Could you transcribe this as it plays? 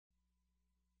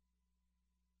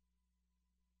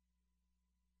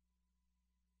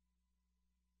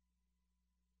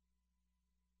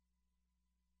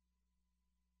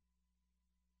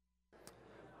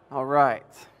All right.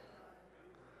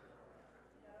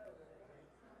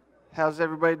 How's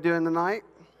everybody doing tonight?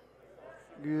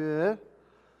 Good.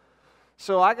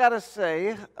 So I got to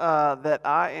say that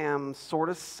I am sort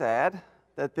of sad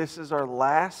that this is our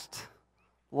last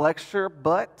lecture,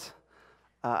 but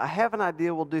I have an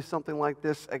idea we'll do something like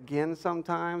this again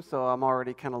sometime, so I'm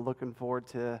already kind of looking forward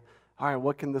to, all right,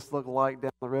 what can this look like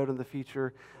down the road in the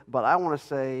future? But I want to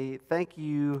say thank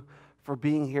you for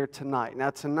being here tonight.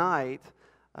 Now, tonight,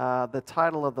 the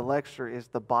title of the lecture is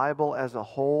The Bible as a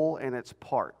Whole and Its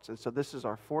Parts. And so this is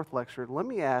our fourth lecture. Let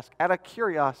me ask, out of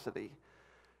curiosity,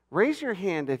 raise your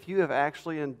hand if you have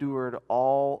actually endured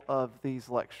all of these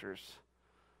lectures.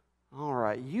 All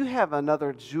right, you have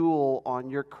another jewel on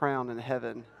your crown in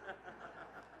heaven.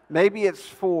 Maybe it's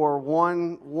for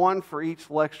one for each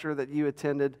lecture that you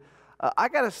attended. I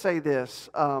got to say this.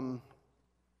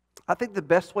 I think the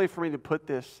best way for me to put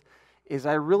this is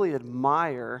I really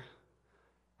admire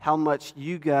how much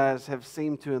you guys have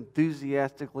seemed to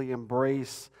enthusiastically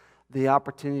embrace the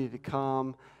opportunity to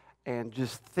come and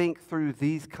just think through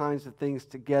these kinds of things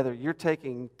together. You're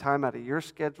taking time out of your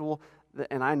schedule,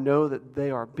 and I know that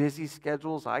they are busy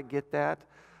schedules. I get that.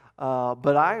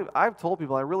 But I've told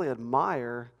people I really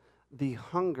admire the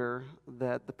hunger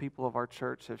that the people of our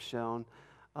church have shown.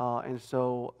 And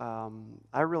so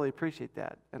I really appreciate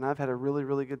that. And I've had a really,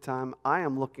 really good time. I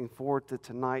am looking forward to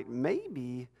tonight,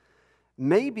 maybe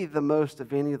the most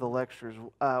of any of the lectures.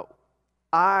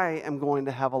 I am going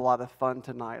to have a lot of fun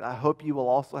tonight. I hope you will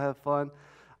also have fun.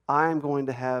 I am going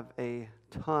to have a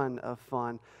ton of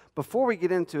fun. Before we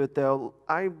get into it, though,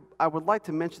 I would like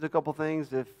to mention a couple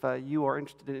things if you are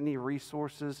interested in any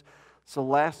resources. So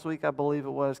last week, I believe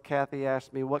it was, Kathy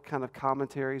asked me what kind of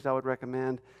commentaries I would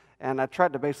recommend. And I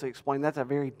tried to basically explain that's a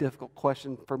very difficult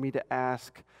question for me to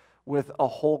ask with a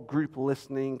whole group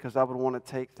listening because I would want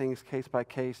to take things case by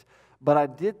case. But I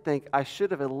did think I should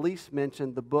have at least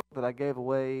mentioned the book that I gave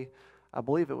away. I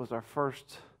believe it was our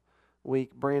first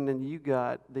week. Brandon, you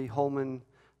got the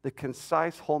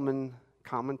concise Holman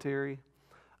commentary.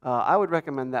 I would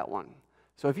recommend that one.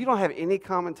 So if you don't have any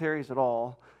commentaries at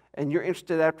all, and you're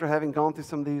interested after having gone through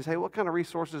some of these, hey, what kind of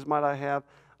resources might I have?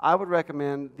 I would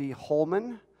recommend the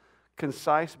Holman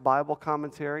Concise Bible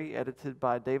Commentary, edited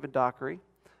by David Dockery.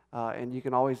 And you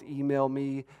can always email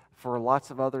me for lots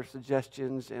of other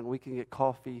suggestions, and we can get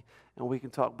coffee, and we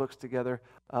can talk books together.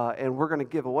 And we're going to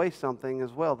give away something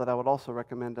as well that I would also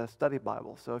recommend, a study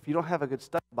Bible. So if you don't have a good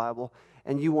study Bible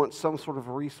and you want some sort of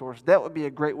a resource, that would be a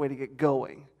great way to get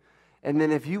going. And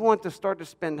then if you want to start to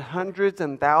spend hundreds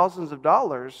and thousands of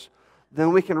dollars,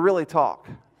 then we can really talk.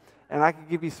 And I can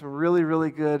give you some really,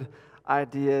 really good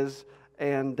ideas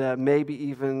and maybe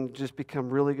even just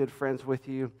become really good friends with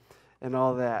you and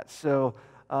all that. So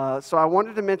I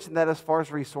wanted to mention that as far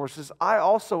as resources. I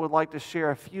also would like to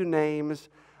share a few names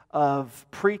of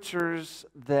preachers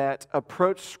that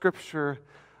approach Scripture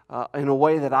in a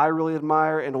way that I really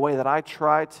admire, in a way that I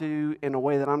try to, in a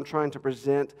way that I'm trying to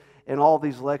present in all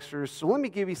these lectures. So let me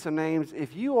give you some names.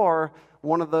 If you are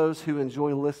one of those who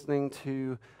enjoy listening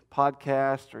to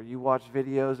podcasts or you watch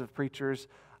videos of preachers,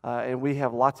 and we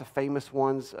have lots of famous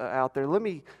ones out there, let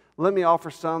me offer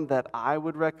some that I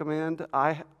would recommend.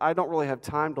 I don't really have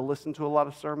time to listen to a lot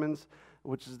of sermons,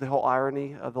 which is the whole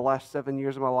irony of the last 7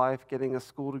 years of my life, getting a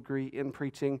school degree in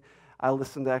preaching. I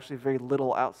listen to actually very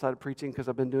little outside of preaching because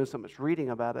I've been doing so much reading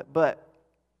about it. But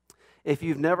if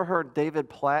you've never heard David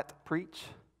Platt preach,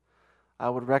 I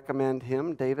would recommend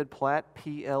him, David Platt,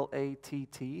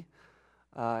 P-L-A-T-T.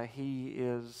 He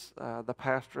is the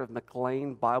pastor of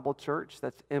McLean Bible Church.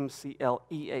 That's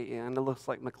M-C-L-E-A-N. It looks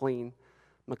like McLean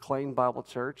Bible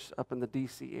Church up in the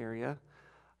D.C. area.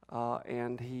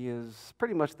 And he is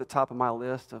pretty much at the top of my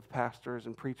list of pastors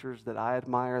and preachers that I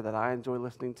admire, that I enjoy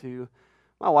listening to.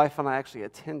 My wife and I actually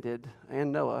attended,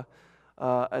 and Noah,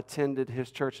 attended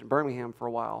his church in Birmingham for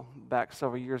a while, back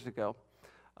several years ago.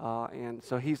 And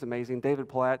so he's amazing. David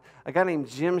Platt. A guy named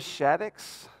Jim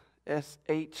Shaddix,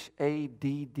 S-H-A-D-D-I-X.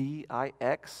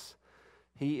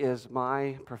 He is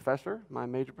my professor, my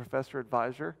major professor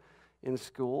advisor in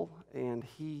school, and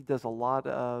he does a lot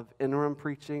of interim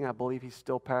preaching. I believe he's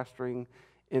still pastoring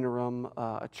interim,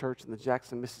 a church in the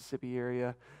Jackson, Mississippi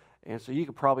area. And so you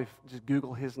could probably just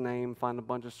Google his name, find a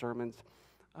bunch of sermons.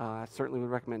 I certainly would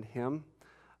recommend him.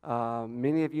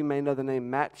 Many of you may know the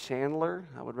name Matt Chandler.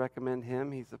 I would recommend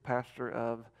him. He's the pastor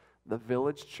of the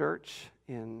Village Church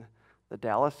in the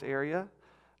Dallas area.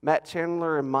 Matt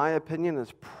Chandler, in my opinion,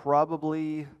 is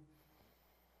probably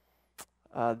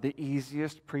the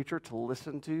easiest preacher to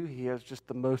listen to. He has just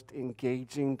the most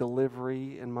engaging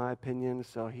delivery, in my opinion,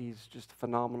 so he's just a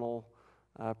phenomenal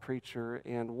preacher.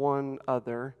 And one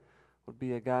other would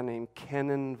be a guy named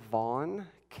Kennon Vaughn,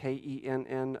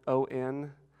 Kennon.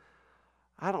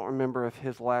 I don't remember if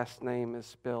his last name is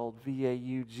spelled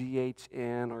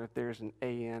Vaughn or if there's an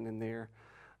AN in there.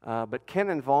 But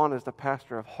Kennon Vaughn is the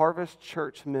pastor of Harvest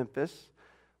Church Memphis,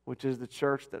 which is the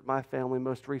church that my family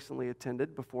most recently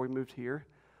attended before we moved here.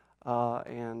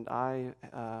 And I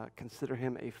consider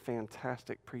him a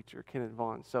fantastic preacher, Kennon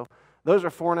Vaughn. So those are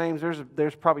 4 names.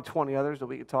 There's probably 20 others that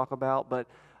we could talk about, but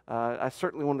I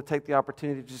certainly want to take the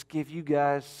opportunity to just give you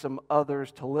guys some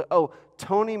others to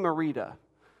Tony Merida.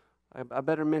 I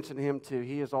better mention him too.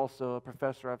 He is also a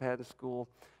professor I've had in school.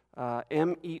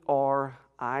 Merida,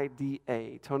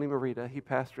 Tony Merida. He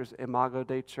pastors Imago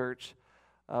Dei Church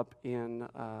up in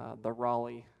the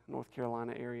Raleigh, North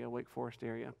Carolina area, Wake Forest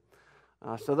area.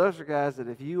 So those are guys that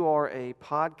if you are a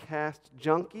podcast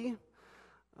junkie,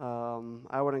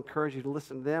 I would encourage you to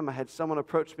listen to them. I had someone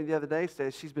approach me the other day,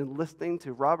 says she's been listening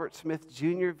to Robert Smith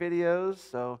Jr. videos,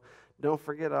 so don't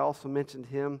forget I also mentioned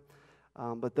him.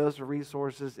 But those are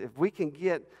resources. If we can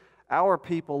get our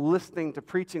people listening to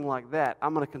preaching like that,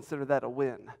 I'm going to consider that a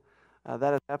win.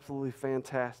 That is absolutely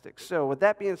fantastic. So with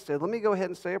that being said, let me go ahead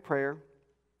and say a prayer,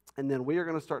 and then we are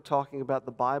going to start talking about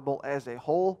the Bible as a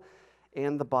whole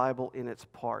and the Bible in its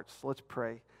parts. Let's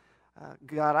pray.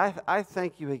 God, I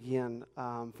thank you again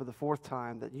for the 4th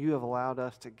time that you have allowed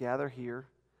us to gather here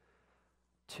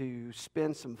to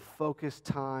spend some focused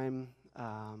time,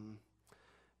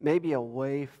 maybe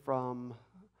away from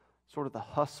sort of the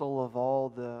hustle of all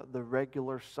the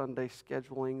regular Sunday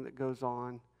scheduling that goes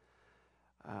on.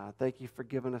 Thank you for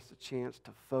giving us a chance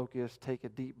to focus, take a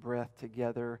deep breath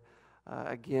together.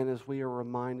 Again, as we are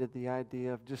reminded, the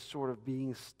idea of just sort of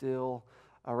being still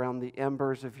around the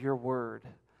embers of your word.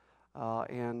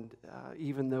 And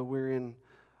even though we're in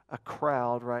a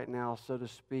crowd right now, so to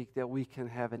speak, that we can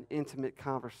have an intimate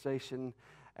conversation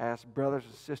as brothers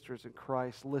and sisters in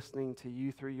Christ, listening to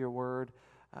you through your word,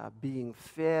 being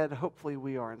fed. Hopefully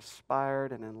we are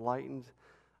inspired and enlightened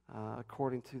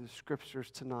according to the scriptures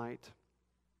tonight.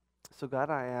 So God,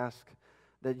 I ask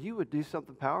that you would do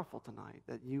something powerful tonight,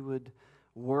 that you would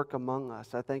work among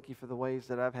us. I thank you for the ways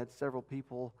that I've had several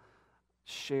people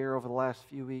share over the last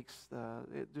few weeks,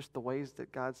 just the ways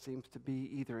that God seems to be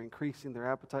either increasing their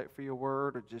appetite for your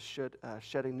word or just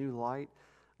shedding new light.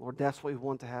 Lord, that's what we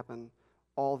want to happen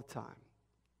all the time.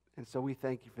 And so we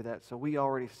thank you for that. So we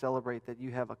already celebrate that you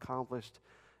have accomplished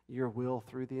your will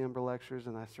through the Ember Lectures,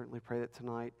 and I certainly pray that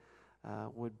tonight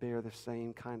would bear the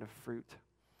same kind of fruit.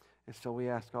 And so we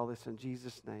ask all this in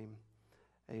Jesus' name.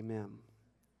 Amen.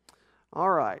 All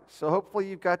right, so hopefully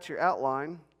you've got your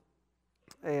outline.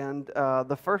 And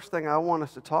the first thing I want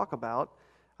us to talk about,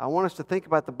 I want us to think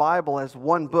about the Bible as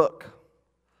one book.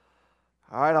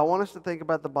 All right, I want us to think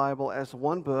about the Bible as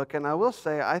one book. And I will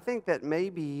say, I think that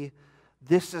maybe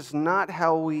this is not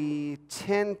how we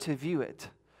tend to view it,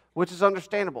 which is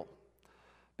understandable.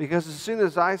 Because as soon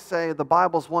as I say the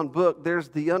Bible's one book, there's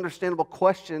the understandable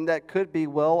question that could be,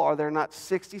 well, are there not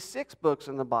 66 books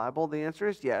in the Bible? The answer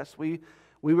is yes. We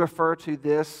refer to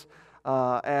this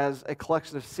as a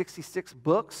collection of 66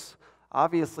 books.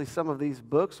 Obviously, some of these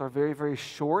books are very, very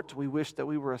short. We wish that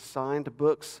we were assigned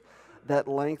books that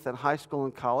length in high school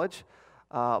and college.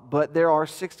 But there are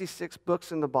 66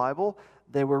 books in the Bible.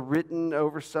 They were written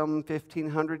over some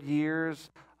 1,500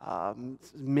 years.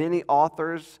 Many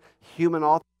authors, human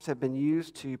authors, have been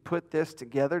used to put this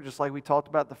together, just like we talked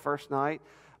about the first night.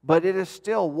 But it is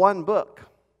still one book.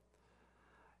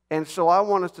 And so I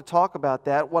want us to talk about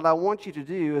that. What I want you to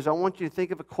do is I want you to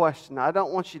think of a question. I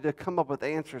don't want you to come up with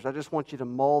answers. I just want you to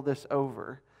mull this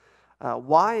over.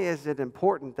 Why is it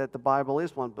important that the Bible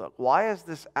is one book? Why is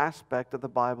this aspect of the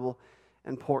Bible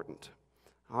important?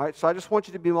 All right, so I just want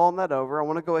you to be mulling that over. I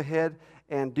want to go ahead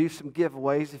and do some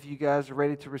giveaways if you guys are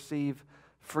ready to receive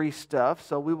free stuff.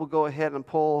 So we will go ahead and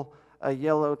pull a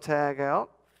yellow tag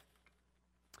out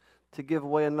to give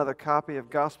away another copy of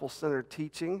Gospel-Centered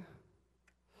Teaching.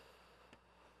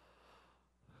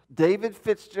 David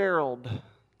Fitzgerald.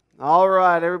 All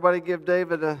right, everybody give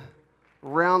David a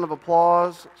round of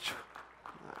applause.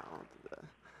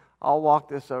 I'll walk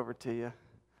this over to you.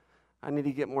 I need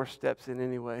to get more steps in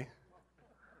anyway.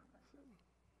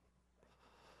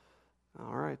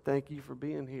 All right, thank you for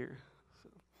being here.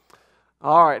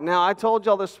 All right, now I told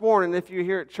y'all this morning, if you're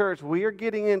here at church, we are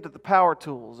getting into the power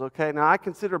tools, okay? Now I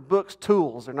consider books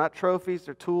tools. They're not trophies,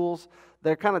 they're tools.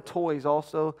 They're kind of toys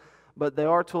also, but they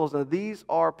are tools. Now these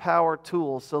are power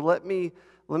tools. So let me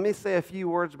say a few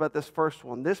words about this first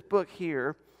one. This book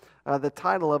here, the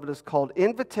title of it is called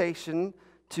Invitation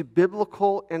to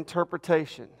Biblical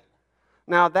Interpretation.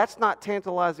 Now that's not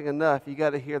tantalizing enough. You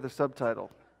got to hear the subtitle.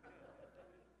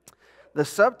 The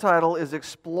subtitle is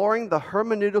Exploring the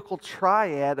Hermeneutical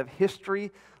Triad of History,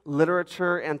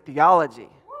 Literature, and Theology.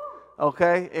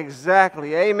 Okay,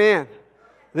 exactly. Amen.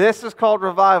 This is called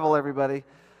Revival, everybody.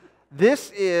 This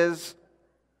is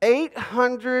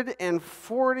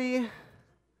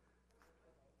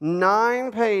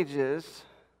 849 pages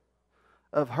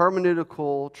of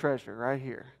hermeneutical treasure right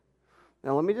here.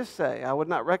 Now, let me just say, I would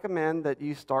not recommend that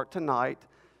you start tonight,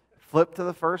 flip to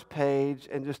the first page,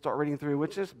 and just start reading through,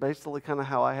 which is basically kind of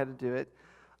how I had to do it.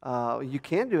 You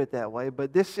can do it that way,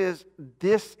 but this is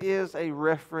a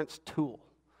reference tool.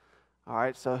 All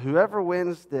right, so whoever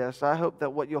wins this, I hope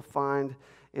that what you'll find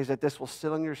is that this will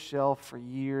sit on your shelf for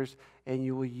years and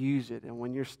you will use it. And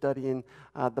when you're studying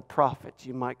the prophets,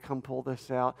 you might come pull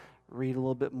this out, read a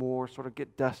little bit more, sort of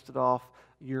get dusted off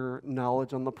your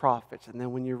knowledge on the prophets. And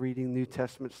then when you're reading New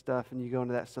Testament stuff and you go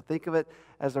into that. So think of it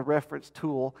as a reference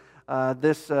tool.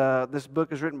 This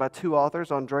book is written by two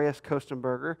authors, Andreas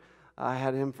Kostenberger. I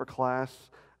had him for class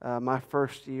my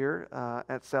first year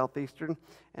at Southeastern,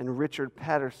 and Richard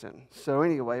Patterson. So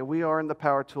anyway, we are in the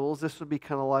power tools. This would be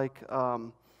kind of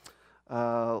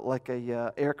like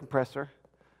a air compressor,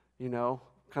 you know,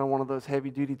 kind of one of those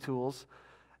heavy-duty tools.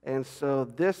 And so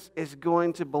this is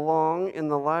going to belong in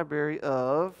the library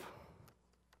of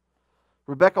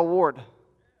Rebecca Ward.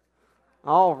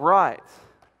 All right.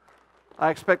 I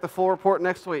expect the full report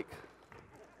next week.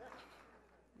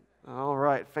 All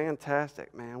right,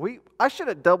 fantastic, man. I should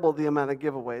have doubled the amount of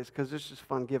giveaways because it's just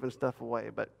fun giving stuff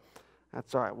away, but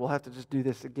that's all right. We'll have to just do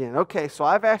this again. Okay, so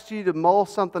I've asked you to mull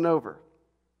something over.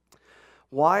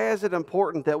 Why is it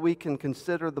important that we can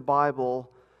consider the Bible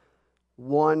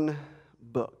one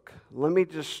book? Let me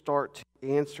just start to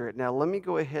answer it. Now, let me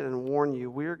go ahead and warn you,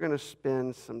 we're going to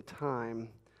spend some time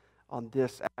on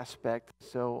this aspect,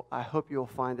 so I hope you'll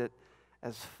find it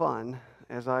as fun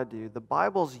as I do. The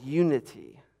Bible's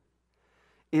unity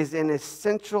is an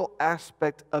essential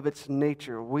aspect of its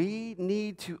nature. We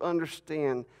need to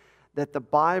understand that the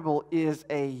Bible is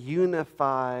a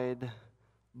unified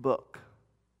book.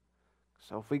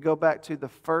 So if we go back to the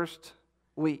first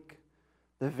week,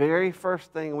 the very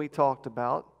first thing we talked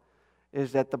about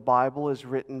is that the Bible is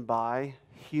written by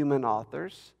human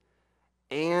authors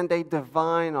and a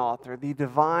divine author. The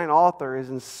divine author is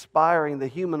inspiring the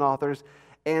human authors,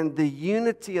 and the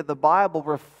unity of the Bible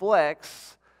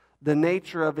reflects the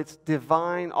nature of its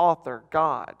divine author,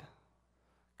 God.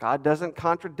 God doesn't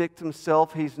contradict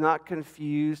himself. He's not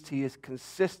confused. He is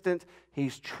consistent.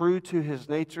 He's true to his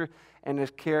nature and his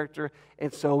character.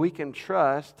 And so we can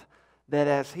trust that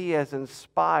as he has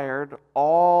inspired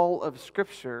all of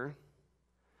Scripture,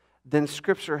 then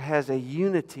Scripture has a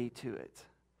unity to it.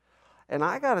 And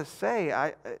I got to say,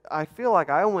 I feel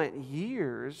like I went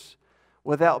years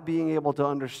without being able to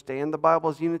understand the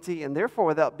Bible's unity, and therefore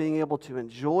without being able to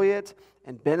enjoy it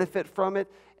and benefit from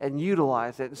it and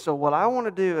utilize it. And so what I want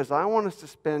to do is I want us to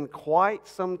spend quite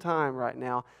some time right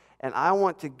now, and I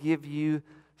want to give you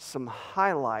some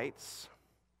highlights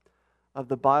of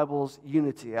the Bible's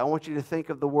unity. I want you to think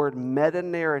of the word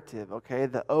meta-narrative, okay,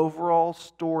 the overall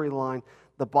storyline.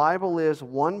 The Bible is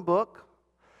one book,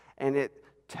 and it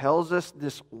tells us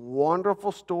this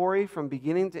wonderful story from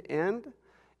beginning to end.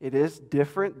 It is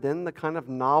different than the kind of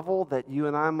novel that you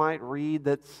and I might read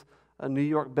that's a New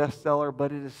York bestseller,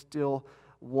 but it is still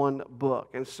one book.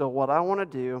 And so what I want to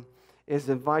do is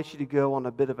invite you to go on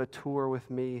a bit of a tour with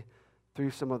me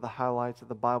through some of the highlights of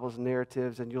the Bible's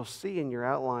narratives, and you'll see in your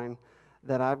outline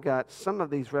that I've got some of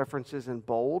these references in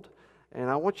bold, and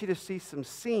I want you to see some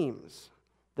seams.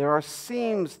 There are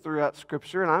seams throughout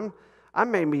Scripture, and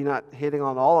I'm maybe not hitting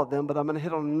on all of them, but I'm going to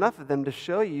hit on enough of them to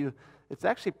show you it's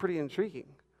actually pretty intriguing,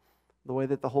 the way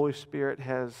that the Holy Spirit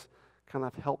has kind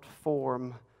of helped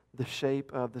form the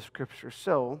shape of the Scripture.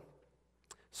 So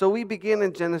we begin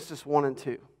in Genesis 1 and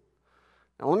 2.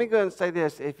 Now let me go ahead and say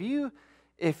this. If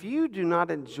you do not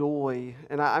enjoy,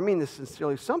 and I mean this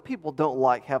sincerely, some people don't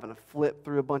like having to flip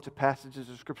through a bunch of passages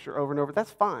of Scripture over and over.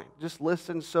 That's fine. Just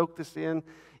listen, soak this in.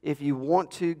 If you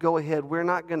want to, go ahead. We're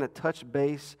not going to touch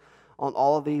base on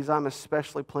all of these. I'm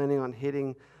especially planning on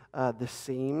hitting the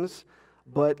seams.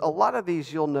 But a lot of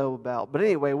these you'll know about. But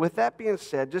anyway, with that being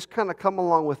said, just kind of come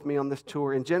along with me on this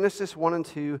tour. In Genesis 1 and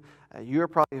 2, you're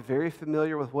probably very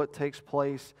familiar with what takes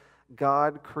place.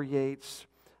 God creates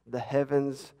the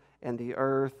heavens and the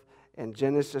earth. And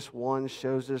Genesis 1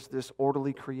 shows us this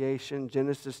orderly creation.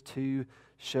 Genesis 2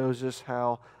 shows us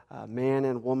how man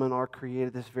and woman are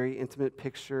created, this very intimate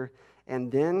picture.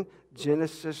 And then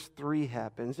Genesis 3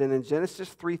 happens. And in Genesis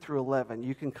 3 through 11,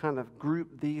 you can kind of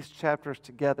group these chapters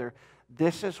together.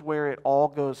 This is where it all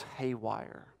goes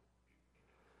haywire.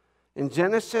 In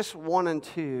Genesis 1 and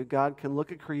 2, God can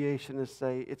look at creation and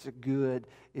say, it's good,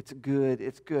 it's good,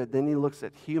 it's good. Then he looks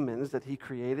at humans that he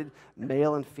created,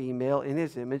 male and female, in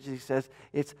his image. He says,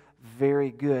 it's very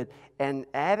good. And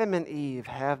Adam and Eve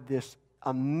have this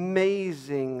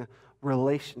amazing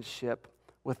relationship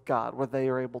with God, where they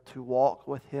are able to walk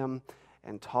with him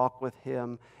and talk with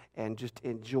him and just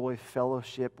enjoy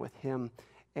fellowship with him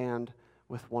and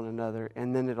with one another.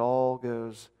 And then it all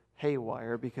goes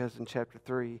haywire, because in chapter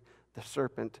 3, the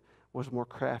serpent was more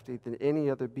crafty than any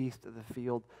other beast of the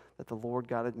field that the Lord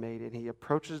God had made. And he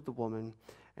approaches the woman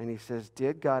and he says,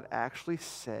 did God actually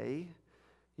say,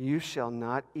 you shall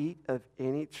not eat of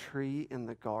any tree in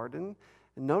the garden?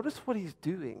 And notice what he's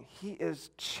doing. He is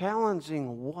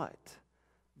challenging what?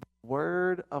 The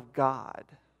Word of God.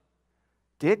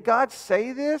 Did God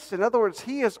say this? In other words,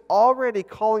 he is already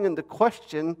calling into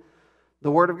question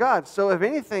the Word of God. So if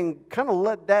anything, kind of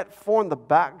let that form the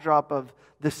backdrop of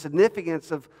the significance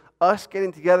of us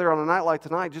getting together on a night like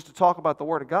tonight just to talk about the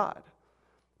Word of God.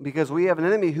 Because we have an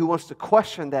enemy who wants to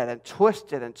question that and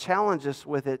twist it and challenge us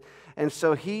with it. And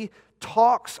so he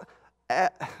talks, I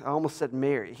almost said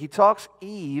Mary, he talks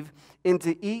Eve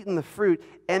into eating the fruit,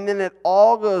 and then it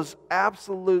all goes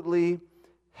absolutely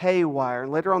haywire.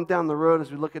 And later on down the road, as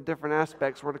we look at different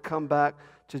aspects, we're to come back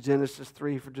to Genesis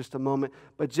 3 for just a moment.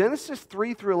 But Genesis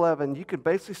 3 through 11, you could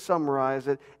basically summarize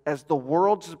it as the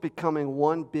world just becoming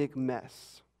one big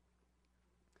mess.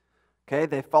 Okay,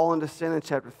 they fall into sin in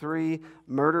chapter 3.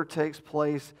 Murder takes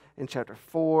place in chapter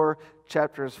 4.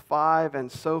 Chapters 5 and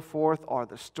so forth are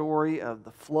the story of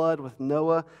the flood with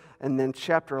Noah. And then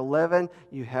chapter 11,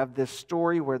 you have this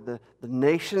story where the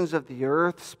nations of the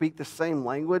earth speak the same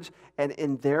language, and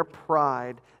in their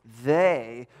pride,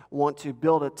 they want to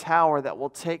build a tower that will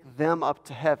take them up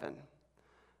to heaven.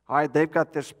 All right, they've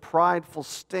got this prideful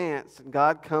stance, and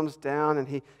God comes down and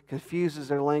he confuses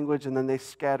their language, and then they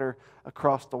scatter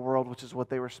across the world, which is what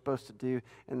they were supposed to do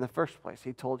in the first place.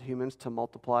 He told humans to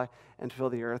multiply and fill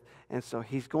the earth, and so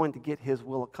he's going to get his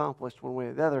will accomplished one way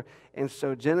or the other. And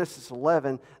so Genesis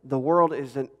 11, the world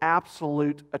is an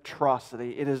absolute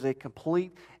atrocity. It is a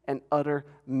complete and utter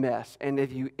mess. And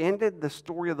if you ended the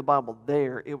story of the Bible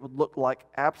there, it would look like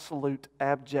absolute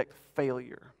abject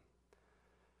failure.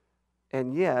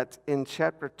 And yet, in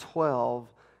chapter 12,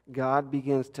 God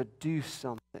begins to do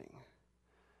something.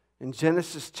 In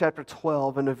Genesis chapter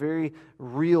 12, in a very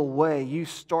real way, you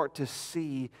start to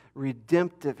see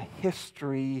redemptive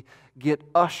history get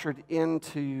ushered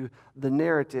into the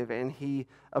narrative. And he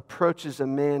approaches a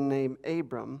man named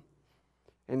Abram,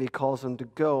 and he calls him to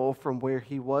go from where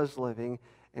he was living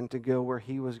and to go where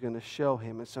he was going to show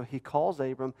him. And so he calls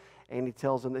Abram, and he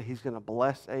tells him that he's going to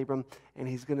bless Abram, and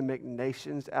he's going to make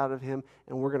nations out of him.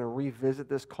 And we're going to revisit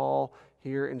this call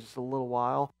here in just a little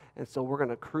while. And so we're going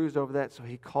to cruise over that. So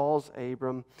he calls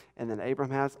Abram, and then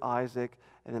Abram has Isaac,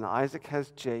 and then Isaac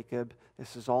has Jacob.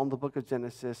 This is all in the book of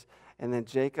Genesis. And then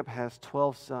Jacob has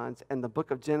 12 sons. And the book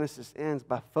of Genesis ends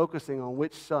by focusing on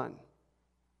which son?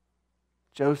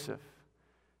 Joseph.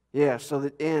 Yeah, so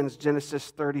that ends Genesis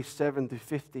 37 through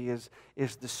 50 is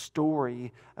the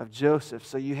story of Joseph.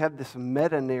 So you have this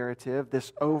meta-narrative,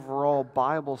 this overall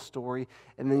Bible story,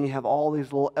 and then you have all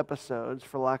these little episodes,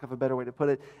 for lack of a better way to put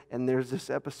it, and there's this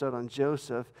episode on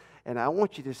Joseph, and I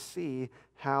want you to see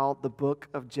how the book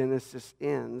of Genesis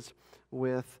ends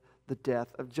with the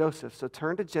death of Joseph. So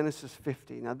turn to Genesis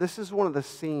 50. Now this is one of the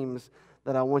themes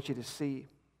that I want you to see.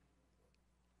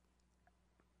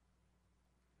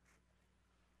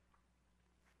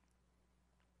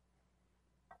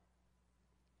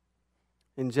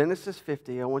 In Genesis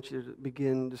 50, I want you to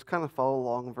begin, just kind of follow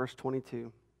along in verse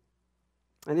 22.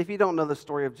 And if you don't know the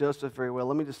story of Joseph very well,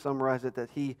 let me just summarize it,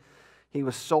 that he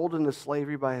was sold into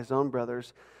slavery by his own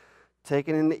brothers,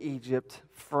 taken into Egypt,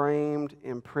 framed,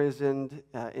 imprisoned,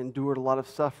 endured a lot of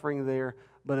suffering there,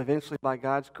 but eventually by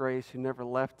God's grace, who never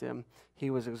left him,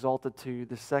 he was exalted to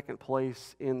the second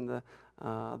place in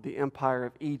the empire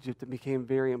of Egypt and became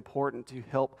very important to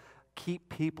help keep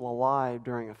people alive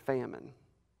during a famine.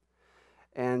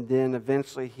 And then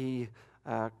eventually he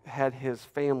had his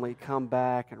family come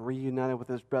back and reunited with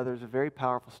his brothers, a very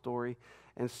powerful story.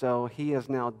 And so he is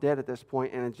now dead at this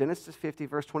point. And in Genesis 50,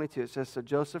 verse 22, it says, so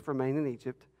Joseph remained in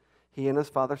Egypt, he and his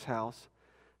father's house.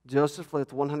 Joseph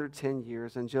lived 110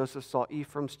 years, and Joseph saw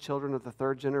Ephraim's children of the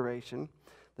third generation.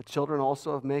 The children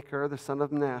also of Machir, the son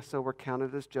of Manasseh, were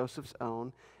counted as Joseph's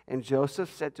own. And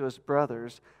Joseph said to his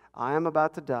brothers, I am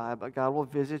about to die, but God will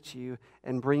visit you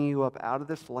and bring you up out of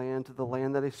this land to the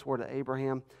land that he swore to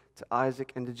Abraham, to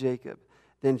Isaac, and to Jacob.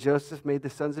 Then Joseph made the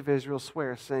sons of Israel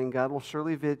swear, saying, God will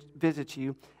surely visit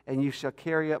you, and you shall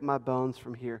carry up my bones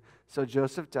from here. So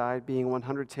Joseph died, being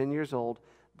 110 years old.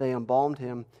 They embalmed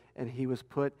him, and he was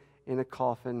put in a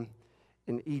coffin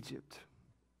in Egypt.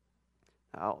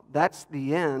 Now, that's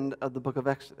the end of the book of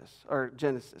Exodus, or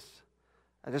Genesis.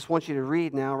 I just want you to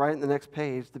read now, right in the next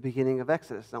page, the beginning of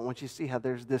Exodus. And I want you to see how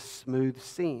there's this smooth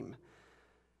seam.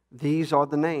 These are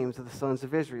the names of the sons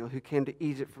of Israel who came to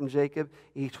Egypt from Jacob,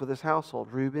 each with his household: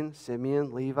 Reuben,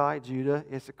 Simeon, Levi, Judah,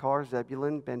 Issachar,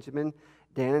 Zebulun, Benjamin,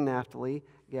 Dan and Naphtali,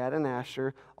 Gad and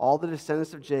Asher. All the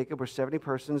descendants of Jacob were 70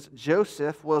 persons.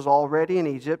 Joseph was already in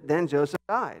Egypt. Then Joseph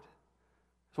died.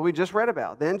 So we just read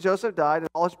about. Then Joseph died, and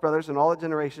all his brothers and all the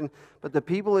generation. But the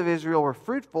people of Israel were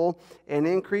fruitful and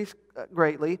increased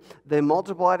greatly. They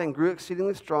multiplied and grew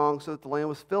exceedingly strong, so that the land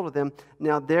was filled with them.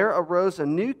 Now there arose a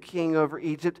new king over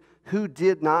Egypt who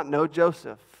did not know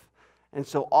Joseph. And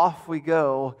so off we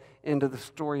go into the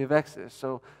story of Exodus.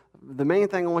 So the main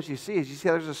thing I want you to see is you see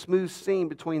there's a smooth seam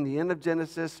between the end of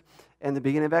Genesis and the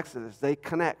beginning of Exodus. They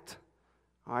connect.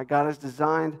 All right, God has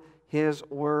designed His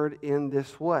word in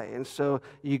this way. And so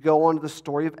you go on to the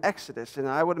story of Exodus. And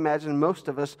I would imagine most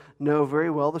of us know very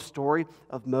well the story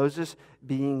of Moses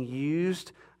being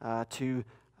used to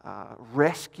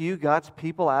rescue God's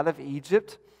people out of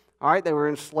Egypt. All right, they were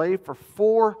enslaved for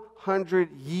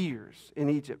 400 years in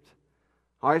Egypt.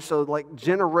 All right, so like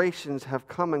generations have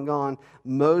come and gone.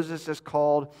 Moses is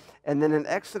called. And then in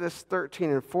Exodus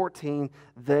 13 and 14,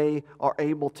 they are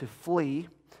able to flee.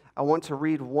 I want to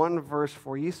read one verse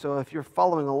for you. So if you're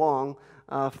following along,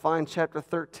 find chapter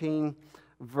 13,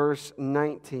 verse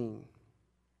 19.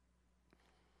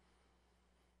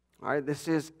 All right, this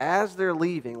is as they're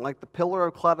leaving, like the pillar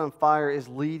of cloud and fire is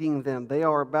leading them. They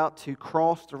are about to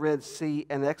cross the Red Sea.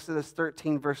 And Exodus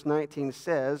 13, verse 19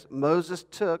 says, Moses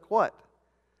took what?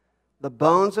 The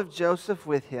bones of Joseph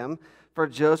with him, for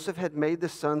Joseph had made the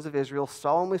sons of Israel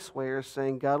solemnly swear,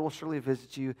 saying, God will surely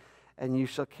visit you, and you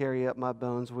shall carry up my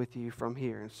bones with you from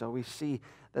here. And so we see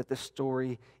that the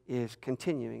story is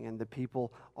continuing, and the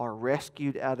people are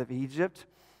rescued out of Egypt,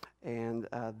 and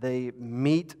they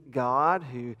meet God,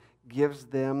 who gives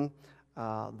them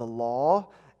the law,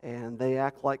 and they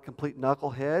act like complete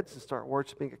knuckleheads and start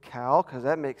worshiping a cow, because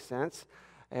that makes sense.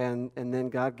 And then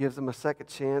God gives them a second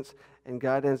chance, and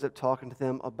God ends up talking to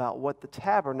them about what the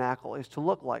tabernacle is to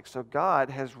look like. So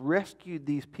God has rescued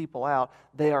these people out.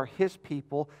 They are His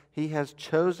people. He has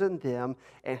chosen them,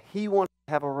 and He wants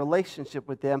to have a relationship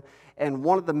with them. And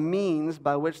one of the means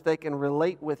by which they can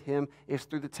relate with Him is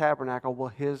through the tabernacle,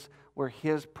 where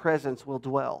His presence will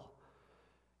dwell.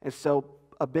 And so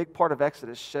a big part of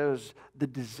Exodus shows the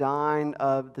design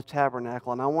of the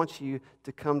tabernacle. And I want you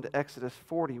to come to Exodus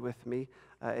 40 with me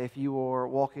if you are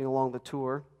walking along the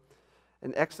tour.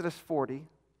 In Exodus 40,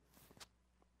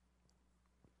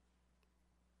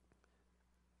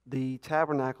 the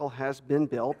tabernacle has been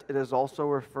built. It is also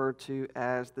referred to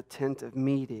as the tent of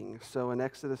meeting. So in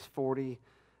Exodus 40,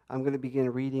 I'm going to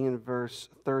begin reading in verse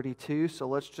 32. So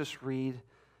let's just read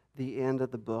the end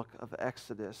of the book of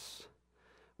Exodus.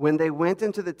 When they went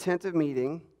into the tent of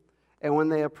meeting, and when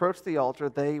they approached the altar,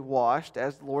 they washed,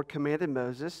 as the Lord commanded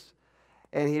Moses.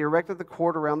 And he erected the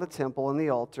court around the temple and the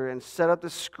altar and set up the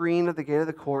screen of the gate of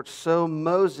the court. So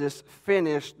Moses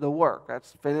finished the work.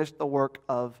 That's finished the work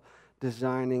of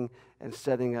designing and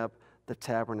setting up the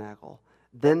tabernacle.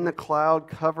 Then the cloud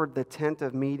covered the tent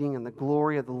of meeting, and the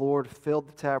glory of the Lord filled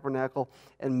the tabernacle.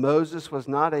 And Moses was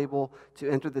not able to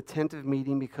enter the tent of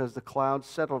meeting because the cloud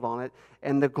settled on it,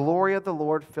 and the glory of the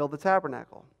Lord filled the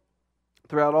tabernacle.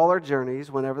 Throughout all their journeys,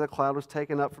 whenever the cloud was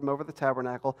taken up from over the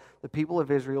tabernacle, the people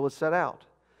of Israel would set out.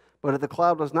 But if the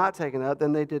cloud was not taken up,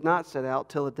 then they did not set out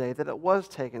till the day that it was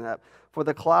taken up. For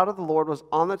the cloud of the Lord was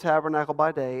on the tabernacle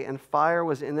by day, and fire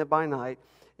was in it by night,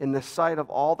 in the sight of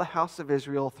all the house of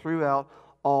Israel throughout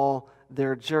all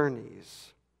their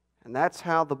journeys. And that's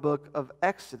how the book of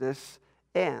Exodus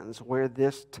ends, where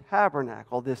this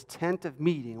tabernacle, this tent of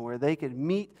meeting, where they could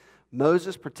meet,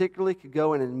 Moses particularly could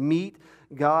go in and meet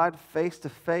God face to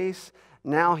face.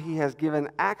 Now he has given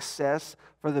access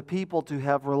for the people to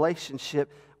have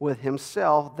relationship with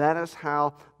himself. That is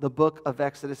how the book of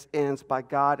Exodus ends, by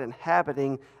God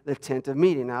inhabiting the tent of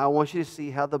meeting. Now I want you to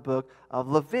see how the book of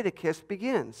Leviticus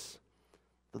begins.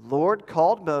 The Lord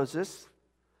called Moses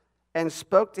and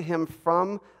spoke to him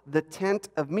from the tent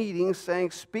of meeting, saying,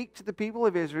 Speak to the people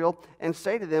of Israel and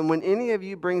say to them, when any of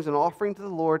you brings an offering to the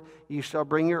Lord, you shall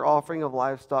bring your offering of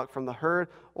livestock from the herd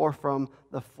or from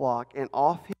the flock. And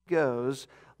off he goes,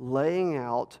 laying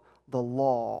out the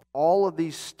law, all of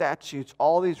these statutes,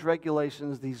 all these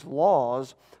regulations, these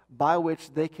laws by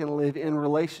which they can live in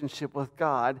relationship with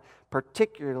God,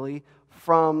 particularly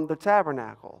from the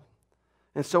tabernacle.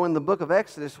 And so in the book of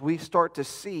Exodus, we start to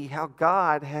see how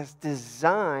God has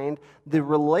designed the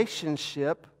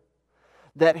relationship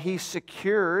that He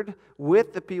secured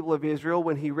with the people of Israel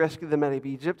when He rescued them out of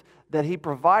Egypt, that He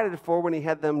provided for when He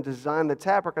had them design the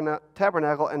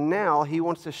tabernacle, and now He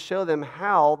wants to show them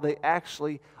how they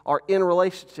actually are in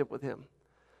relationship with Him.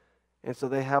 And so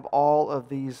they have all of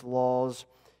these laws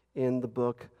in the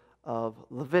book of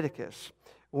Leviticus.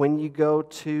 When you go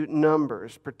to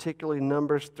Numbers, particularly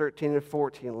Numbers 13 and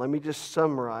 14, let me just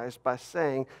summarize by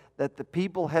saying that the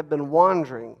people have been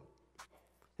wandering.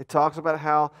 It talks about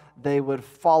how they would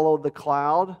follow the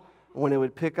cloud. When it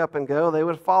would pick up and go, they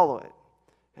would follow it.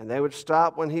 And they would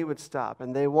stop when He would stop.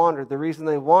 And they wandered. The reason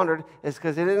they wandered is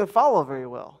because they didn't follow very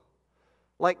well.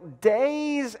 Like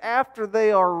days after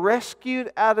they are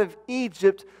rescued out of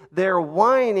Egypt, they're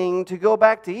whining to go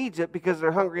back to Egypt because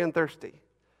they're hungry and thirsty.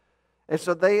 And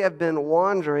so they have been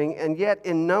wandering, and yet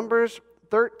in Numbers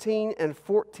 13 and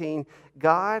 14,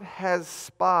 God has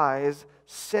spies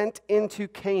sent into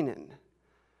Canaan.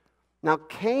 Now,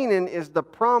 Canaan is the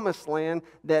promised land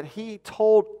that He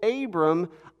told Abram,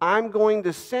 I'm going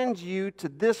to send you to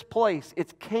this place.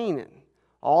 It's Canaan.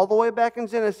 All the way back in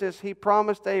Genesis, He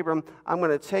promised Abram, I'm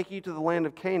going to take you to the land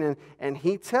of Canaan. And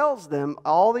He tells them,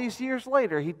 all these years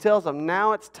later, He tells them,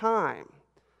 now it's time.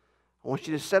 I want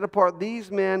you to set apart these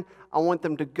men. I want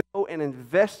them to go and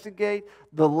investigate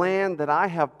the land that I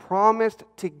have promised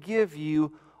to give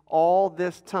you all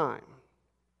this time.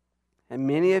 And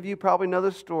many of you probably know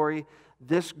the story.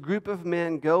 This group of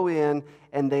men go in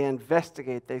and they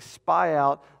investigate. They spy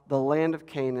out the land of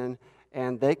Canaan,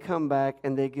 and they come back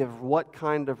and they give what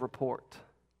kind of report?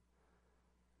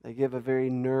 They give a very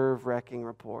nerve-wracking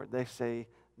report. They say,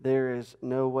 there is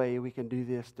no way we can do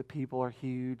this. The people are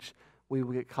huge. We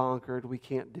will get conquered. We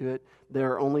can't do it.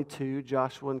 There are only two,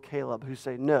 Joshua and Caleb, who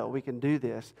say, no, we can do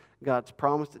this. God's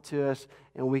promised it to us,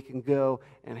 and we can go,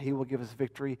 and He will give us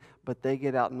victory. But they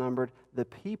get outnumbered. The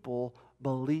people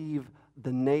believe the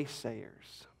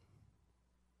naysayers.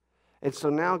 And so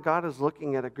now God is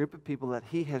looking at a group of people that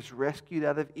He has rescued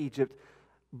out of Egypt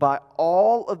by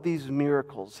all of these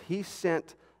miracles. He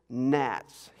sent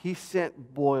gnats. He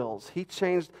sent boils. He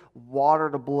changed water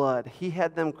to blood. He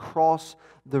had them cross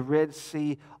the Red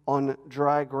Sea on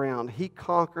dry ground. He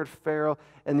conquered Pharaoh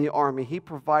and the army. He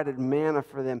provided manna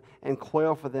for them and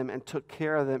quail for them and took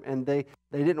care of them. And they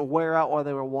didn't wear out while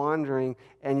they were wandering.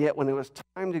 And yet when it was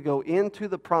time to go into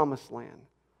the promised land,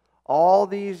 all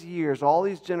these years, all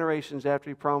these generations after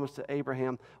He promised to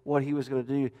Abraham what He was going to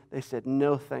do, they said,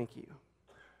 no, thank you.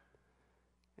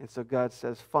 And so God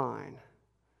says, fine.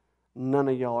 None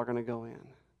of y'all are going to go in.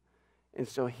 And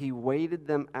so He waited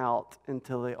them out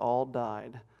until they all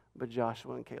died, but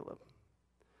Joshua and Caleb.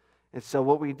 And so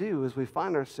what we do is we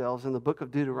find ourselves in the book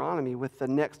of Deuteronomy with the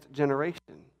next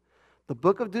generation. The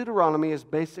book of Deuteronomy is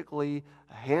basically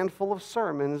a handful of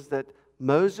sermons that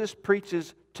Moses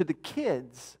preaches to the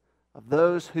kids of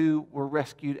those who were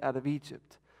rescued out of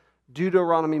Egypt.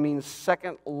 Deuteronomy means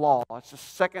second law. It's the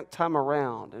second time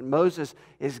around. And Moses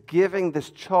is giving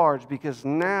this charge because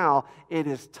now it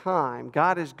is time.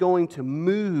 God is going to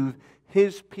move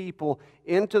His people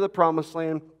into the promised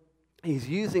land. He's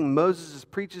using Moses'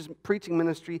 preaching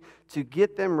ministry to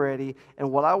get them ready.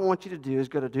 And what I want you to do is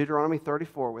go to Deuteronomy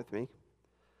 34 with me.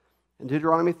 In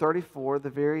Deuteronomy 34, the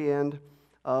very end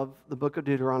of the book of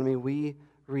Deuteronomy, we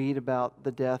read about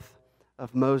the death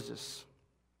of Moses.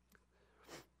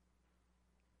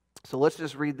 So let's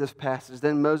just read this passage.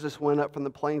 Then Moses went up from the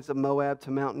plains of Moab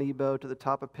to Mount Nebo to the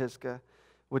top of Pisgah,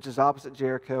 which is opposite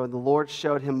Jericho. And the Lord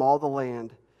showed him all the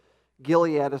land,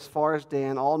 Gilead as far as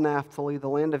Dan, all Naphtali, the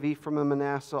land of Ephraim and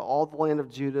Manasseh, all the land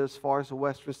of Judah as far as the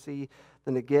western sea,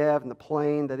 the Negev and the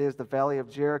plain, that is the valley of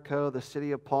Jericho, the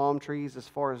city of palm trees as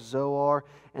far as Zoar.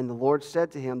 And the Lord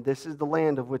said to him, this is the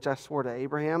land of which I swore to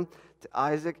Abraham, to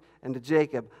Isaac, and to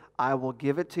Jacob. I will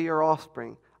give it to your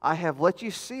offspring. I have let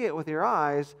you see it with your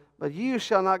eyes, but you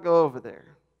shall not go over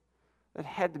there. That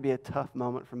had to be a tough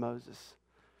moment for Moses.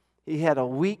 He had a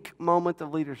weak moment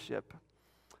of leadership.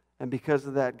 And because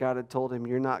of that, God had told him,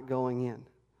 you're not going in.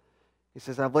 He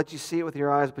says, I've let you see it with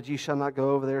your eyes, but you shall not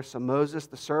go over there. So Moses,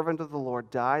 the servant of the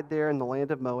Lord, died there in the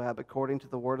land of Moab according to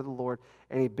the word of the Lord.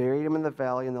 And he buried him in the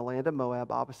valley in the land of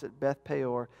Moab opposite Beth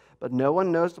Peor. But no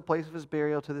one knows the place of his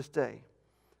burial to this day.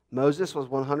 Moses was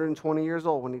 120 years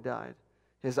old when he died.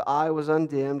 His eye was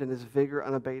undimmed and his vigor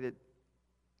unabated.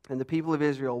 And the people of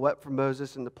Israel wept for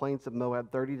Moses in the plains of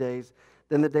Moab 30 days.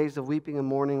 Then the days of weeping and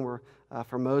mourning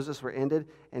for Moses were ended.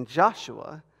 And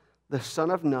Joshua, the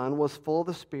son of Nun, was full of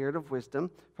the spirit of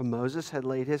wisdom, for Moses had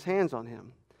laid his hands on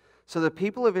him. So the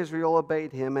people of Israel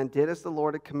obeyed him and did as the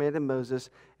Lord had commanded Moses,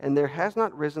 and there has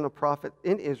not risen a prophet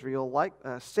in Israel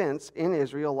since in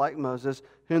Israel like Moses,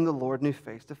 whom the Lord knew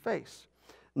face to face.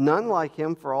 None like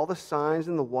him for all the signs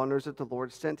and the wonders that the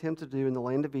Lord sent him to do in the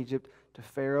land of Egypt, to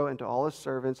Pharaoh and to all his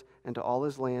servants and to all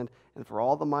his land, and for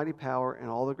all the mighty power and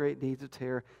all the great deeds of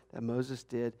terror that Moses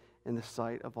did in the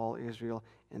sight of all Israel.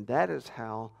 And that is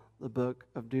how the book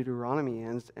of Deuteronomy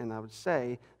ends, and I would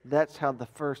say that's how the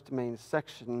first main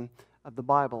section of the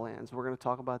Bible ends. We're going to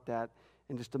talk about that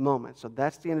in just a moment. So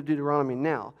that's the end of Deuteronomy.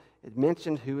 Now, it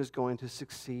mentioned who is going to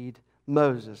succeed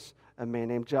Moses, a man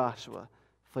named Joshua.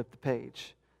 Flip the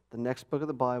page. The next book of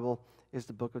the Bible is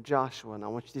the book of Joshua, and I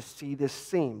want you to see this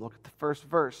scene. Look at the first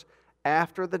verse.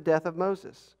 After the death of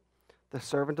Moses, the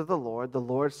servant of the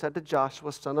Lord said to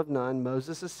Joshua, son of Nun,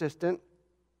 Moses' assistant,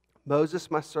 Moses,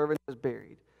 my servant,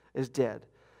 is dead.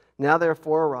 Now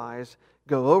therefore arise,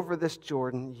 go over this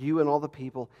Jordan, you and all the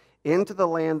people, into the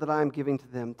land that I am giving to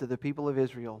them, to the people of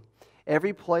Israel.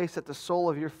 Every place that the sole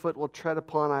of your foot will tread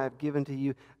upon I have given to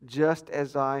you, just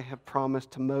as I have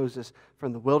promised to Moses.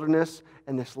 From the wilderness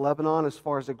and this Lebanon, as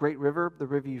far as the great river, the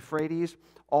river Euphrates,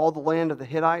 all the land of the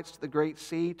Hittites to the great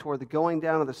sea, toward the going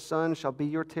down of the sun shall be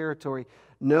your territory.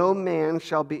 No man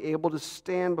shall be able to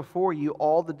stand before you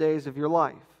all the days of your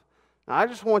life. Now, I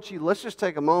just want you, let's just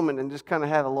take a moment and just kind of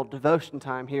have a little devotion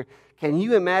time here. Can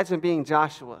you imagine being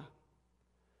Joshua?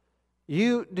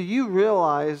 Do you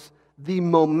realize the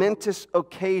momentous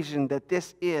occasion that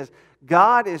this is?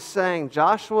 God is saying,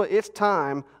 Joshua, it's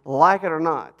time, like it or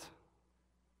not.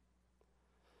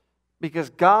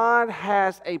 Because God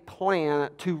has a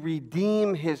plan to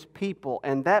redeem his people.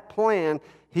 And that plan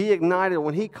he ignited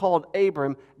when he called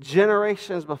Abram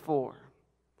generations before.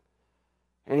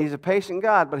 And he's a patient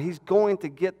God, but he's going to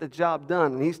get the job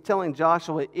done. And he's telling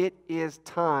Joshua, it is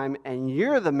time, and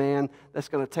you're the man that's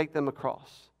going to take them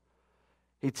across.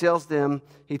 He tells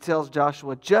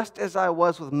Joshua, just as I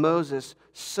was with Moses,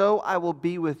 so I will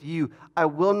be with you. I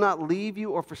will not leave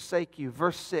you or forsake you.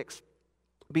 Verse 6,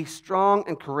 be strong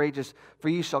and courageous, for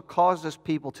you shall cause this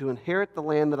people to inherit the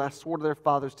land that I swore to their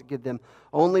fathers to give them.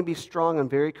 Only be strong and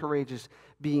very courageous,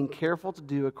 being careful to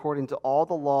do according to all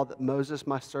the law that Moses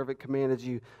my servant commanded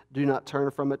you. Do not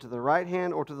turn from it to the right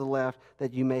hand or to the left,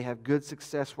 that you may have good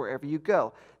success wherever you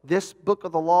go. This book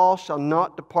of the law shall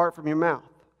not depart from your mouth,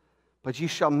 but you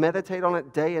shall meditate on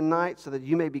it day and night, so that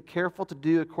you may be careful to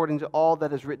do according to all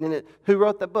that is written in it. Who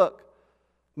wrote that book?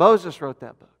 Moses wrote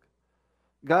that book.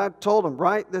 God told him,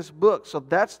 write this book. So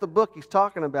that's the book he's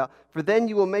talking about. For then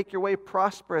you will make your way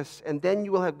prosperous, and then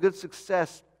you will have good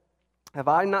success. Have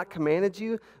I not commanded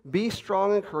you? Be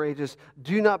strong and courageous.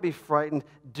 Do not be frightened.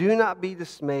 Do not be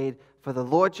dismayed, for the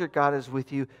Lord your God is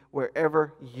with you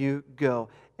wherever you go.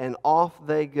 And off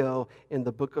they go in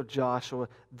the book of Joshua.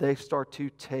 They start to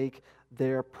take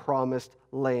their promised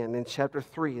land. In chapter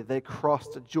 3, they cross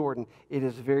the Jordan. It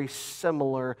is very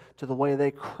similar to the way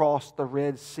they crossed the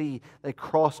Red Sea. They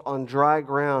cross on dry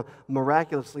ground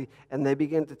miraculously, and they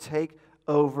begin to take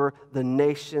over the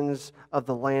nations of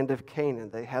the land of Canaan.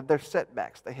 They have their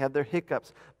setbacks, they have their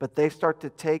hiccups, but they start to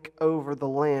take over the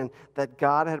land that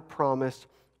God had promised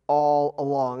all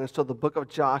along. And so the book of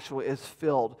Joshua is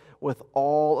filled with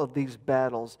all of these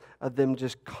battles of them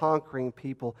just conquering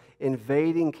people,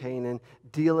 invading Canaan,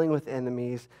 dealing with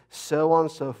enemies, so on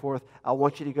and so forth. I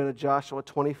want you to go to Joshua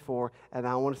 24, and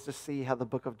I want us to see how the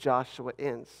book of Joshua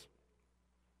ends.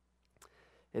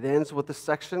 It ends with the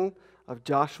section of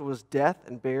Joshua's death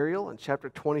and burial in chapter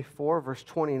 24, verse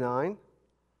 29.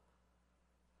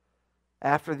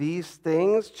 After these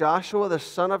things, Joshua the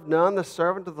son of Nun, the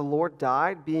servant of the Lord,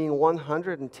 died, being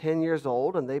 110 years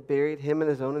old, and they buried him in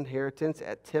his own inheritance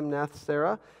at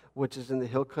Timnath-serah, which is in the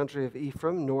hill country of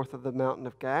Ephraim, north of the mountain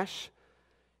of Gash.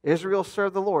 Israel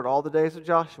served the Lord all the days of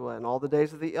Joshua and all the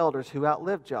days of the elders who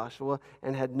outlived Joshua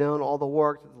and had known all the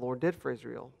work that the Lord did for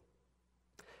Israel.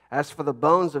 As for the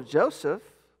bones of Joseph,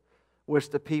 which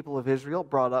the people of Israel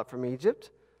brought up from Egypt,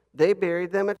 they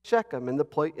buried them at Shechem in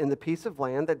the piece of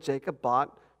land that Jacob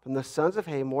bought from the sons of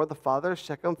Hamor, the father of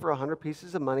Shechem, for 100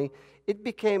 pieces of money. It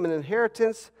became an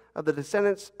inheritance of the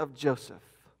descendants of Joseph.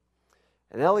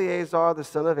 And Eleazar, the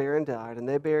son of Aaron, died, and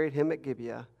they buried him at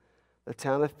Gibeah, the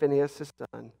town of Phinehas, his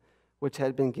son, which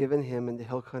had been given him in the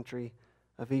hill country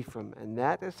of Ephraim. And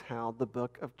that is how the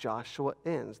book of Joshua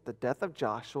ends. The death of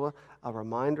Joshua, a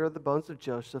reminder of the bones of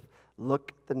Joseph.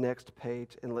 Look at the next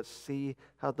page and let's see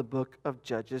how the book of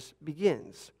Judges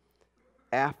begins.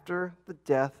 After the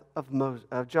death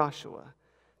of Joshua,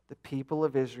 the people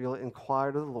of Israel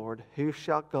inquired of the Lord, who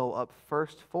shall go up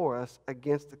first for us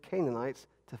against the Canaanites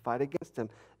to fight against them?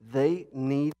 They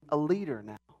need a leader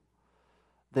now.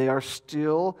 They are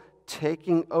still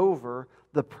taking over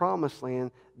the promised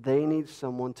land, they need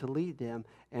someone to lead them.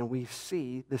 And we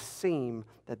see the theme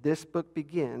that this book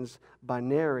begins by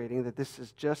narrating that this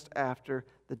is just after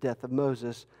the death of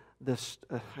Moses.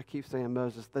 I keep saying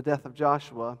Moses, the death of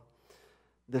Joshua.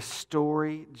 The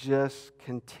story just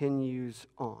continues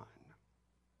on.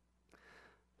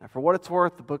 Now, for what it's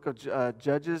worth, the book of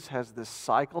Judges has this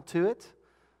cycle to it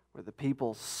where the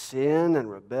people sin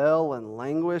and rebel and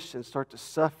languish and start to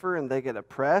suffer and they get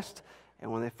oppressed.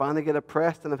 And when they finally get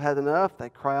oppressed and have had enough, they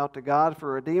cry out to God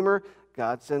for a redeemer.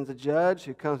 God sends a judge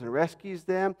who comes and rescues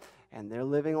them, and they're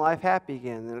living life happy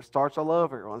again. Then it starts all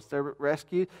over. Once they're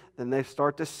rescued, then they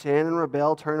start to sin and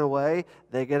rebel, turn away.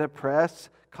 They get oppressed,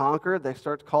 conquered. They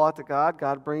start to call out to God.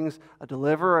 God brings a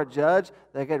deliverer, a judge.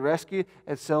 They get rescued,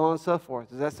 and so on and so forth.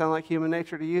 Does that sound like human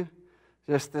nature to you?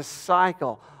 Just this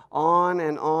cycle, on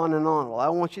and on and on. Well, I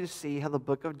want you to see how the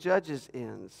book of Judges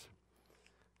ends.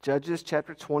 Judges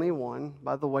chapter 21.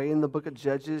 By the way, in the book of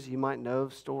Judges, you might know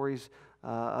stories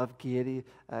of Gideon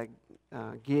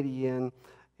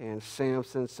and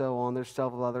Samson and so on. There's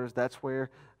several others. That's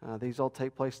where these all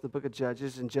take place in the book of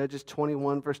Judges. In Judges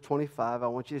 21, verse 25, I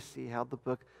want you to see how the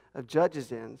book of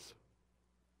Judges ends.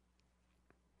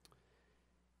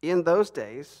 In those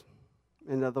days,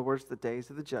 in other words, the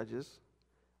days of the judges,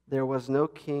 there was no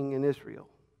king in Israel.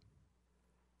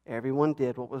 Everyone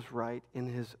did what was right in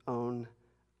his own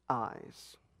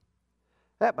eyes.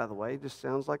 That, by the way, just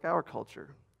sounds like our culture.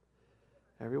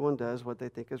 Everyone does what they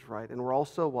think is right. And we're all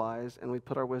so wise, and we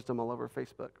put our wisdom all over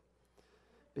Facebook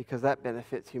because that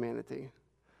benefits humanity.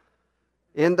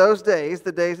 In those days,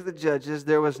 the days of the judges,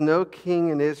 there was no king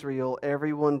in Israel.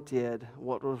 Everyone did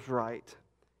what was right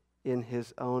in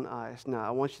his own eyes. Now,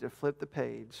 I want you to flip the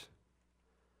page,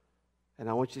 and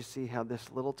I want you to see how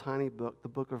this little tiny book, the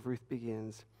book of Ruth,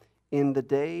 begins. In the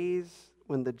days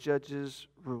when the judges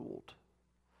ruled.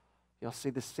 Y'all see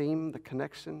the theme, the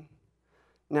connection?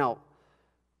 Now,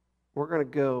 we're going to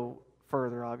go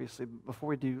further, obviously. But before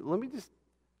we do, let me just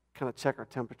kind of check our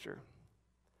temperature.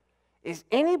 Is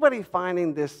anybody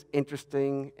finding this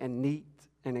interesting and neat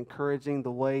and encouraging,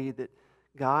 the way that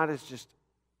God is just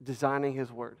designing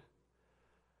His Word?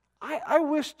 I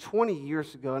wish 20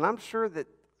 years ago, and I'm sure that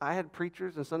I had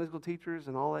preachers and Sunday school teachers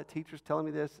and all that teachers telling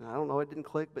me this, and I don't know, it didn't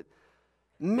click, but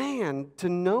man, to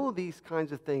know these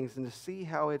kinds of things and to see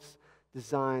how it's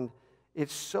designed,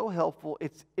 it's so helpful.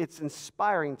 It's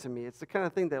inspiring to me. It's the kind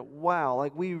of thing that, wow,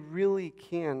 like we really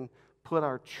can put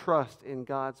our trust in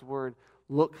God's Word.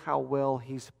 Look how well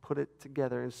He's put it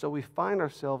together. And so we find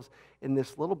ourselves in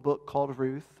this little book called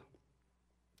Ruth,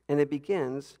 and it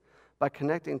begins by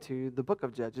connecting to the book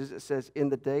of Judges. It says, in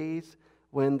the days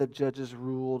when the judges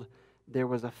ruled, there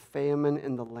was a famine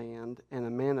in the land, and a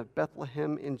man of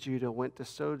Bethlehem in Judah went to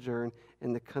sojourn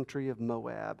in the country of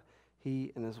Moab,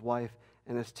 he and his wife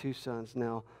and his 2 sons.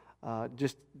 Now,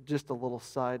 just a little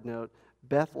side note,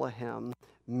 Bethlehem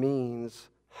means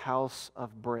house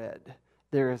of bread.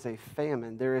 There is a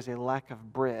famine. There is a lack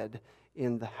of bread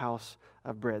in the house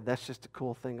of bread. That's just a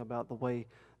cool thing about the way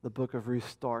the book of Ruth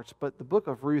starts. But the book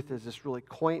of Ruth is this really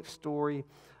quaint story.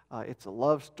 It's a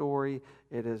love story.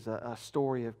 It is a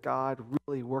story of God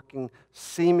really working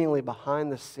seemingly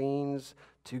behind the scenes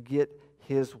to get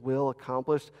His will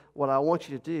accomplished. What I want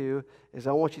you to do is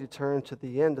I want you to turn to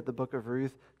the end of the book of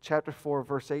Ruth, chapter 4,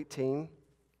 verse 18.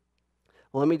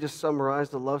 Let me just summarize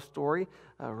the love story.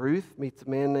 Ruth meets a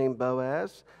man named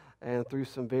Boaz, and through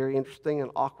some very interesting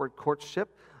and awkward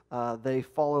courtship, they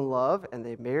fall in love and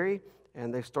they marry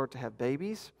and they start to have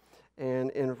babies.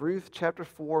 And in Ruth chapter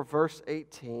 4, verse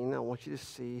 18, I want you to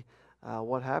see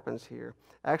what happens here.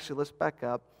 Actually, let's back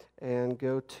up and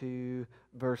go to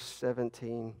verse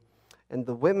 17. And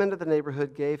the women of the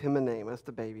neighborhood gave him a name, that's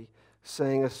the baby,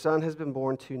 saying, a son has been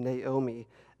born to Naomi.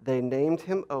 They named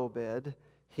him Obed.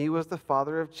 He was the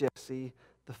father of Jesse,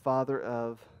 the father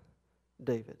of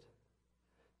David.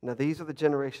 Now these are the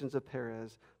generations of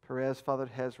Perez. Perez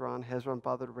fathered Hezron. Hezron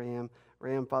fathered Ram.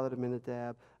 Ram fathered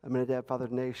Amminadab. Amminadab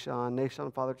fathered Nahshon.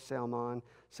 Nahshon fathered Salmon.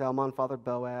 Salmon fathered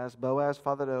Boaz. Boaz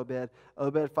fathered Obed.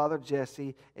 Obed fathered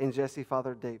Jesse. And Jesse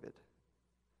fathered David.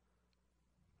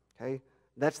 Okay?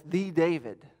 That's the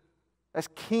David. That's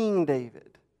King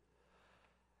David.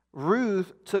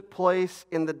 Ruth took place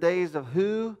in the days of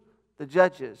who? The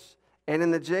judges. And in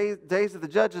the days of the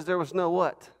judges, there was no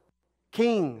what?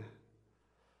 King.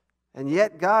 And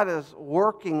yet God is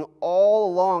working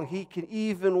all along. He can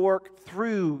even work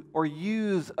through or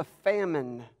use a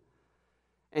famine.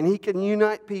 And he can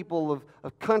unite people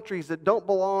of countries that don't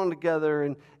belong together.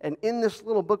 And in this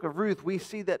little book of Ruth, we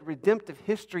see that redemptive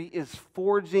history is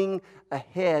forging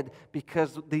ahead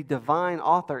because the divine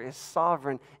author is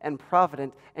sovereign and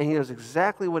provident, and he knows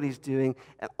exactly what he's doing.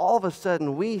 And all of a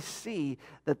sudden, we see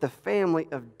that the family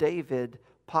of David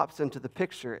pops into the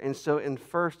picture. And so in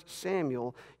 1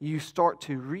 Samuel, you start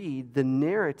to read the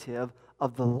narrative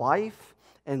of the life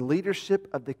and leadership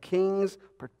of the kings,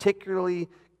 particularly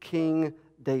King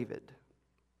David.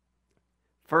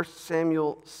 1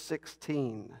 Samuel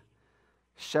 16,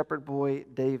 shepherd boy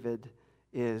David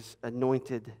is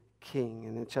anointed king.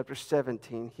 And in chapter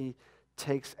 17, he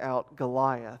takes out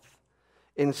Goliath.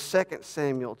 In 2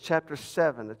 Samuel chapter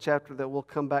 7, a chapter that we'll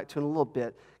come back to in a little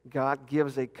bit, God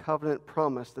gives a covenant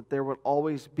promise that there would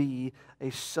always be a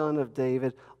son of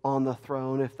David on the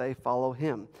throne if they follow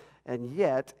him. And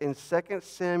yet, in 2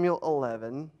 Samuel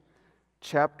 11,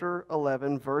 chapter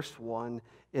 11, verse 1,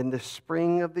 in the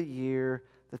spring of the year,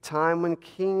 the time when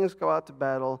kings go out to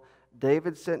battle,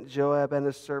 David sent Joab and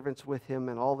his servants with him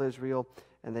and all Israel,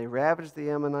 and they ravaged the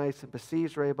Ammonites and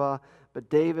besieged Rabbah, but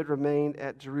David remained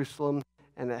at Jerusalem.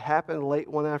 And it happened late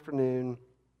one afternoon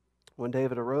when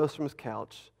David arose from his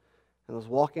couch and was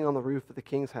walking on the roof of the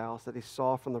king's house that he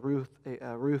saw from the roof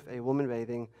a woman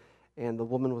bathing, and the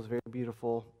woman was very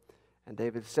beautiful. And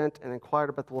David sent and inquired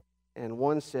about the woman, and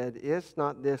one said, "Is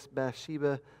not this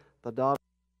Bathsheba, the daughter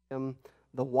of him,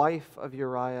 the wife of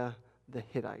Uriah the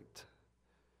Hittite?"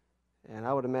 And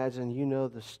I would imagine you know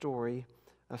the story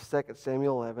of 2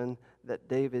 Samuel 11, that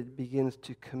David begins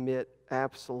to commit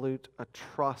absolute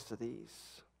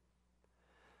atrocities.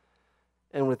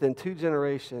 And within 2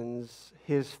 generations,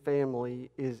 his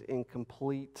family is in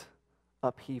complete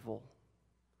upheaval,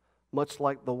 much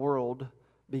like the world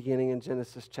beginning in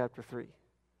Genesis chapter 3.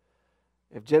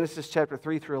 If Genesis chapter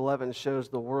 3 through 11 shows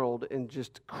the world in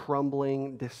just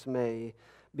crumbling dismay,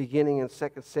 beginning in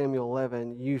 2 Samuel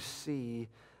 11, you see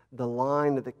the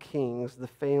line of the kings, the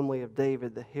family of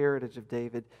David, the heritage of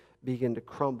David, begin to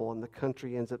crumble, and the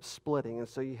country ends up splitting. And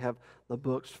so you have the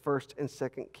books 1st and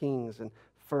 2nd Kings and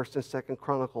 1st and 2nd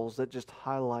Chronicles that just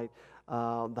highlight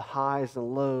the highs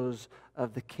and lows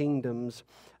of the kingdoms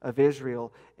of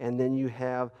Israel. And then you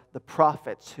have the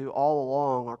prophets who all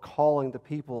along are calling the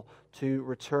people to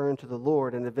return to the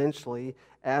Lord. And eventually,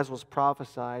 as was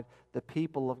prophesied, the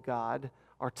people of God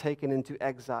are taken into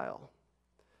exile.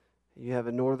 You have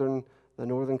the northern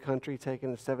country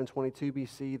taken in 722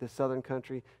 BC, the southern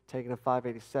country taken in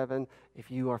 587.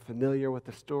 If you are familiar with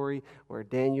the story where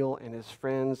Daniel and his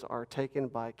friends are taken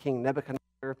by King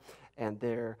Nebuchadnezzar, and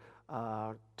they're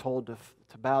told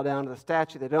to bow down to the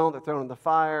statue. They don't. They're thrown in the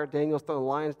fire. Daniel's thrown in the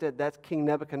lion's den. That's King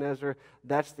Nebuchadnezzar.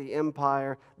 That's the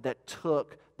empire that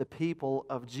took the people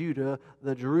of Judah,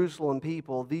 the Jerusalem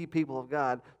people, the people of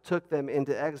God, took them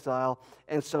into exile.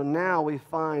 And so now we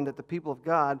find that the people of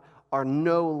God are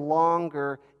no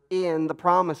longer in the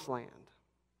promised land.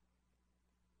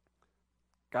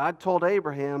 God told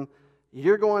Abraham,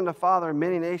 "You're going to father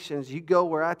many nations. You go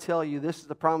where I tell you, this is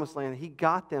the promised land." He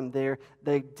got them there.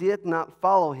 They did not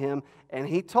follow him. And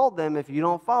he told them, "If you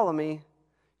don't follow me,"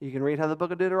 you can read how the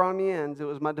book of Deuteronomy ends. It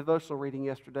was my devotional reading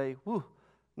yesterday. Whew,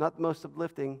 not the most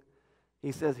uplifting.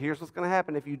 He says, "Here's what's going to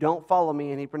happen if you don't follow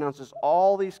me." And he pronounces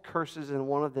all these curses, and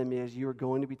one of them is you are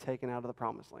going to be taken out of the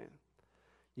promised land.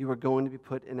 You are going to be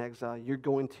put in exile. You're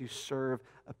going to serve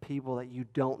a people that you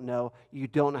don't know. You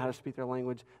don't know how to speak their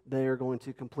language. They are going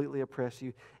to completely oppress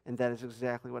you, and that is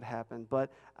exactly what happened. But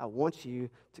I want you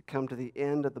to come to the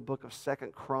end of the book of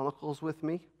 2 Chronicles with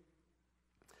me.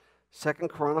 2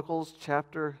 Chronicles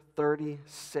chapter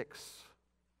 36.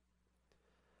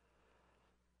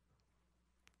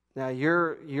 Now,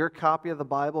 your copy of the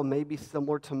Bible may be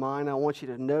similar to mine. I want you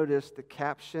to notice the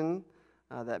caption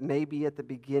that may be at the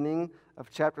beginning of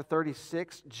chapter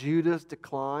 36, Judah's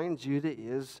decline. Judah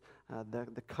is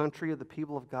the country of the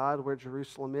people of God where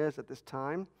Jerusalem is at this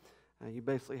time. You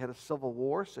basically had a civil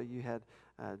war, so you had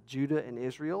Judah and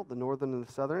Israel, the northern and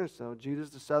the southern. So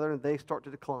Judah's the southern, and they start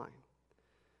to decline.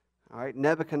 All right,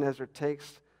 Nebuchadnezzar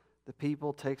takes the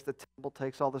people, takes the temple,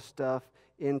 takes all the stuff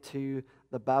into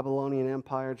the Babylonian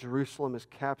Empire. Jerusalem is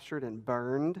captured and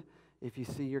burned. If you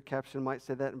see your caption, might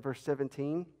say that in verse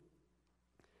 17.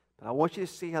 But I want you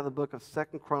to see how the book of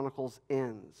 2 Chronicles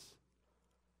ends.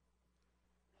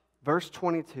 Verse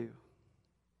 22.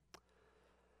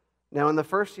 "Now in the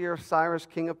first year of Cyrus,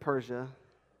 king of Persia,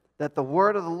 that the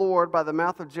word of the Lord by the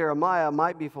mouth of Jeremiah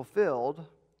might be fulfilled,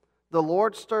 the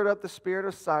Lord stirred up the spirit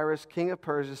of Cyrus, king of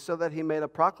Persia, so that he made a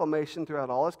proclamation throughout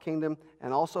all his kingdom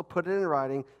and also put it in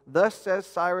writing. Thus says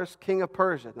Cyrus, king of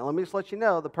Persia." Now let me just let you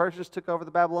know, the Persians took over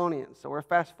the Babylonians, so we're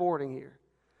fast forwarding here.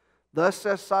 Thus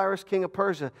says Cyrus, king of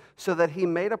Persia, so that he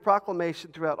made a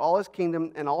proclamation throughout all his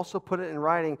kingdom and also put it in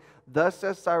writing. Thus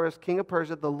says Cyrus, king of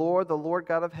Persia, the Lord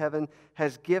God of heaven,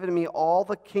 has given me all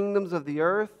the kingdoms of the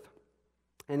earth,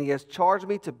 and he has charged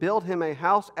me to build him a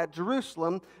house at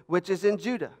Jerusalem, which is in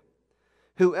Judah.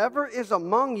 Whoever is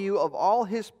among you of all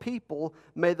his people,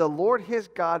 may the Lord his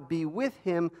God be with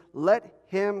him. Let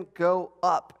him go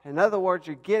up. In other words,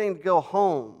 you're getting to go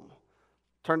home.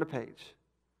 Turn the page.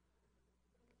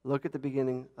 Look at the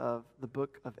beginning of the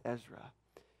book of Ezra.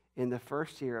 In the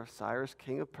first year of Cyrus,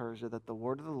 king of Persia, that the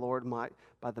word of the Lord might,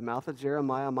 by the mouth of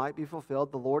Jeremiah, might be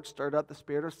fulfilled, the Lord stirred up the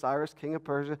spirit of Cyrus, king of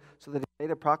Persia, so that he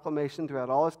made a proclamation throughout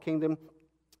all his kingdom,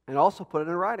 and also put it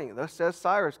in writing. Thus says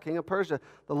Cyrus, king of Persia,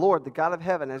 the Lord, the God of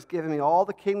heaven, has given me all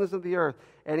the kingdoms of the earth,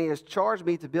 and he has charged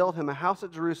me to build him a house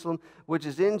at Jerusalem, which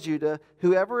is in Judah.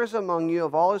 Whoever is among you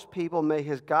of all his people, may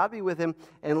his God be with him,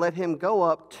 and let him go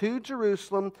up to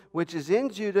Jerusalem, which is in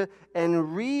Judah,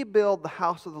 and rebuild the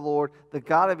house of the Lord, the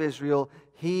God of Israel.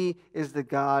 He is the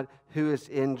God who is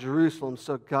in Jerusalem.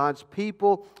 So God's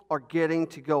people are getting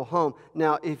to go home.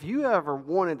 Now, if you ever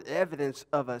wanted evidence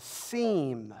of a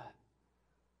seam,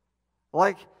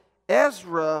 like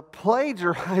Ezra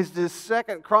plagiarized his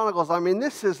 2 Chronicles. I mean,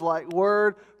 this is like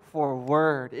word for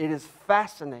word. It is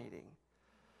fascinating.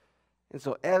 And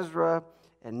so Ezra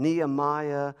and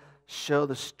Nehemiah show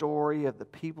the story of the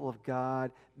people of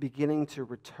God beginning to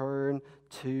return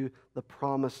to the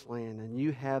promised land. And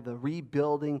you have the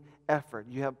rebuilding effort.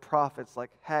 You have prophets like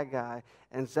Haggai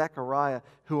and Zechariah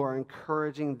who are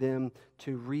encouraging them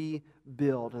to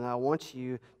rebuild. And I want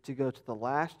you to go to the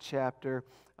last chapter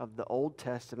of the Old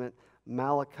Testament,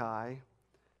 Malachi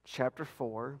chapter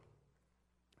 4.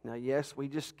 Now, yes, we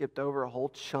just skipped over a whole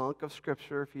chunk of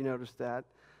Scripture, if you noticed that.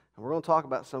 And we're going to talk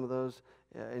about some of those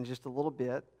in just a little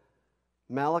bit.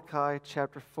 Malachi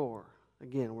chapter 4.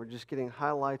 Again, we're just getting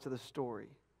highlights of the story.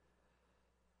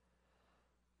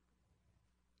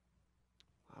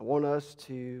 I want us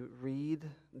to read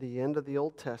the end of the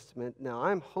Old Testament. Now,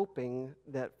 I'm hoping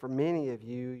that for many of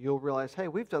you, you'll realize, hey,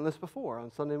 we've done this before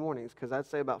on Sunday mornings, because I'd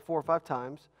say about 4 or 5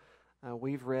 times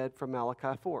we've read from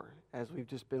Malachi 4 as we've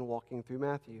just been walking through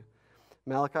Matthew.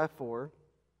 Malachi 4.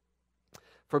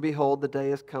 For behold, the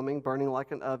day is coming, burning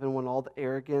like an oven, when all the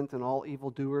arrogant and all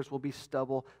evildoers will be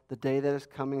stubble. The day that is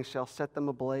coming shall set them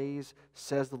ablaze,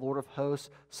 says the Lord of hosts,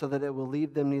 so that it will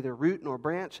leave them neither root nor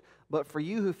branch. But for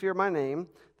you who fear my name,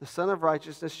 the Son of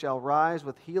Righteousness shall rise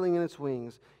with healing in its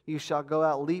wings. You shall go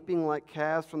out leaping like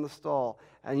calves from the stall,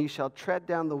 and you shall tread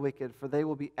down the wicked, for they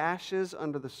will be ashes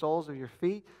under the soles of your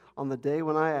feet on the day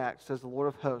when I act, says the Lord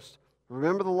of hosts.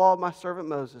 Remember the law of my servant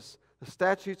Moses, the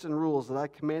statutes and rules that I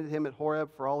commanded him at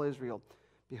Horeb for all Israel.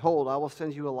 Behold, I will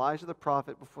send you Elijah the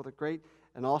prophet before the great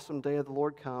and awesome day of the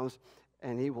Lord comes,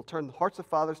 and he will turn the hearts of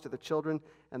fathers to the children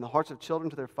and the hearts of children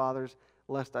to their fathers,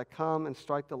 lest I come and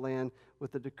strike the land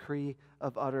with the decree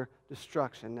of utter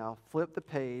destruction. Now flip the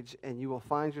page and you will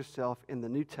find yourself in the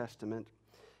New Testament.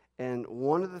 And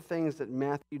one of the things that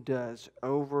Matthew does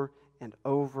over and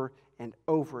over and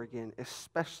over again,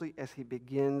 especially as he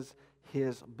begins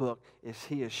his book, is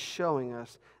he is showing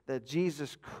us that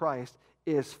Jesus Christ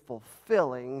is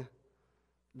fulfilling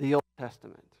the Old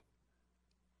Testament.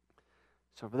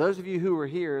 So for those of you who were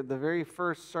here, the very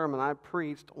first sermon I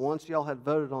preached, once y'all had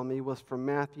voted on me, was from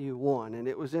Matthew 1. And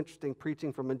it was interesting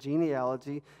preaching from a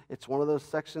genealogy. It's one of those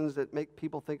sections that make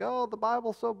people think, oh, the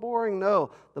Bible's so boring.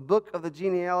 No, the book of the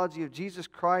genealogy of Jesus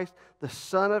Christ, the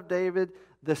son of David,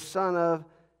 the son of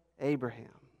Abraham.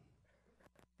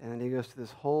 And then he goes through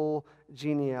this whole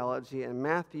genealogy. And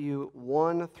Matthew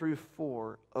 1 through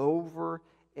 4, over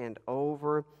and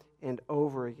over and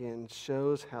over again,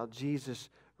 shows how Jesus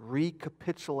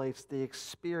recapitulates the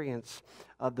experience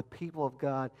of the people of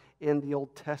God in the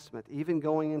Old Testament, even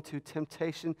going into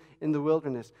temptation in the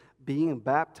wilderness, being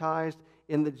baptized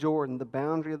in the Jordan, the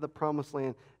boundary of the promised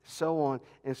land, so on.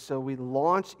 And so we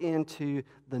launch into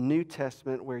the New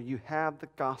Testament where you have the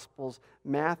Gospels,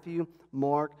 Matthew,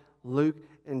 Mark, Luke,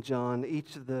 and John,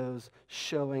 each of those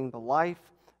showing the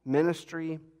life,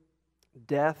 ministry,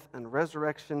 death, and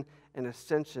resurrection and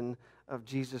ascension of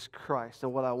Jesus Christ.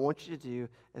 And what I want you to do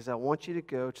is I want you to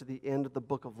go to the end of the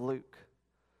book of Luke.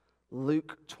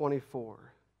 Luke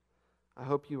 24. I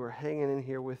hope you are hanging in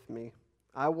here with me.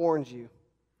 I warned you.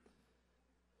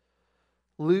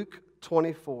 Luke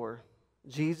 24.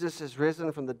 Jesus is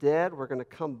risen from the dead. We're going to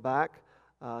come back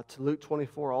to Luke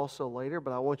 24 also later,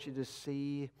 but I want you to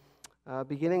see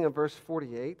beginning of verse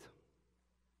 48.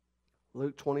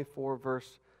 Luke 24,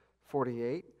 verse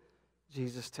 48.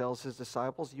 Jesus tells his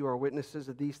disciples, you are witnesses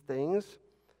of these things,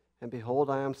 And behold,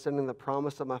 I am sending the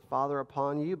promise of my Father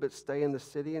upon you, but stay in the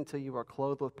city until you are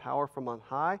clothed with power from on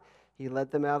high. He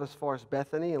led them out as far as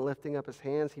Bethany, and lifting up his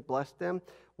hands, he blessed them.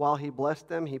 While he blessed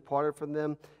them, he parted from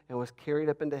them and was carried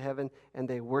up into heaven, and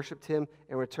they worshipped him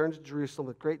and returned to Jerusalem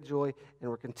with great joy and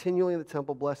were continually in the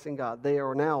temple blessing God. They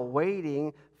are now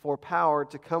waiting for power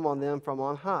to come on them from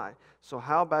on high. So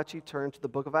how about you turn to the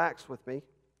book of Acts with me?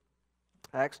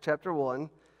 Acts chapter 1,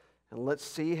 and let's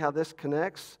see how this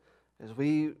connects. As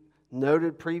we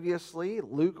noted previously,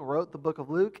 Luke wrote the book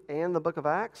of Luke and the book of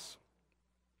Acts.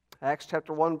 Acts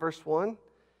chapter 1, verse 1.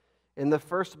 In the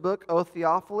first book, O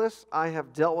Theophilus, I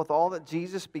have dealt with all that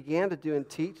Jesus began to do and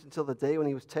teach until the day when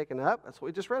he was taken up. That's what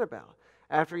we just read about.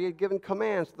 After he had given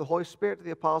commands to the Holy Spirit to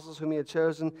the apostles whom he had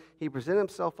chosen, he presented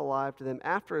himself alive to them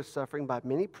after his suffering by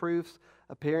many proofs,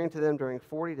 appearing to them during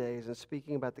 40 days and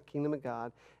speaking about the kingdom of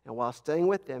God. And while staying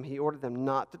with them, he ordered them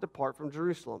not to depart from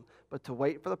Jerusalem, but to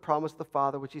wait for the promise of the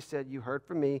Father, which he said, you heard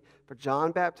from me. For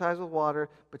John baptized with water,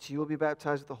 but you will be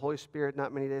baptized with the Holy Spirit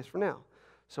not many days from now.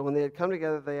 So when they had come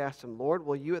together, they asked him, Lord,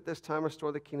 will you at this time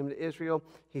restore the kingdom to Israel?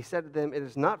 He said to them, it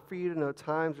is not for you to know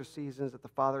times or seasons that the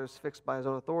Father has fixed by his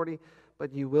own authority,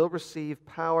 but you will receive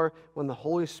power when the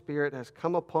Holy Spirit has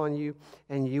come upon you,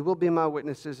 and you will be my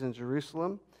witnesses in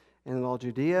Jerusalem and in all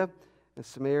Judea and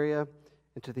Samaria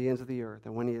and to the ends of the earth.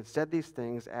 And when he had said these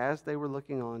things, as they were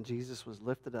looking on, Jesus was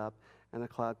lifted up, and a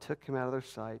cloud took him out of their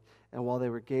sight. And while they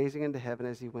were gazing into heaven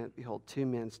as he went, behold, two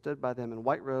men stood by them in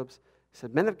white robes. He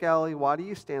said, Men of Galilee, why do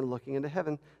you stand looking into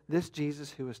heaven? This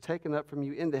Jesus who was taken up from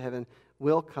you into heaven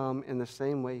will come in the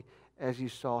same way as you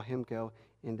saw him go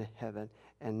into heaven.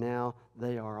 And now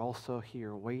they are also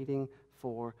here waiting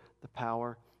for the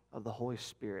power of the Holy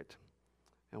Spirit.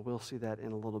 And we'll see that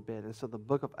in a little bit. And so the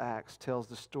book of Acts tells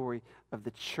the story of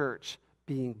the church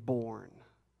being born.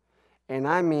 And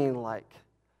I mean like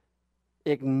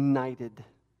ignited.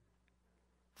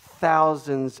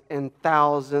 Thousands and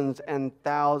thousands and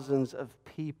thousands of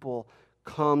people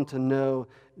come to know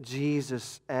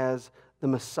Jesus as the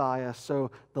Messiah.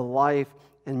 So the life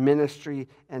and ministry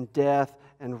and death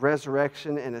and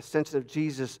resurrection and ascension of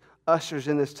Jesus ushers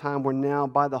in this time where now,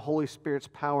 by the Holy Spirit's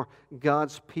power,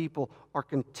 God's people are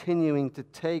continuing to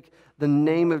take the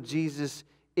name of Jesus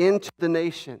into the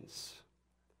nations.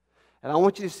 And I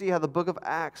want you to see how the book of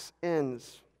Acts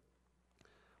ends.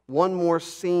 One more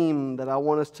theme that I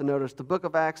want us to notice. The book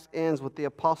of Acts ends with the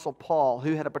Apostle Paul,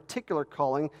 who had a particular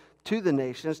calling to the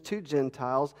nations, to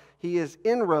Gentiles. He is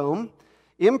in Rome,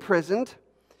 imprisoned,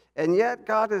 and yet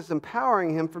God is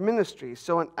empowering him for ministry.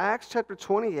 So in Acts chapter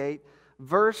 28,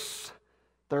 verse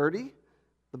 30,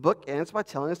 the book ends by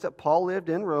telling us that Paul lived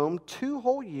in Rome 2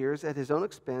 whole years at his own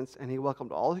expense, and he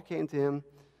welcomed all who came to him,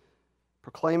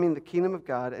 proclaiming the kingdom of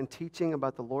God and teaching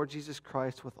about the Lord Jesus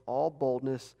Christ with all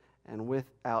boldness and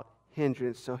without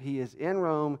hindrance. So he is in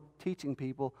Rome teaching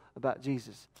people about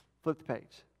Jesus. Flip the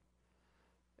page.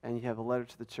 And you have a letter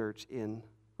to the church in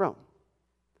Rome.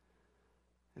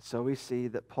 And so we see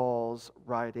that Paul's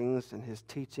writings and his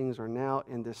teachings are now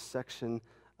in this section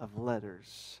of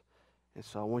letters. And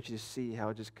so I want you to see how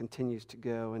it just continues to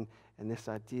go. And this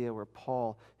idea where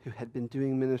Paul, who had been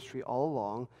doing ministry all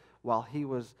along, while he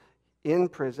was in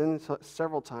prison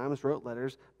several times, wrote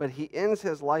letters, but he ends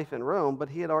his life in Rome, but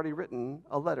he had already written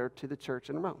a letter to the church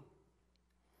in Rome.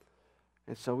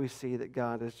 And so we see that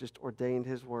God has just ordained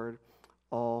his word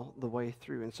all the way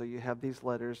through. And so you have these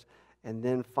letters, and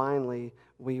then finally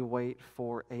we wait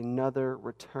for another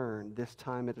return. This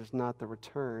time it is not the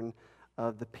return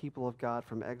of the people of God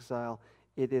from exile.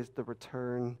 It is the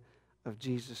return of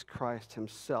Jesus Christ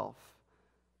himself.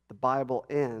 The Bible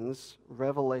ends,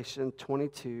 Revelation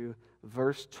 22,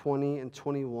 verse 20 and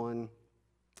 21.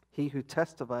 He who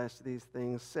testifies to these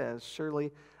things says,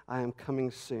 surely I am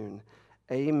coming soon.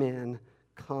 Amen.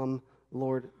 Come,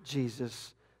 Lord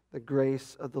Jesus. The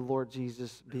grace of the Lord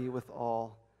Jesus be with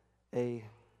all.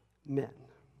 Amen.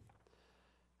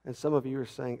 And some of you are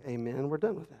saying, amen. We're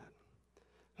done with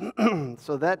that.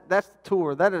 So that's the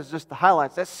tour. That is just the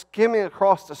highlights. That's skimming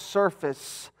across the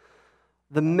surface,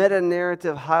 the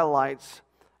meta-narrative highlights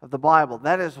of the Bible.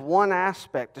 That is one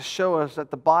aspect to show us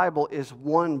that the Bible is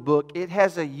one book. It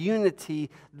has a unity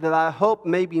that I hope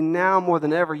maybe now more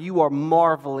than ever you are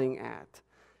marveling at.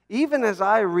 Even as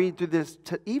I read through this,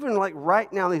 even like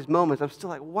right now in these moments, I'm still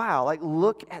like, wow, like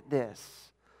look at this.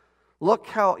 Look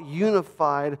how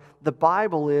unified the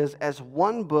Bible is as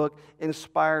one book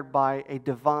inspired by a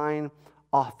divine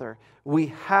author. We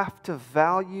have to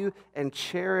value and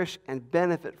cherish and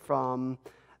benefit from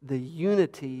the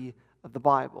unity of the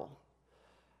Bible.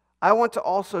 I want to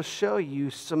also show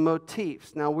you some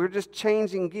motifs. Now we're just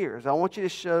changing gears. I want to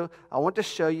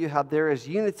show you how there is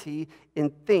unity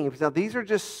in themes. Now these are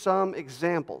just some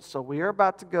examples. So we are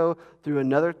about to go through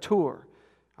another tour.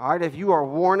 All right, if you are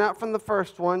worn out from the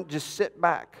first one, just sit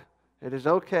back. It is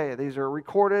okay. These are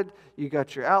recorded. You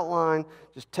got your outline.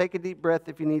 Just take a deep breath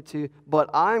if you need to.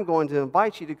 But I'm going to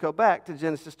invite you to go back to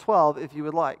Genesis 12 if you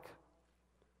would like.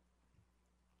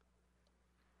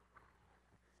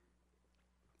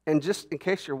 And just in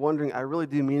case you're wondering, I really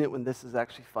do mean it when this is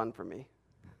actually fun for me.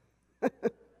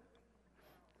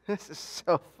 This is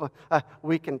so fun.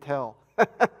 We can tell.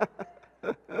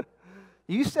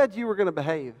 You said you were going to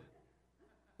behave.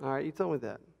 All right, you told me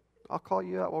that. I'll call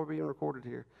you out while we're being recorded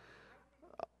here.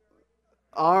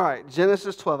 All right,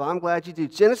 Genesis 12. I'm glad you do.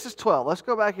 Genesis 12. Let's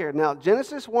go back here. Now,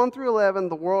 Genesis 1 through 11,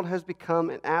 the world has become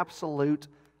an absolute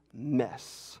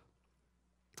mess.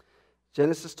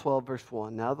 Genesis 12, verse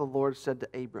 1. Now the Lord said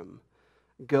to Abram,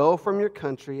 "Go from your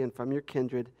country and from your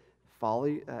kindred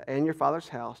and your father's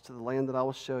house to the land that I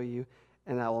will show you,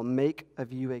 and I will make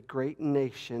of you a great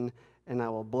nation, and I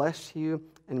will bless you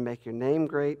and make your name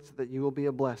great so that you will be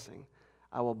a blessing.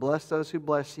 I will bless those who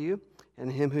bless you, and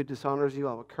him who dishonors you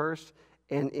I will curse,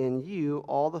 and in you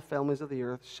all the families of the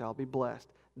earth shall be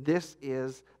blessed." This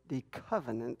is the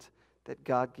covenant that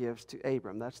God gives to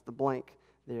Abram. That's the blank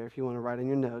there if you want to write in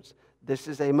your notes. This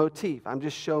is a motif. I'm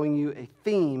just showing you a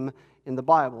theme in the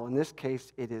Bible. In this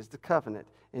case, it is the covenant.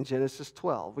 In Genesis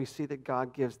 12, we see that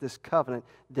God gives this covenant,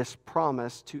 this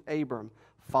promise to Abram.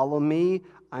 Follow me,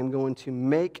 I'm going to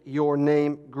make your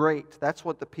name great. That's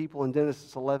what the people in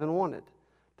Genesis 11 wanted.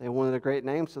 They wanted a great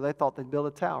name, so they thought they'd build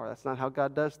a tower. That's not how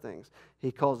God does things.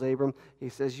 He calls Abram, he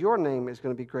says, your name is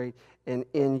going to be great, and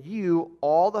in you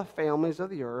all the families of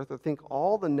the earth, I think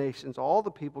all the nations, all the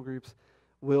people groups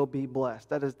will be blessed.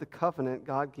 That is the covenant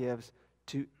God gives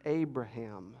to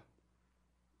Abraham.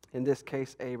 In this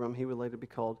case, Abram, he would later be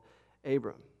called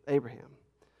Abraham.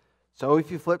 So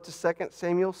if you flip to 2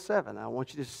 Samuel 7, I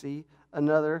want you to see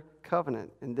another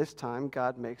covenant. And this time,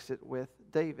 God makes it with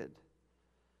David.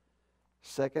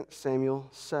 2 Samuel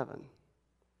 7.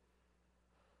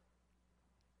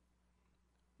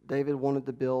 David wanted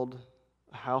to build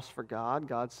a house for God.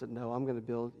 God said, no, I'm going to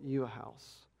build you a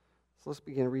house. So let's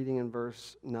begin reading in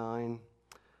verse 9.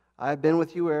 I have been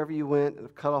with you wherever you went and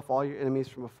have cut off all your enemies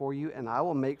from before you, and I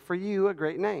will make for you a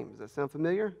great name. Does that sound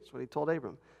familiar? That's what he told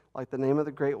Abram. Like the name of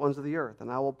the great ones of the earth.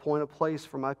 And I will appoint a place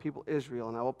for my people Israel,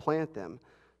 and I will plant them,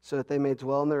 so that they may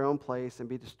dwell in their own place and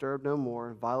be disturbed no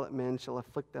more. Violent men shall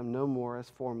afflict them no more as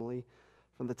formerly.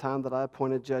 From the time that I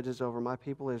appointed judges over my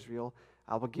people Israel,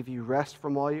 I will give you rest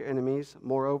from all your enemies.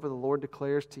 Moreover, the Lord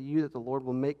declares to you that the Lord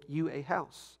will make you a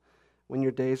house. When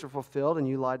your days are fulfilled and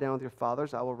you lie down with your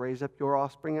fathers, I will raise up your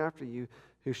offspring after you,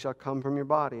 who shall come from your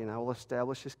body, and I will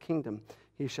establish his kingdom.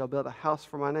 He shall build a house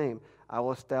for my name. I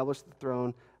will establish the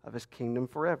throne of his kingdom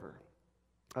forever.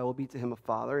 I will be to him a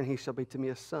father, and he shall be to me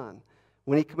a son.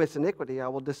 When he commits iniquity, I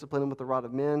will discipline him with the rod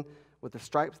of men, with the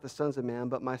stripes of the sons of men.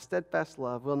 But my steadfast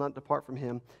love will not depart from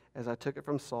him, as I took it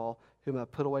from Saul, whom I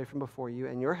put away from before you.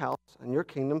 And your house and your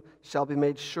kingdom shall be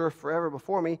made sure forever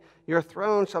before me. Your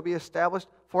throne shall be established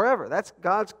forever. That's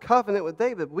God's covenant with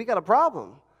David. We got a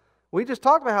problem. We just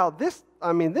talked about how this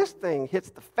thing hits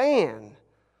the fan.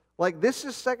 Like this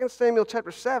is 2 Samuel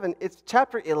chapter 7. It's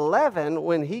chapter 11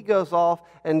 when he goes off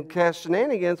and has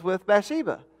shenanigans with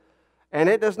Bathsheba. And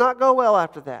it does not go well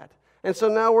after that. And so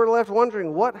now we're left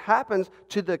wondering what happens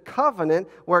to the covenant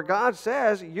where God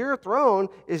says your throne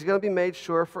is going to be made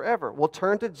sure forever. We'll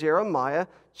turn to Jeremiah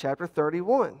chapter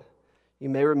 31. You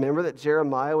may remember that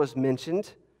Jeremiah was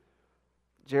mentioned.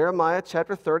 Jeremiah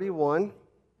chapter 31.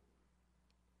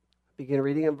 Begin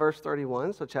reading in verse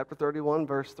 31. So chapter 31,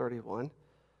 verse 31.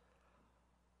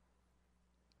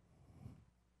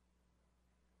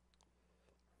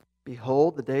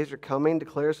 Behold, the days are coming,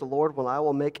 declares the Lord, when I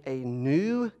will make a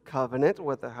new covenant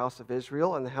with the house of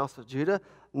Israel and the house of Judah,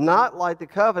 not like the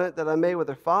covenant that I made with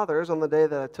their fathers on the day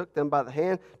that I took them by the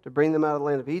hand to bring them out of the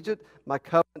land of Egypt, my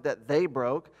covenant that they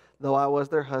broke, though I was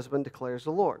their husband, declares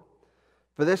the Lord.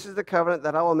 For this is the covenant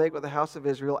that I will make with the house of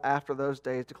Israel after those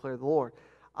days, declares the Lord.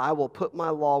 I will put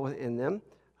my law within them.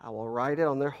 I will write it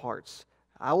on their hearts.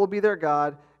 I will be their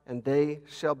God, and they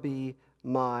shall be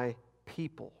my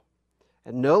people.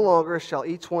 And no longer shall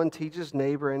each one teach his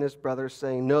neighbor and his brother,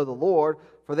 saying, know the Lord,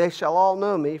 for they shall all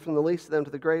know me, from the least of them to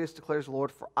the greatest, declares the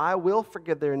Lord. For I will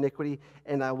forgive their iniquity,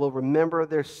 and I will remember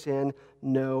their sin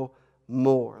no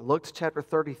more. Look to chapter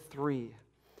 33.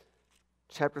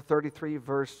 Chapter 33,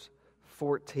 verse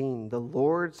 14. The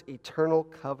Lord's eternal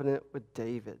covenant with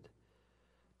David.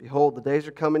 Behold, the days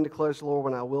are coming, declares the Lord,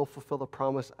 when I will fulfill the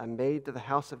promise I made to the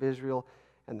house of Israel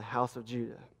and the house of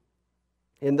Judah.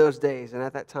 In those days and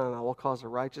at that time I will cause a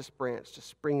righteous branch to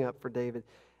spring up for David,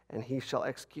 and he shall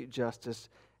execute justice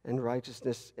and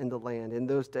righteousness in the land. In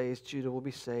those days Judah will be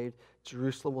saved,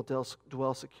 Jerusalem will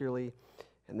dwell securely,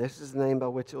 and this is the name by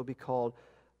which it will be called,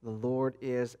 the Lord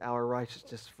is our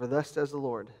righteousness. For thus says the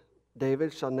Lord,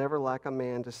 David shall never lack a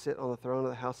man to sit on the throne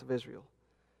of the house of Israel.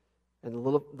 And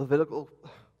the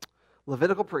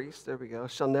Levitical priests, there we go,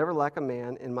 shall never lack a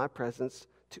man in my presence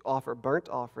to offer burnt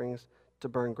offerings, to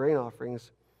burn grain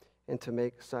offerings, and to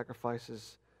make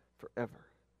sacrifices forever.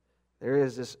 There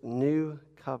is this new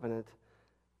covenant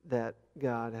that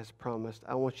God has promised.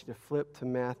 I want you to flip to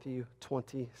Matthew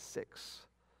 26.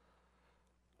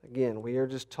 Again, we are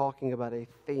just talking about a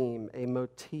theme, a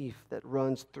motif that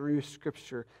runs through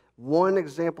Scripture. One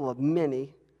example of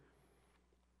many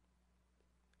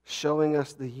showing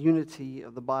us the unity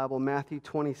of the Bible. Matthew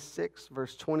 26,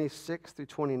 verse 26 through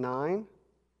 29.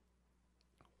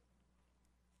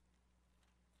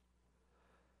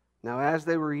 Now, as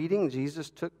they were eating, Jesus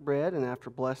took bread, and after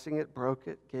blessing it, broke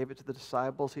it, gave it to the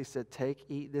disciples. He said, "Take,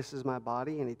 eat, this is my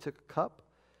body." And he took a cup,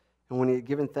 and when he had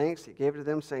given thanks, he gave it to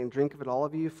them, saying, "Drink of it, all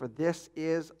of you, for this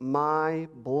is my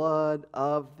blood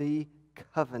of the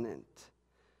covenant,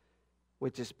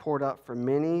 which is poured out for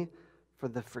many for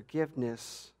the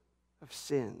forgiveness of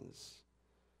sins."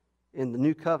 In the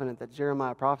new covenant that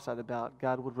Jeremiah prophesied about,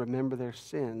 God would remember their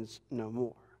sins no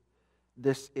more.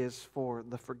 This is for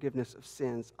the forgiveness of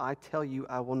sins. I tell you,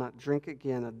 I will not drink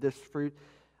again of this fruit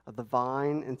of the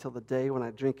vine until the day when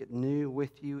I drink it new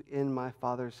with you in my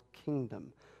Father's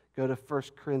kingdom. Go to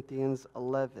 1 Corinthians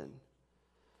 11.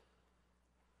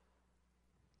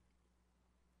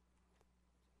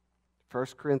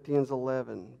 1 Corinthians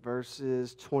 11,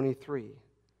 verses 23.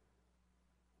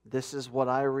 This is what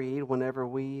I read whenever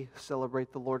we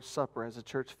celebrate the Lord's Supper as a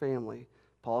church family.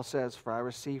 Paul says, "For I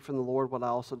received from the Lord what I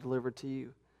also delivered to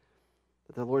you,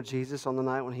 that the Lord Jesus, on the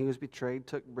night when he was betrayed,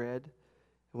 took bread,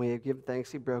 and when he had given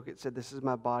thanks, he broke it, said, 'This is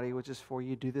my body, which is for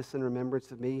you. Do this in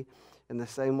remembrance of me.' In the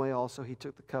same way also he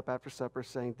took the cup after supper,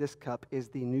 saying, 'This cup is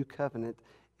the new covenant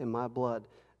in my blood.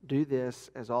 Do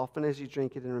this as often as you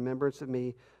drink it in remembrance of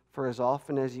me. For as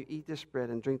often as you eat this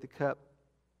bread and drink the cup,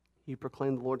 you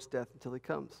proclaim the Lord's death until he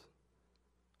comes.'"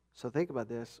 So think about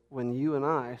this. When you and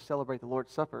I celebrate the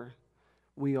Lord's Supper,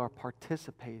 we are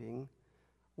participating,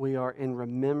 we are in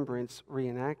remembrance,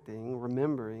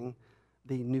 remembering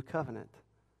the new covenant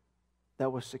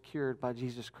that was secured by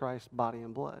Jesus Christ's body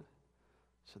and blood.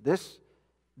 So this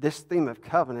theme of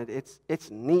covenant,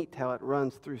 it's neat how it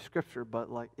runs through Scripture, but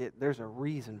there's a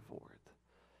reason for it.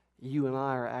 You and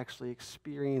I are actually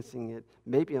experiencing it,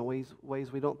 maybe in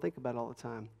ways we don't think about all the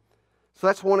time. So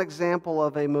that's one example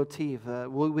of a motif.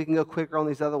 We can go quicker on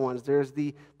these other ones. There's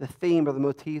the theme or the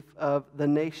motif of the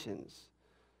nations.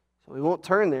 So we won't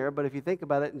turn there, but if you think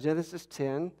about it, in Genesis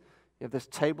 10, you have this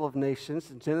table of nations.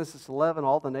 In Genesis 11,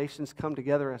 all the nations come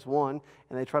together as one,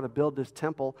 and they try to build this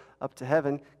temple up to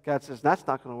heaven. God says, that's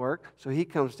not going to work. So he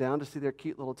comes down to see their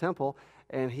cute little temple,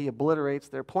 and he obliterates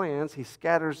their plans. He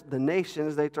scatters the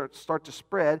nations. They start to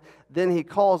spread. Then he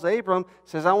calls Abram,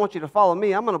 says, "I want you to follow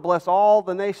me. I'm going to bless all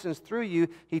the nations through you."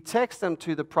 He takes them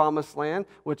to the promised land,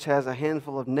 which has a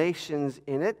handful of nations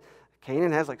in it.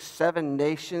 Canaan has 7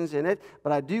 nations in it.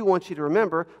 But I do want you to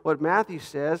remember what Matthew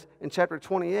says in chapter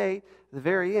 28, the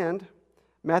very end.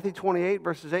 Matthew 28,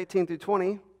 verses 18 through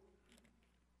 20.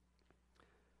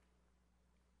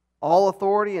 "All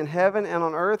authority in heaven and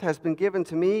on earth has been given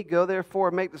to me. Go therefore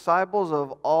and make disciples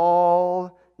of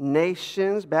all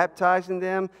nations, baptizing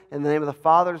them in the name of the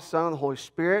Father, the Son, and the Holy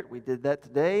Spirit." We did that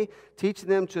today. "Teaching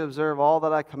them to observe all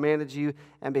that I commanded you.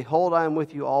 And behold, I am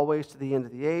with you always to the end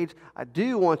of the age." I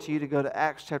do want you to go to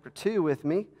Acts chapter 2 with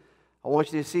me. I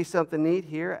want you to see something neat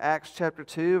here. Acts chapter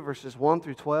 2, verses 1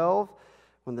 through 12.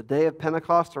 When the day of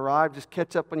Pentecost arrived, just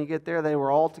catch up when you get there. They were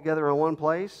all together in one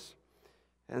place.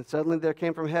 "And suddenly there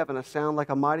came from heaven a sound like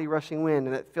a mighty rushing wind,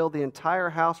 and it filled the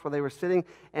entire house where they were sitting,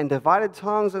 and divided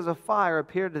tongues as of fire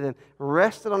appeared to them,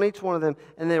 rested on each one of them,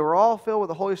 and they were all filled with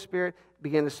the Holy Spirit,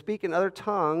 began to speak in other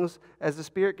tongues as the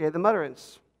Spirit gave them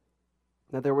utterance.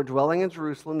 Now there were dwelling in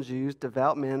Jerusalem Jews,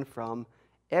 devout men from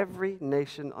every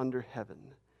nation under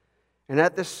heaven. And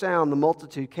at this sound the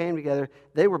multitude came together.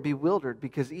 They were bewildered,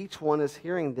 because each one is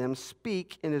hearing them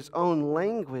speak in his own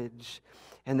language.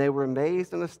 And they were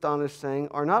amazed and astonished, saying,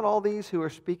 'Are not all these who are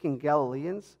speaking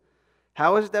Galileans?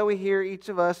 How is it that we hear each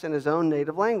of us in his own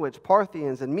native language?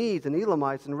 Parthians and Medes and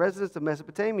Elamites and residents of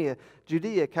Mesopotamia,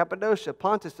 Judea, Cappadocia,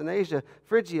 Pontus and Asia,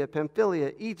 Phrygia,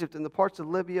 Pamphylia, Egypt, and the parts of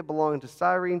Libya belonging to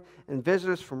Cyrene, and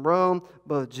visitors from Rome,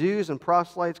 both Jews and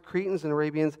proselytes, Cretans and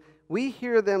Arabians. We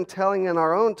hear them telling in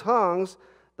our own tongues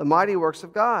the mighty works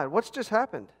of God. What's just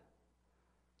happened?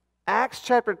 Acts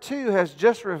chapter 2 has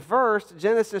just reversed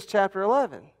Genesis chapter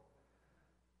 11.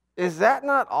 Is that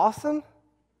not awesome?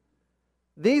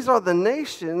 These are the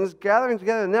nations gathering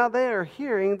together. Now they are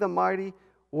hearing the mighty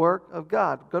work of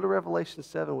God. Go to Revelation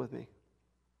 7 with me.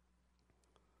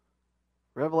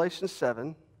 Revelation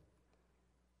 7,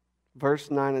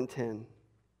 verse 9 and 10.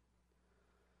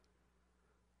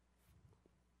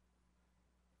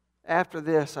 After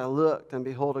this I looked, and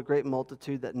behold, a great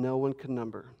multitude that no one could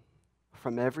number,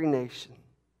 from every nation,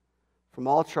 from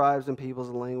all tribes and peoples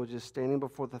and languages, standing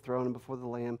before the throne and before the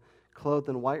Lamb, clothed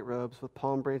in white robes with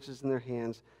palm branches in their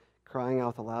hands, crying out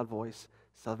with a loud voice,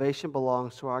 "Salvation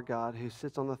belongs to our God who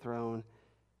sits on the throne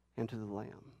and to the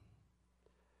Lamb."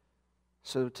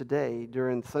 So today,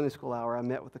 during the Sunday school hour, I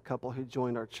met with a couple who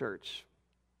joined our church.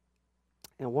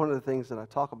 And one of the things that I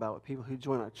talk about with people who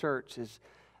join our church is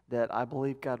that I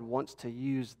believe God wants to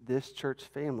use this church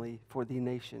family for the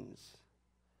nations.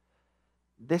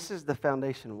 This is the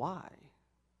foundation why.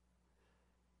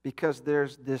 Because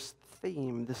there's this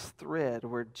theme, this thread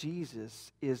where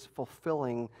Jesus is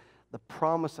fulfilling the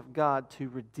promise of God to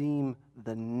redeem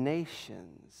the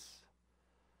nations.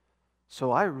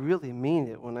 So I really mean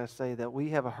it when I say that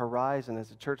we have a horizon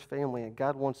as a church family, and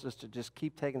God wants us to just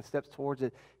keep taking steps towards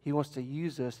it. He wants to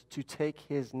use us to take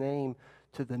His name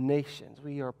to the nations.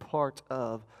 We are part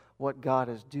of what God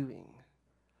is doing.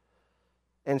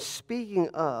 And speaking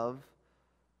of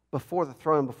before the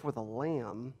throne, before the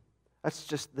Lamb, that's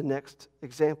just the next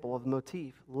example of the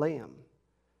motif, lamb.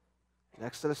 In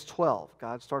Exodus 12,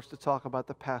 God starts to talk about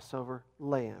the Passover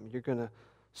lamb. You're going to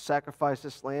sacrifice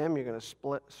this lamb. You're going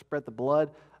to spread the blood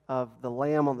of the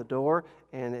lamb on the door.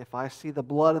 And if I see the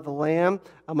blood of the lamb,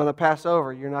 I'm going to pass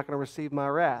over. You're not going to receive my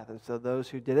wrath. And so those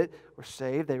who did it were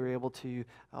saved. They were able to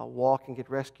walk and get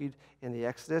rescued in the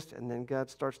Exodus. And then God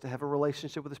starts to have a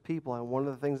relationship with His people. And one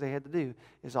of the things they had to do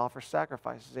is offer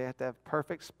sacrifices. They had to have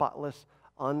perfect, spotless,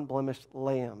 unblemished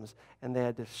lambs, and they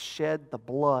had to shed the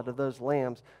blood of those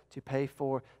lambs to pay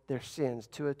for their sins,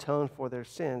 to atone for their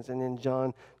sins. And in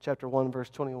John chapter 1, verse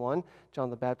 21,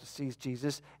 John the Baptist sees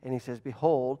Jesus, and he says,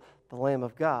 "Behold, the Lamb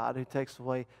of God who takes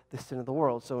away the sin of the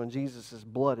world." So when Jesus'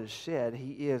 blood is shed,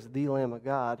 He is the Lamb of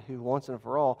God who once and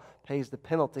for all pays the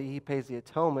penalty. He pays the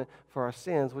atonement for our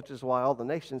sins, which is why all the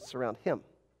nations surround Him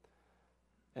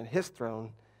and His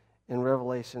throne. In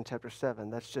Revelation chapter 7,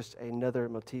 that's just another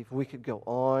motif. We could go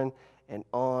on and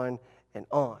on and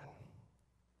on.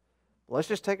 Let's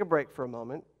just take a break for a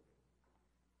moment.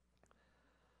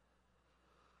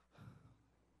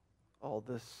 All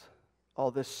this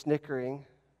snickering.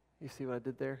 You see what I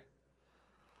did there?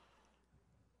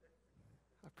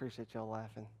 I appreciate y'all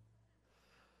laughing.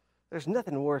 There's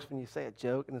nothing worse when you say a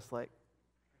joke and it's like,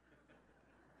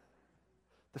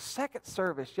 the second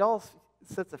service, y'all's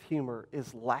sense of humor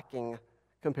is lacking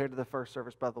compared to the first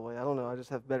service, by the way. I don't know, I just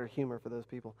have better humor for those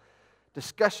people.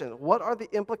 Discussion. What are the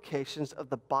implications of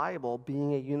the Bible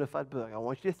being a unified book? I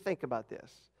want you to think about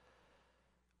this.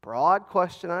 Broad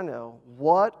question, I know.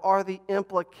 What are the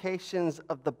implications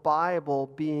of the Bible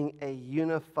being a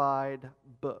unified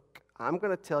book? I'm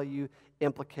going to tell you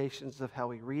implications of how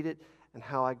we read it and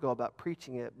how I go about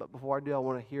preaching it. But before I do, I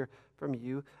want to hear from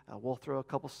you. We'll throw a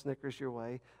couple Snickers your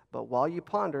way. But while you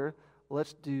ponder,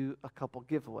 let's do a couple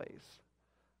giveaways.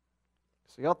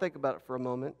 So y'all think about it for a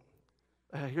moment.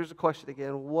 Here's the question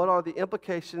again. What are the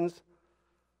implications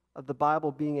of the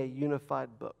Bible being a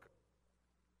unified book?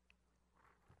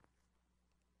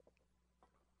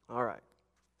 All right.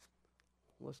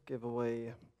 Let's give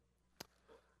away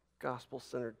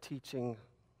gospel-centered teaching.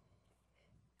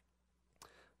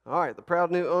 All right. The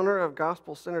proud new owner of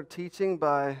gospel-centered teaching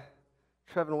by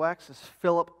Trevin Wax is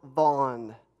Philip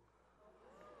Vaughn.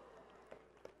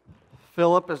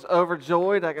 Philip is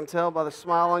overjoyed, I can tell by the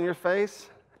smile on your face.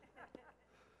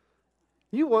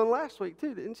 You won last week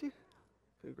too, didn't you?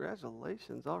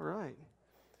 Congratulations, all right.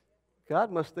 God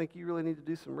must think you really need to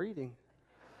do some reading.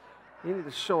 You need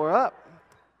to shore up.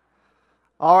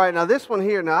 All right, now this one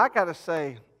here, now I got to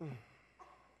say,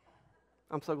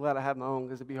 I'm so glad I have my own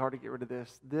because it'd be hard to get rid of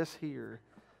this. This here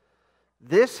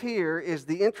is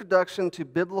the Introduction to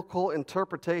Biblical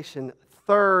Interpretation,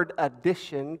 3rd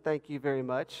edition, thank you very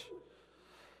much,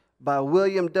 by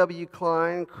William W.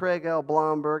 Klein, Craig L.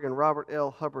 Blomberg, and Robert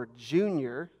L. Hubbard,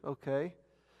 Jr., okay?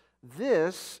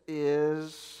 This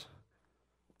is,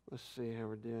 Let's see how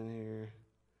we're doing here.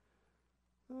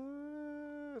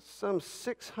 Some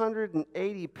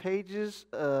 680 pages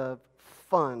of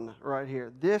fun right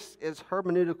here. This is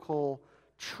hermeneutical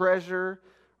treasure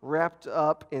wrapped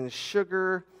up in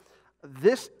sugar.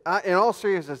 In all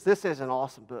seriousness, this is an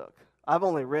awesome book. I've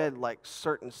only read like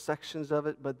certain sections of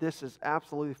it, but this is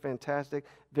absolutely fantastic.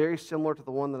 Very similar to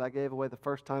the one that I gave away the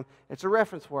first time. It's a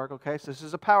reference work, okay? So this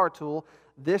is a power tool.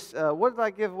 This, what did I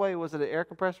give away? Was it an air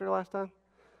compressor last time?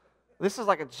 This is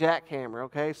like a jackhammer,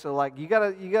 okay? So like you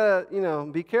gotta,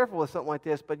 be careful with something like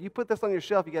this. But you put this on your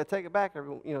shelf, you gotta take it back,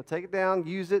 take it down,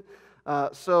 use it.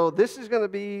 So this is going to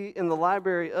be in the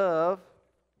library of.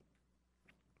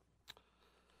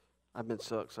 I've been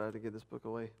so excited to give this book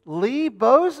away. Lee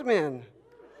Bozeman.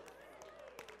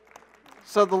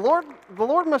 So the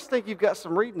Lord must think you've got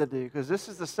some reading to do, because this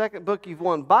is the second book you've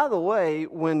won. By the way,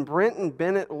 when Brenton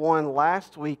Bennett won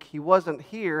last week, he wasn't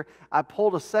here. I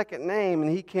pulled a second name,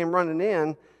 and he came running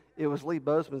in. It was Lee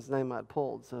Bozeman's name I'd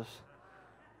pulled. So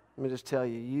let me just tell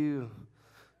you,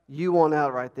 you won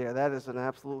out right there. That is an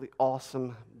absolutely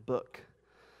awesome book.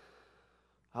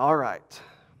 All right.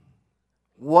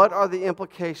 What are the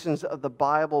implications of the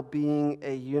Bible being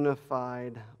a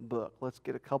unified book? Let's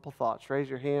get a couple thoughts. Raise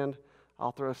your hand.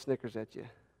 I'll throw a Snickers at you.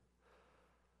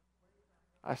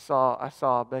 I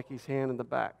saw Becky's hand in the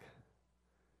back.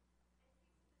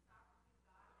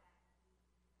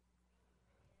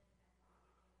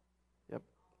 Yep.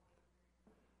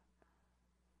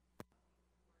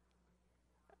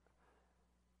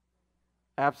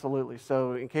 Absolutely.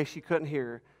 So in case you couldn't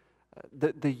hear,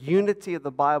 the unity of the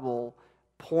Bible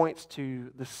points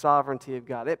to the sovereignty of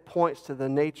God. It points to the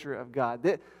nature of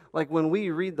God. Like when we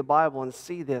read the Bible and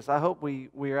see this, I hope we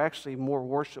are actually more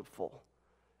worshipful.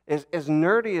 As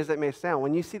nerdy as it may sound,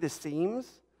 when you see the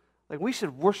seams, like we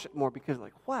should worship more, because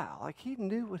like, wow, like he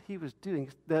knew what he was doing.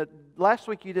 Last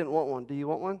week you didn't want one. Do you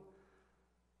want one?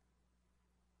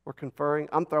 We're conferring.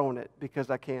 I'm throwing it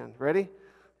because I can. Ready?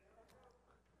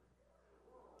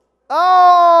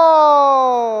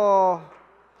 Oh!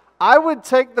 I would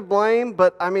take the blame,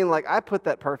 but I mean, like, I put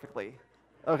that perfectly.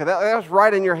 Okay, that was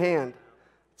right in your hand.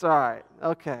 It's all right.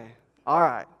 Okay. All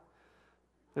right.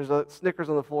 There's a Snickers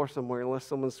on the floor somewhere, unless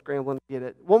someone's scrambling to get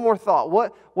it. One more thought.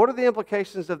 What are the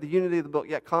implications of the unity of the book?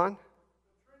 Yeah, Con?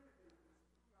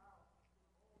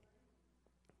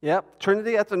 Yep,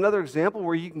 Trinity, that's another example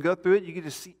where you can go through it. You can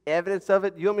just see evidence of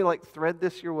it. You want me to, like, thread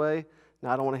this your way? No,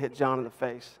 I don't want to hit John in the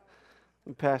face. Let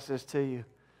me pass this to you.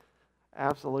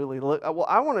 Absolutely. Look, well,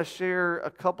 I want to share a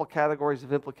couple categories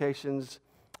of implications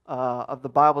of the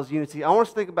Bible's unity. I want us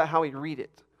to think about how we read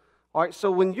it. All right, so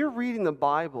when you're reading the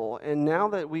Bible, and now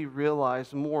that we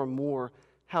realize more and more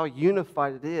how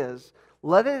unified it is,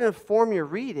 let it inform your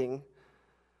reading.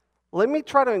 Let me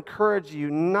try to encourage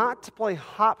you not to play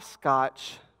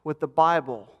hopscotch with the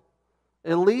Bible,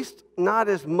 at least not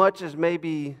as much as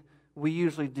maybe we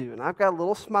usually do. And I've got a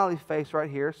little smiley face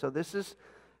right here, so this is,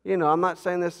 I'm not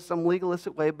saying this in some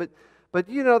legalistic way, but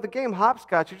the game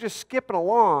hopscotch, you're just skipping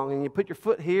along, and you put your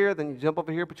foot here, then you jump over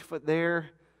here, put your foot there.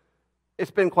 It's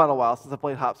been quite a while since I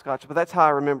played hopscotch, but that's how I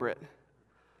remember it.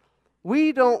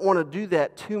 We don't want to do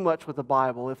that too much with the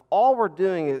Bible. If all we're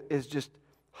doing is just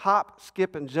hop,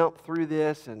 skip, and jump through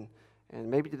this, and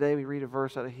maybe today we read a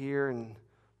verse out of here, and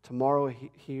tomorrow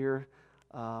here,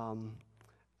 then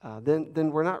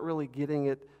we're not really getting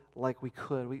it like we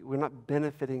could. We're not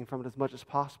benefiting from it as much as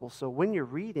possible. So when you're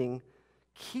reading,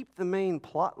 keep the main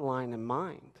plot line in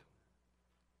mind.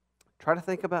 Try to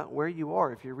think about where you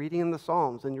are. If you're reading in the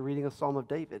Psalms and you're reading a Psalm of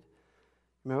David,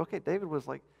 remember, okay, David was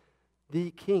like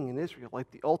the king in Israel, like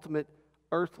the ultimate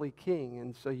earthly king.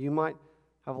 And so you might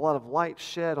have a lot of light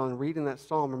shed on reading that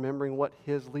psalm, remembering what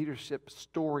his leadership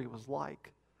story was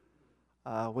like.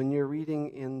 When you're reading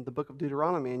in the book of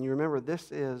Deuteronomy, and you remember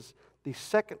this is the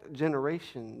second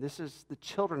generation, this is the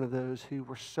children of those who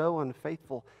were so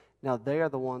unfaithful. Now they are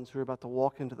the ones who are about to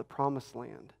walk into the promised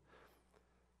land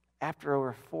after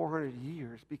over 400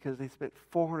 years, because they spent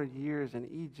 400 years in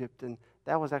Egypt, and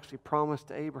that was actually promised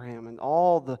to Abraham, and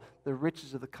all the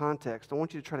riches of the context. I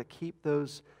want you to try to keep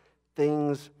those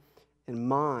things in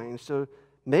mind. So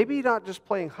maybe not just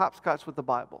playing hopscotch with the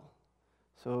Bible.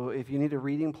 So if you need a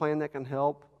reading plan that can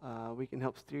help, we can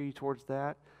help steer you towards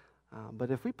that. But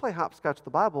if we play hopscotch with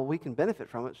the Bible, we can benefit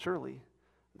from it, surely.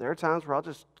 There are times where I'll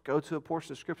just go to a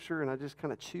portion of Scripture and I just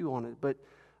kind of chew on it. But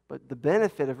the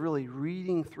benefit of really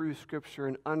reading through Scripture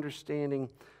and understanding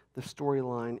the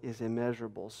storyline is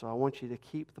immeasurable. So I want you to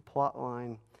keep the plot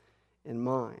line in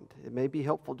mind. It may be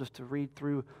helpful just to read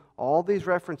through all these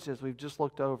references we've just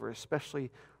looked over,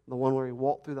 especially the one where we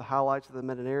walk through the highlights of the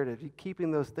meta-narrative. You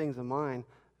keeping those things in mind,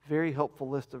 very helpful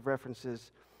list of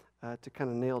references to kind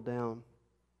of nail down.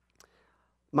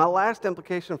 My last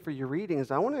implication for your reading is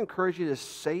I want to encourage you to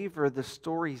savor the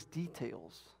story's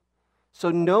details. So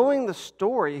knowing the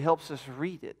story helps us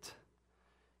read it.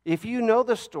 If you know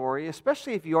the story,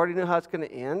 especially if you already know how it's going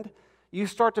to end, you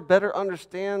start to better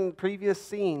understand previous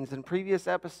scenes and previous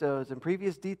episodes and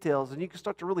previous details, and you can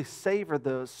start to really savor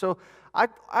those. So I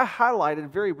highlighted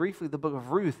very briefly the book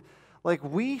of Ruth, like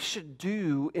we should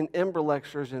do in Ember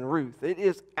Lectures in Ruth. It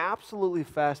is absolutely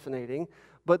fascinating.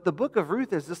 But the book of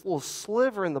Ruth is this little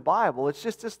sliver in the Bible. It's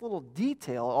just this little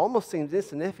detail. It almost seems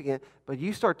insignificant, but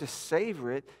you start to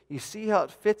savor it. You see how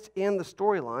it fits in the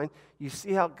storyline. You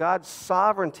see how God's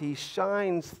sovereignty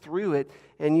shines through it,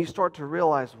 and you start to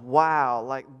realize, wow,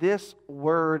 like this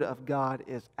word of God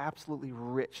is absolutely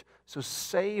rich. So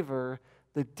savor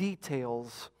the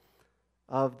details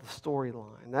of the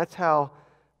storyline. That's how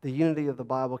the unity of the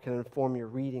Bible can inform your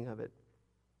reading of it.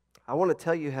 I want to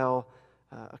tell you how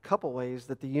a couple ways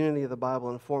that the unity of the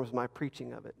Bible informs my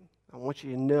preaching of it. I want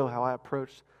you to know how I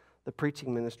approach the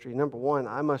preaching ministry. Number one,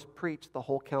 I must preach the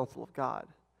whole counsel of God.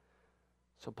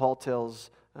 So Paul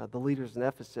tells the leaders in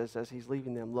Ephesus as he's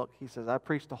leaving them, look, he says, I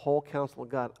preach the whole counsel of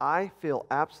God. I feel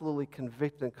absolutely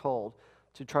convicted and called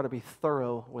to try to be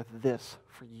thorough with this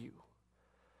for you.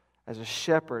 As a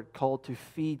shepherd called to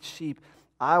feed sheep,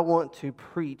 I want to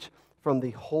preach from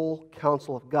the whole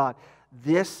counsel of God.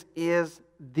 This is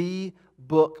the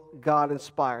book God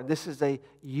inspired. This is a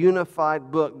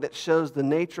unified book that shows the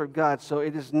nature of God. So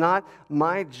it is not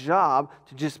my job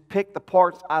to just pick the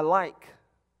parts I like.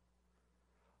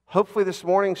 Hopefully this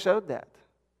morning showed that.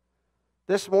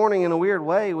 This morning, in a weird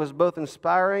way, was both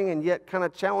inspiring and yet kind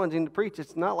of challenging to preach.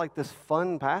 It's not like this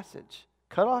fun passage.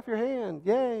 Cut off your hand.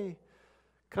 Yay.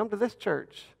 Come to this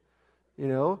church. You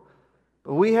know.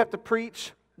 But we have to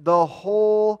preach the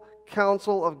whole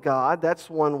counsel of God. That's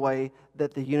one way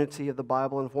that the unity of the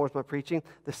Bible informs my preaching.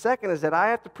 The second is that I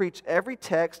have to preach every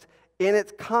text in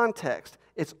its context.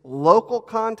 Its local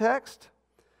context,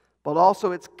 but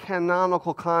also its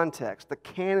canonical context, the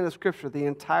canon of Scripture, the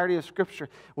entirety of Scripture.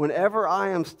 Whenever I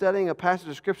am studying a passage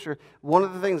of Scripture, one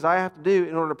of the things I have to do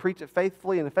in order to preach it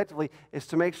faithfully and effectively is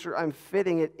to make sure I'm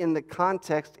fitting it in the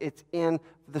context it's in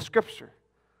the Scripture,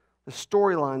 the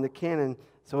storyline, the canon,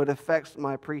 so it affects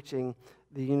my preaching,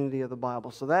 the unity of the Bible.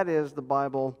 So that is the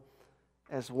Bible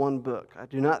as one book. I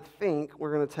do not think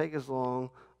we're going to take as long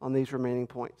on these remaining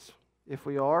points. If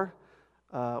we are,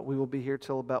 we will be here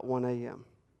till about 1 a.m.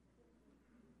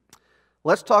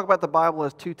 Let's talk about the Bible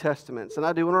as two testaments. And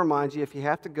I do want to remind you, if you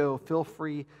have to go, feel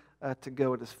free to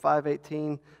go. It is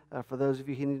 5:18. For those of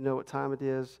you who need to know what time it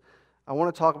is, I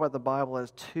want to talk about the Bible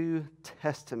as two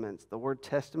testaments. The word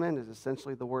testament is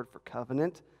essentially the word for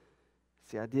covenant.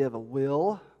 It's the idea of a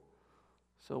will.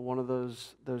 So one of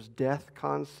those death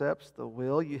concepts, the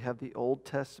will, you have the Old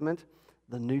Testament,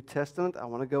 the New Testament. I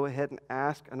want to go ahead and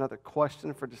ask another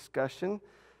question for discussion.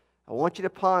 I want you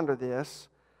to ponder this.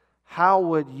 How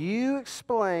would you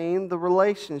explain the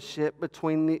relationship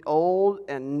between the Old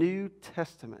and New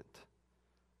Testament?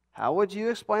 How would you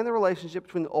explain the relationship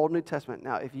between the Old and New Testament?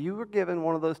 Now, if you were given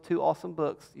one of those two awesome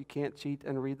books, you can't cheat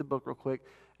and read the book real quick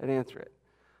and answer it.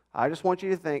 I just want you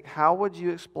to think, how would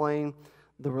you explain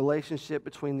the relationship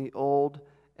between the Old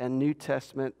and New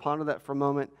Testament? Ponder that for a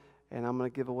moment, and I'm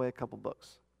going to give away a couple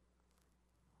books.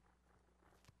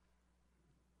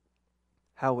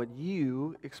 How would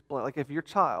you explain, like if your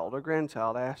child or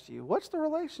grandchild asked you, what's the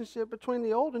relationship between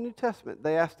the Old and New Testament?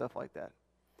 They ask stuff like that.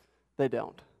 They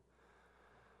don't.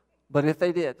 But if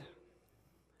they did,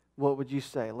 what would you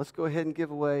say? Let's go ahead and give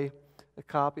away a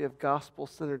copy of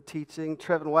Gospel-Centered Teaching.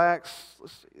 Trevin Wax,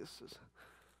 let's see, this is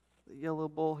the yellow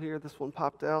bowl here. This one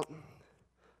popped out.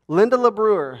 Linda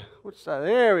LeBrewer, which side?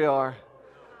 There we are.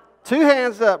 2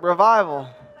 hands up, revival.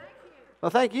 Well,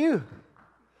 thank you.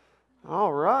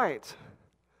 All right.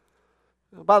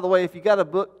 By the way, if you got a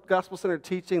book, Gospel-Centered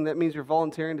Teaching, that means you're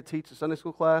volunteering to teach a Sunday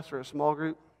school class or a small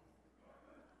group.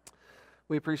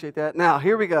 We appreciate that. Now,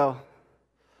 here we go.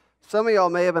 Some of y'all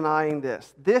may have been eyeing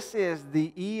this. This is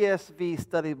the ESV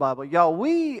Study Bible. Y'all,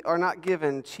 we are not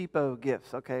given cheapo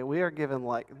gifts, okay? We are given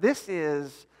this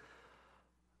is,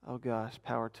 oh gosh,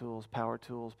 power tools, power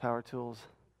tools, power tools.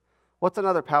 What's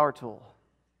another power tool?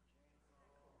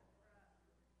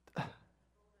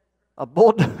 A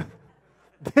bulldozer.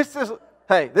 This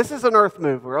is an earth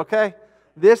mover, okay?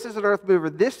 This is an earth mover.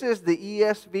 This is the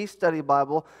ESV Study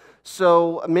Bible.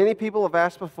 So many people have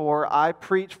asked before. I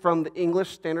preach from the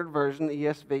English Standard Version, the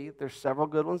ESV. There's several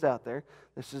good ones out there.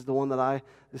 This is the one that I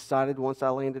decided once I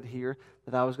landed here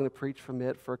that I was going to preach from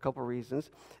it for a couple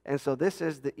reasons. And so this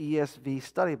is the ESV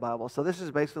Study Bible. So this is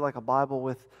basically like a Bible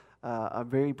with a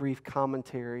very brief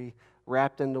commentary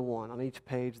wrapped into one. On each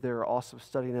page, there are awesome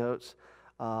study notes.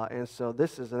 And so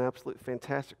this is an absolute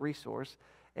fantastic resource,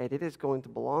 and it is going to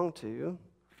belong to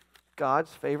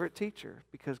God's favorite teacher,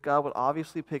 because God would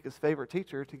obviously pick his favorite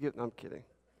teacher to give. No, I'm kidding.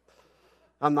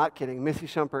 I'm not kidding. Missy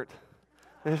Shumpert.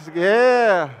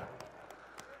 Yeah.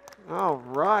 All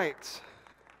right.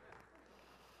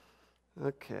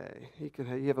 Okay.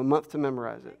 You have a month to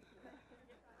memorize it.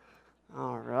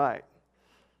 All right.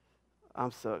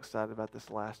 I'm so excited about this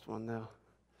last one, though.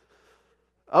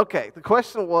 Okay. The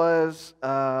question was,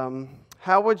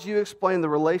 how would you explain the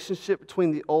relationship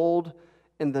between the Old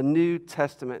and the New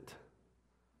Testament?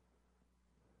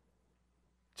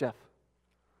 Jeff.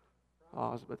 Oh,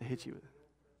 I was about to hit you with it.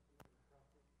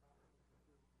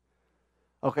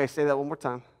 Okay, say that one more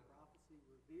time.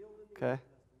 Okay.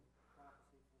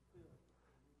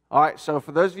 All right, so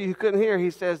for those of you who couldn't hear, he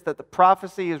says that the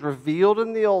prophecy is revealed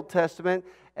in the Old Testament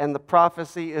and the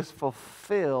prophecy is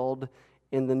fulfilled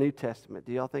in the New Testament.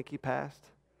 Do y'all think he passed?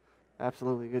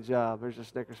 Absolutely, good job. There's your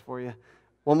Snickers for you.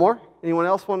 One more? Anyone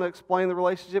else want to explain the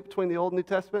relationship between the Old and New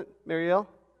Testament? Marielle?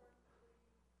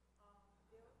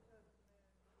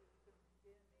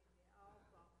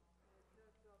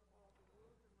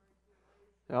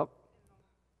 Yep.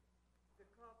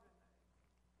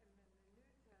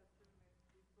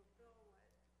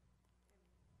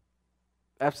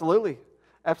 Absolutely.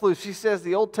 Absolutely. She says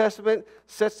the Old Testament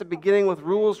sets the beginning with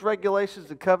rules, regulations,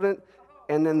 and covenant,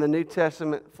 and then the New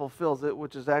Testament fulfills it,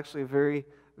 which is actually very,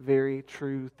 very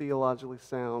true, theologically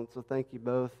sound. So thank you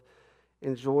both.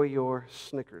 Enjoy your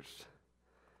Snickers.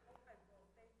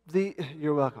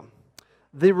 You're welcome.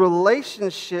 The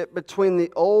relationship between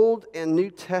the Old and New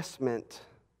Testament,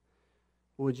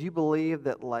 would you believe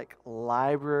that like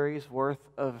libraries worth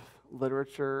of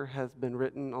literature has been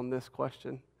written on this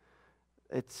question?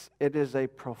 It is a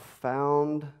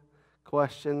profound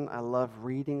question. I love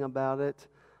reading about it.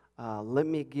 Let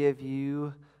me give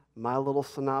you my little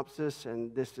synopsis,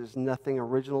 and this is nothing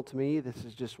original to me. This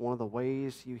is just one of the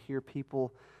ways you hear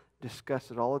people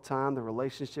discuss it all the time, the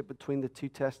relationship between the two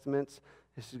testaments.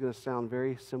 This is going to sound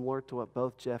very similar to what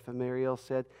both Jeff and Marielle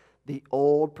said. The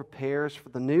old prepares for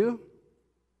the new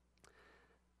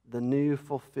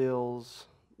fulfills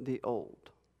the old.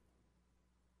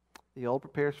 The old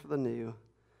prepares for the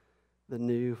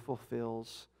new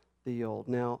fulfills the old.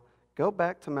 Now, go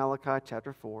back to Malachi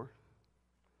chapter 4.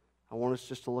 I want us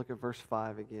just to look at verse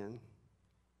 5 again.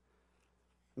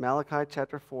 Malachi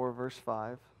chapter 4, verse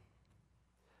 5.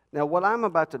 Now, what I'm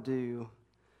about to do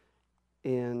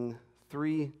in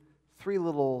three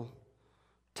little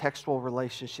textual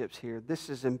relationships here, this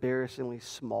is embarrassingly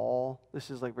small.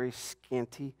 This is like very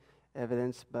scanty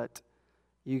evidence, but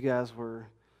you guys were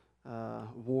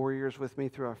warriors with me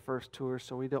through our first tour,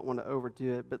 so we don't want to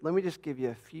overdo it. But let me just give you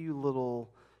a few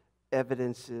little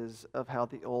evidences of how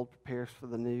the old prepares for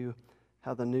the new,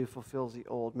 how the new fulfills the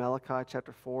old. Malachi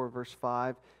chapter 4, verse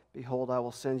 5, behold, I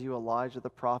will send you Elijah the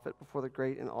prophet before the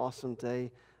great and awesome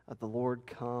day of the Lord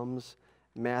comes.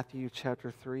 Matthew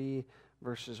chapter 3,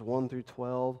 verses 1 through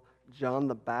 12, John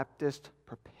the Baptist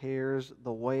prepares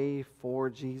the way for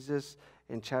Jesus.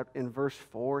 In verse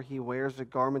 4, he wears a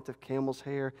garment of camel's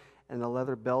hair and a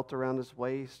leather belt around his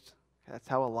waist. That's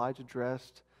how Elijah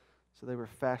dressed. So they were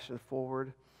fashion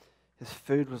forward. His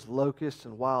food was locusts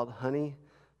and wild honey,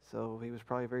 so he was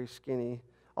probably very skinny.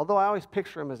 Although I always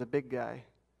picture him as a big guy.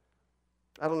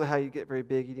 I don't know how you get very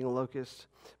big eating a locust.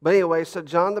 But anyway, so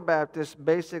John the Baptist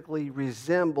basically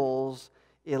resembles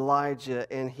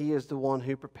Elijah, and he is the one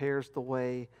who prepares the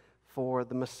way for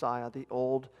the Messiah. The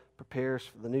old prepares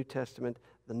for the New Testament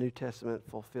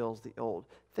fulfills the old.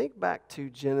 Think back to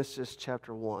Genesis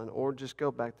chapter 1, or just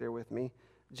go back there with me.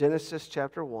 Genesis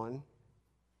chapter 1.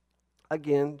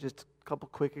 Again, just a couple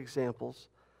quick examples.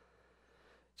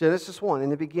 Genesis 1, in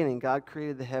the beginning, God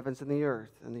created the heavens and the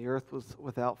earth was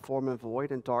without form and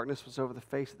void, and darkness was over the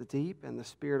face of the deep, and the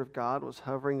Spirit of God was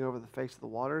hovering over the face of the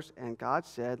waters, and God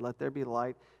said, let there be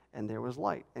light, and there was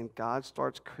light. And God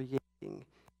starts creating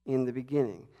in the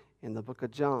beginning. In the book of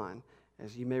John,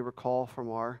 as you may recall from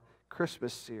our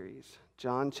Christmas series,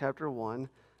 John chapter 1,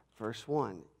 verse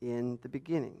 1, in the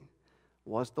beginning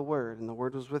was the Word, and the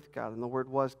Word was with God, and the Word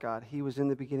was God. He was in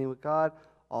the beginning with God.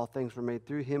 All things were made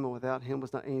through him, and without him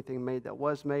was not anything made that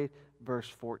was made. Verse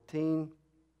 14,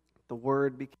 the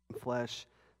Word became flesh,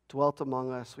 dwelt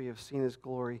among us. We have seen his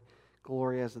glory,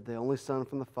 glory as of the only Son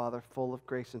from the Father, full of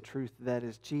grace and truth. That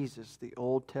is Jesus. The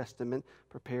Old Testament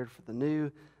prepared for the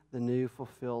new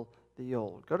fulfilled the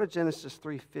old. Go to Genesis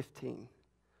 3:15.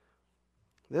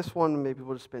 This one maybe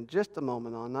we'll just spend just a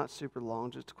moment on, not super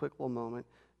long, just a quick little moment.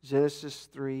 Genesis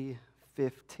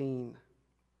 3:15.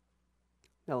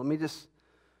 Now let me just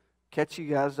catch you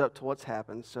guys up to what's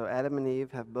happened. So Adam and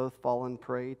Eve have both fallen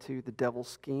prey to the devil's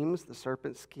schemes, the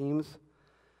serpent's schemes.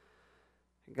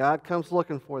 God comes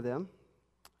looking for them,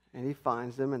 and he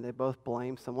finds them, and they both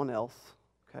blame someone else.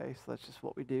 Okay, so that's just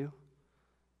what we do.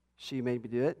 She made me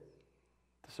do it.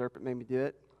 The serpent made me do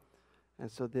it.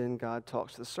 And so then God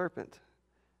talks to the serpent.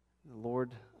 The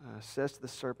Lord says to the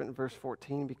serpent in verse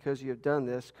 14, because you have done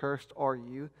this, cursed are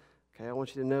you. Okay, I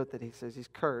want you to note that he says he's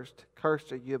cursed.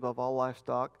 Cursed are you above all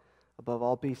livestock, above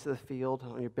all beasts of the field.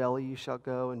 On your belly you shall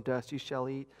go, and dust you shall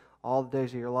eat all the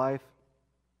days of your life.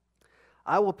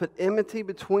 I will put enmity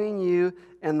between you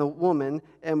and the woman,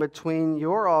 and between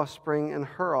your offspring and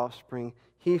her offspring.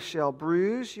 He shall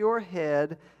bruise your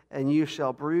head, and you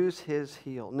shall bruise his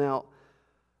heel. Now,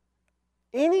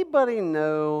 anybody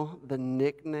know the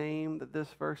nickname that this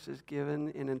verse is given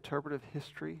in interpretive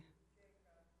history?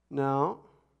 No.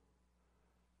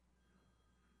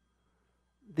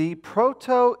 The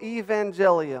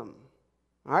proto-evangelium.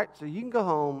 All right, so you can go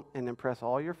home and impress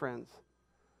all your friends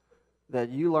that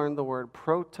you learned the word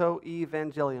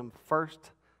proto-evangelium,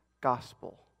 first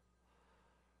gospel.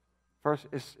 First,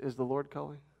 is the Lord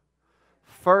calling?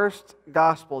 First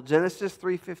gospel, Genesis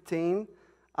 3:15,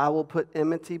 I will put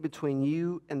enmity between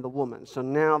you and the woman. So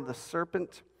now the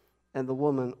serpent and the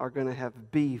woman are going to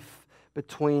have beef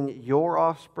between your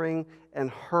offspring and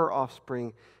her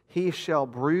offspring. He shall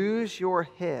bruise your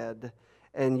head,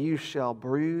 and you shall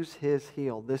bruise his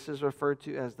heel. This is referred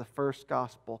to as the first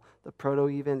gospel, the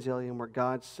proto-evangelium, where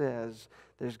God says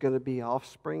there's going to be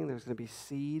offspring, there's going to be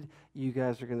seed, you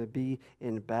guys are going to be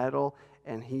in battle,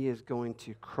 and he is going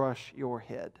to crush your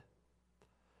head.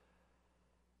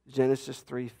 Genesis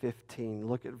 3:15,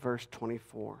 look at verse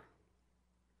 24.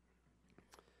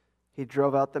 He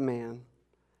drove out the man,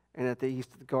 and at the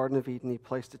east of the Garden of Eden he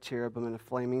placed a cherubim and a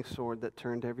flaming sword that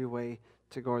turned every way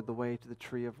to guard the way to the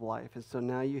tree of life. And so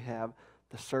now you have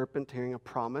the serpent hearing a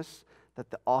promise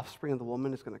that the offspring of the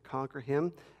woman is going to conquer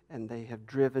him, and they have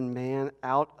driven man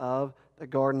out of the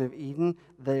Garden of Eden.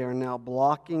 They are now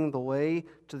blocking the way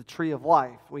to the tree of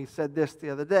life. We said this the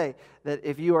other day, that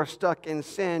if you are stuck in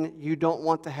sin, you don't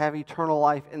want to have eternal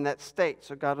life in that state.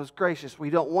 So God was gracious. We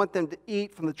don't want them to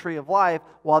eat from the tree of life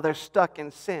while they're stuck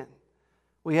in sin.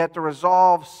 We have to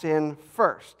resolve sin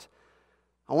first.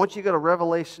 I want you to go to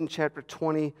Revelation chapter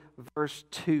 20, verse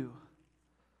 2.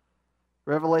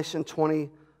 Revelation 20,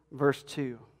 verse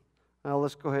 2. Now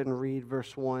let's go ahead and read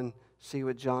verse 1, see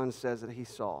what John says that he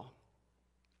saw.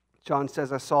 John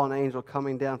says, I saw an angel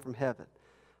coming down from heaven,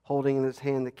 holding in his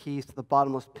hand the keys to the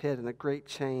bottomless pit and a great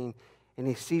chain. And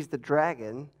he sees the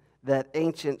dragon, that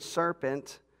ancient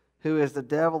serpent, who is the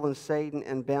devil and Satan,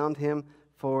 and bound him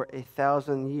for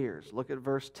 1,000 years. Look at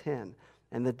verse 10.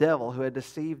 And the devil who had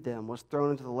deceived them was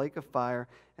thrown into the lake of fire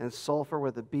and sulfur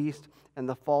where the beast and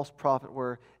the false prophet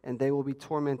were, and they will be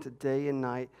tormented day and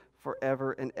night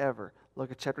forever and ever.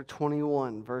 Look at chapter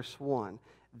 21, verse 1.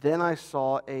 Then I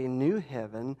saw a new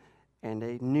heaven and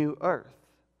a new earth.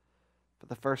 For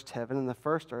the first heaven and the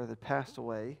first earth had passed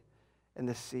away, and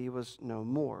the sea was no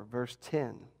more. Verse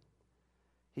 10.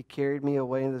 He carried me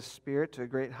away in the Spirit to a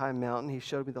great high mountain. He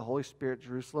showed me the Holy Spirit,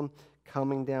 Jerusalem,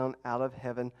 coming down out of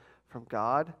heaven from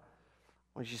God.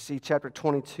 As you see chapter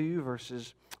 22,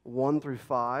 verses 1 through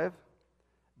 5.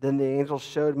 Then the angel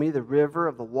showed me the river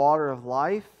of the water of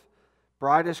life,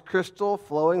 bright as crystal,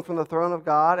 flowing from the throne of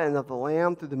God and of the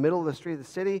Lamb through the middle of the street of the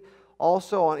city.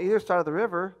 Also on either side of the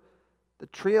river, the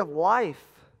tree of life.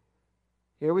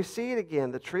 Here we see it again,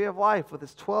 the tree of life with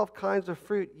its 12 kinds of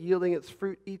fruit, yielding its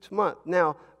fruit each month.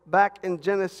 Now, back in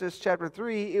Genesis chapter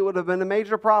 3, it would have been a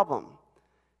major problem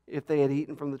if they had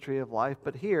eaten from the tree of life.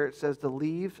 But here it says the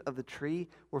leaves of the tree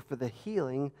were for the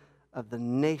healing of the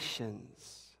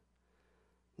nations.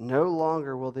 No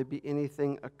longer will there be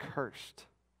anything accursed.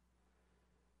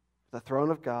 The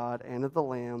throne of God and of the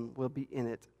Lamb will be in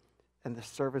it, and the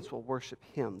servants will worship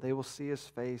him. They will see his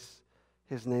face.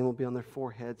 His name will be on their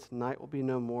foreheads. Night will be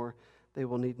no more. They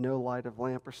will need no light of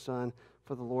lamp or sun,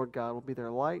 for the Lord God will be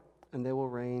their light, and they will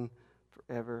reign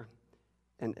forever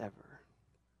and ever.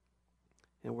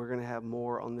 And we're going to have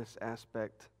more on this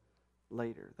aspect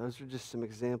later. Those are just some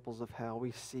examples of how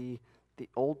we see the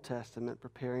Old Testament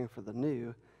preparing for the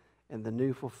New, and the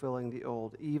New fulfilling the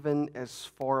Old, even as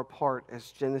far apart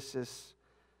as Genesis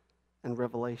and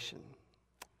Revelation.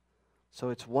 So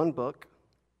it's one book,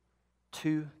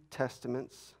 2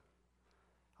 testaments.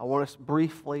 I want us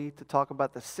briefly to talk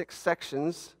about the 6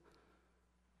 sections.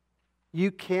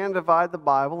 You can divide the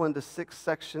Bible into 6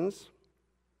 sections.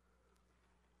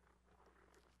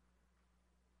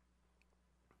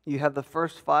 You have the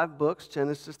first 5 books,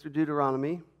 Genesis through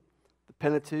Deuteronomy, the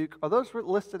Pentateuch. Are those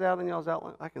listed out in y'all's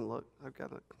outline? I can look. I've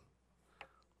got it.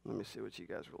 Let me see what you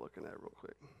guys were looking at real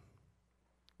quick.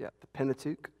 Yeah, the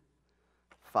Pentateuch,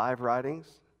 5 writings.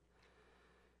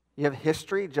 You have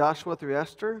history, Joshua through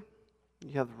Esther.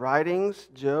 You have writings,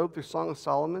 Job through Song of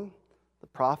Solomon. The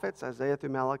prophets, Isaiah through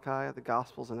Malachi, the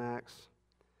Gospels and Acts.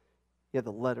 You have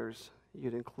the letters.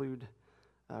 You'd include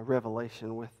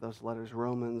Revelation with those letters,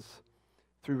 Romans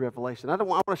through Revelation. I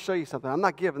want to show you something. I'm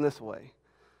not giving this away,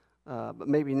 but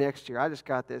maybe next year. I just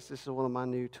got this. This is one of my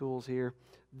new tools here.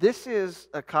 This is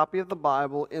a copy of the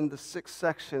Bible in the 6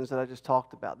 sections that I just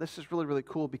talked about. This is really, really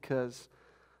cool because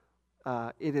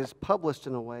it is published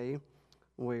in a way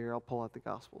where, I'll pull out the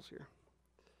Gospels here.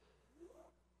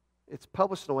 It's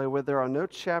published in a way where there are no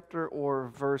chapter or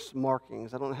verse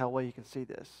markings. I don't know how well you can see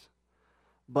this.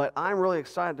 But I'm really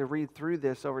excited to read through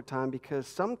this over time because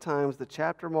sometimes the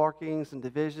chapter markings and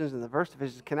divisions and the verse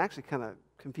divisions can actually kind of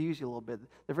confuse you a little bit.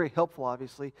 They're very helpful,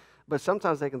 obviously, but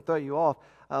sometimes they can throw you off.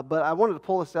 But I wanted to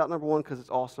pull this out, number one, because it's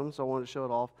awesome, so I wanted to show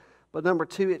it off. But number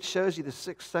two, it shows you the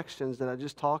 6 sections that I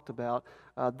just talked about.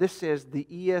 This is the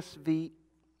ESV.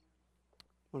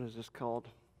 What is this called?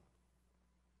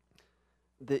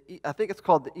 I think it's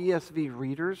called the ESV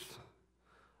Readers.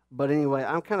 But anyway,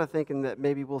 I'm kind of thinking that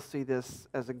maybe we'll see this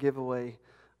as a giveaway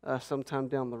sometime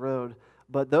down the road.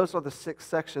 But those are the 6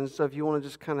 sections. So if you want to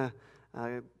just kind of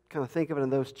think of it in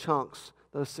those chunks,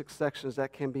 those 6 sections,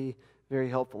 that can be very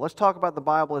helpful. Let's talk about the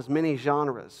Bible as many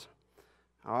genres.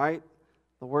 All right?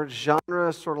 The word genre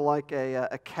is sort of like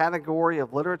a category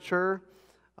of literature.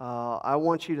 I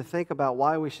want you to think about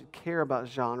why we should care about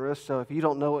genres. So if you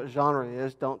don't know what genre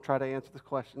is, don't try to answer this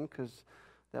question because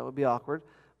that would be awkward.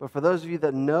 But for those of you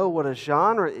that know what a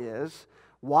genre is,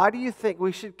 why do you think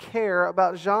we should care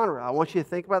about genre? I want you to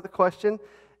think about the question,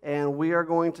 and we are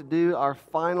going to do our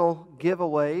final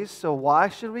giveaways. So why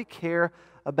should we care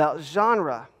about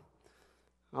genre?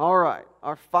 All right,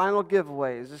 our final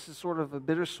giveaways. This is sort of a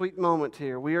bittersweet moment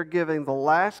here. We are giving the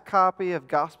last copy of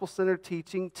Gospel-Centered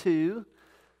Teaching to...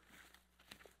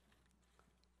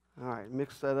 All right,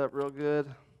 mix that up real good.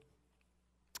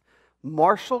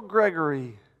 Marshall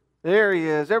Gregory. There he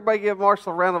is. Everybody give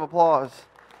Marshall a round of applause.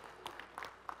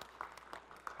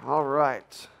 All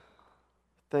right.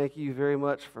 Thank you very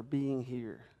much for being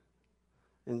here.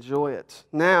 Enjoy it.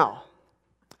 Now,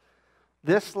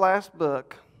 this last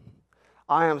book,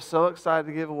 I am so excited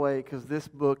to give away because this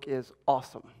book is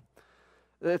awesome.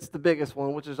 It's the biggest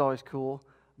one, which is always cool.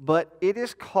 But it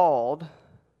is called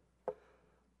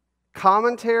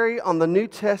Commentary on the New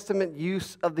Testament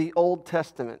Use of the Old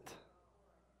Testament.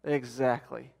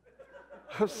 Exactly.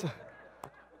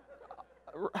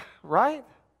 Right?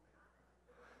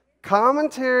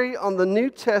 Commentary on the New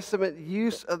Testament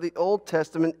Use of the Old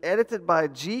Testament, edited by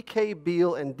G.K.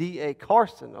 Beale and D.A.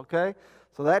 Carson, okay?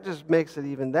 So that just makes it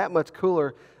even that much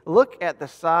cooler. Look at the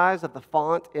size of the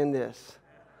font in this.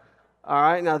 All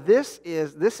right, now this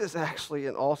is actually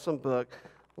an awesome book.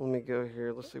 Let me go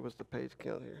here. Let's see what's the page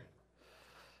count here.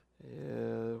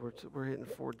 Yeah, we're hitting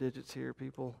 4 digits here,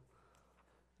 people.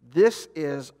 This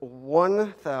is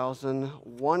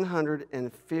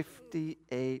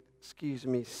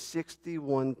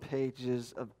 61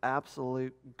 pages of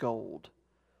absolute gold.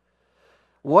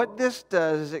 What this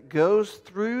does is it goes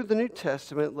through the New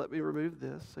Testament. Let me remove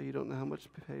this so you don't know how much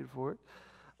you paid for it.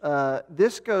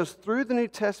 This goes through the New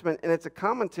Testament, and it's a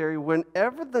commentary.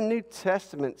 Whenever the New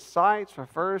Testament cites,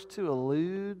 refers to,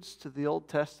 alludes to the Old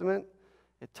Testament,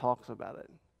 it talks about it.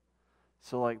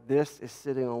 So like this is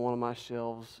sitting on one of my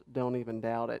shelves, don't even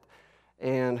doubt it.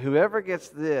 And whoever gets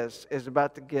this is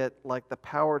about to get like the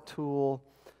power tool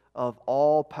of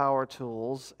all power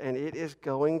tools, and it is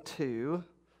going to...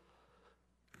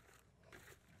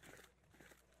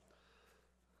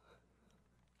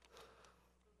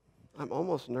 I'm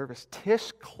almost nervous.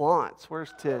 Tish Klontz.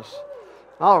 Where's Tish?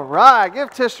 All right,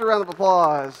 give Tish a round of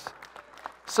applause.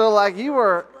 So like you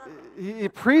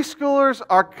preschoolers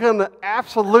are going to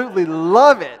absolutely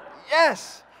love it.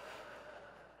 Yes.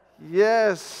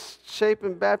 Yes,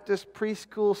 Chapin Baptist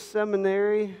Preschool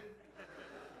Seminary.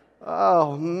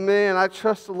 Oh man, I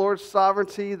trust the Lord's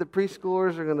sovereignty. The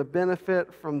preschoolers are going to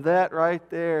benefit from that right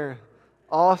there.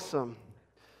 Awesome.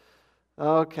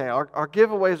 Okay, our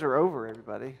giveaways are over,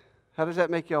 everybody. How does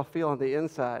that make y'all feel on the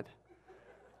inside?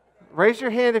 Raise your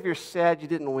hand if you're sad you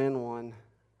didn't win one.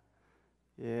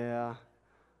 Yeah.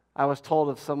 I was told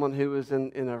of someone who was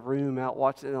in a room out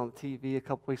watching it on TV a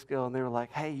couple weeks ago, and they were like,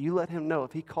 hey, you let him know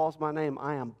if he calls my name,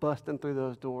 I am busting through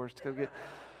those doors to go get...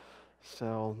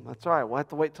 So that's all right. We'll have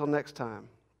to wait till next time.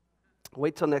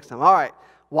 Wait till next time. All right.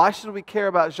 Why should we care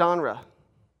about genre?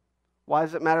 Why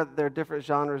does it matter that there are different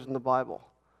genres in the Bible?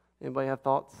 Anybody have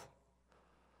thoughts?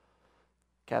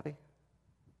 Kathy?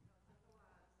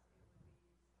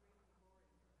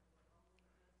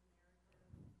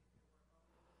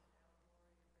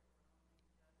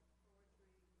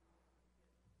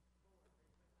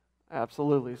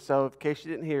 Absolutely. So, in case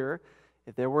you didn't hear,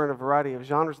 if there weren't a variety of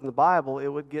genres in the Bible, it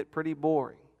would get pretty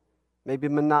boring, maybe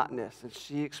monotonous. And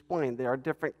she explained there are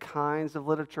different kinds of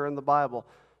literature in the Bible.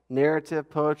 Narrative,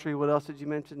 poetry, what else did you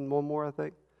mention? One more, I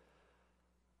think.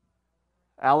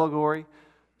 Allegory.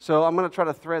 So I'm going to try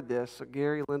to thread this. So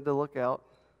Gary, Linda, look out.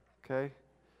 Okay.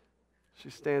 She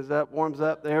stands up, warms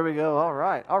up. There we go. All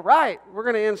right. All right. We're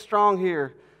going to end strong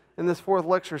here in this fourth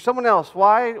lecture. Someone else.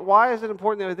 Why is it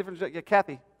important to have a different... Yeah,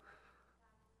 Kathy.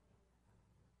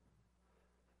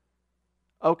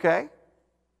 Okay.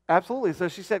 Absolutely. So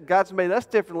she said God's made us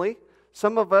differently.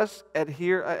 Some of us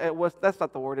adhere, that's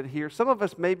not the word, adhere. Some of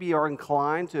us maybe are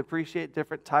inclined to appreciate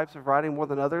different types of writing more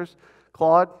than others.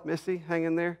 Claude, Missy, hang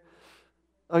in there.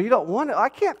 Oh, you don't want it? I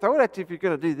can't throw it at you if you're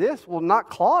going to do this. We'll knock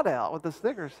Claude out with the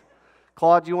Snickers.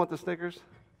 Claude, do you want the Snickers?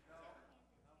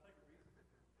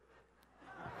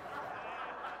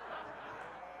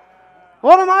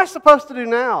 What am I supposed to do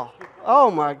now?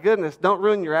 Oh, my goodness. Don't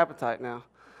ruin your appetite now.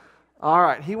 All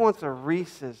right. He wants a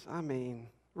Reese's. I mean,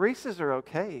 Reese's are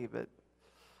okay, but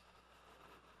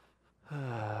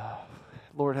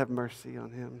Lord have mercy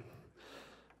on him.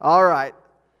 All right.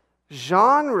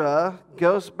 Genre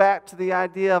goes back to the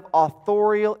idea of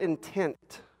authorial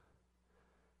intent.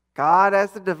 God,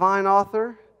 as the divine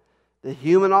author, the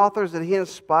human authors that He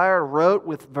inspired wrote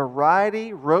with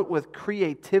variety, wrote with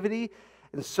creativity.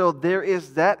 And so there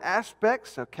is that aspect.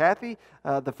 So Kathy,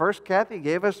 the first Kathy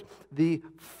gave us the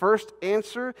first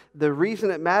answer. The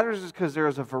reason it matters is because there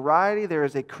is a variety, there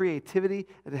is a creativity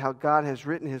in how God has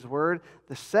written His Word.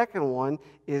 The second one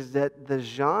is that the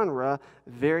genre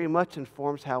very much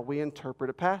informs how we interpret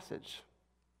a passage.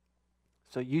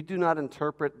 So you do not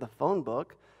interpret the phone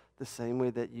book the same way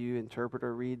that you interpret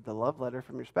or read the love letter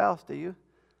from your spouse, do you?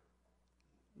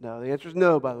 No, the answer is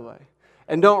no, by the way.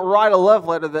 And don't write a love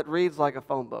letter that reads like a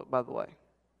phone book, by the way.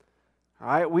 All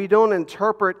right? We don't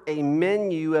interpret a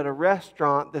menu at a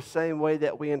restaurant the same way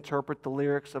that we interpret the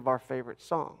lyrics of our favorite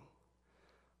song.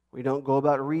 We don't go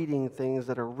about reading things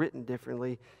that are written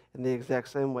differently in the exact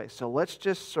same way. So let's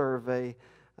just survey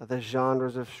the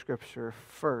genres of Scripture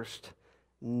first.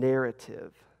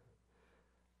 Narrative.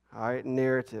 All right,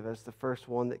 narrative. That's the first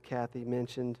one that Kathy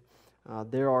mentioned.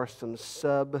 There are some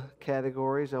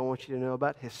subcategories I want you to know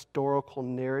about. Historical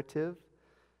narrative.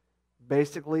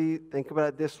 Basically, think about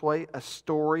it this way. A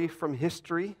story from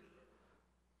history.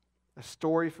 A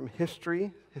story from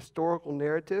history. Historical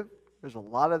narrative. There's a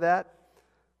lot of that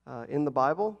in the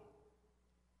Bible.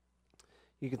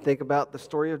 You can think about the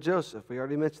story of Joseph. We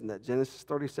already mentioned that. Genesis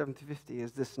 37 to 50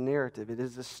 is this narrative. It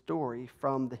is a story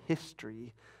from the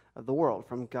history of the world,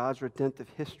 from God's redemptive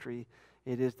history.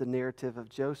 It is the narrative of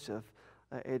Joseph.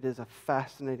 It is a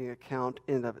fascinating account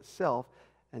in and of itself,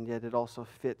 and yet it also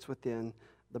fits within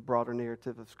the broader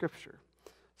narrative of Scripture.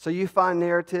 So you find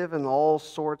narrative in all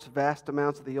sorts, vast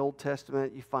amounts of the Old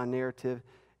Testament. You find narrative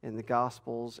in the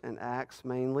Gospels and Acts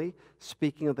mainly.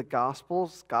 Speaking of the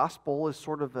Gospels, Gospel is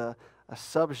sort of a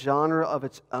subgenre of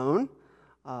its own.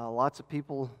 Lots of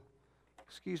people...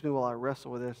 Excuse me while I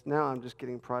wrestle with this. Now I'm just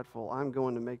getting prideful. I'm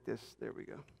going to make this. There we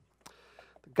go.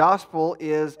 The gospel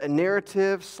is a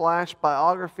narrative /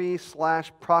 biography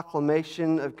 /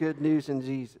 proclamation of good news in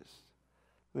Jesus.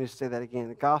 Let me just say that again.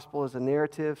 The gospel is a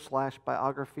narrative /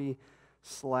 biography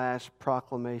 /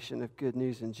 proclamation of good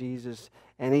news in Jesus.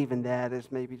 And even that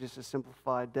is maybe just a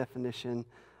simplified definition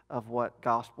of what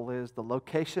gospel is. The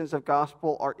locations of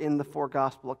gospel are in the 4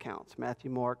 gospel accounts. Matthew,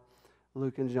 Mark,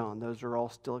 Luke, and John. Those are all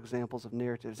still examples of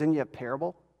narratives. Then you have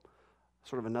parable,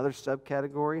 sort of another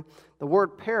subcategory. The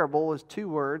word parable is 2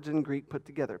 words in Greek put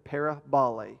together,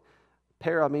 parabole.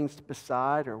 Para means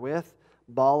beside or with.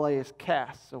 Bale is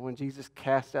cast. So when Jesus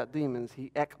casts out demons,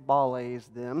 He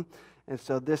ekbales them. And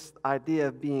so this idea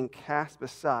of being cast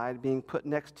beside, being put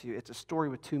next to you, it's a story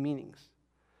with 2 meanings.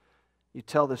 You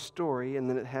tell the story, and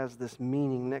then it has this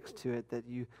meaning next to it that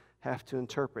you have to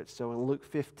interpret. So in Luke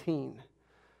 15,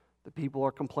 the people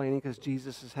are complaining because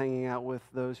Jesus is hanging out with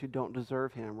those who don't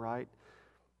deserve Him, right?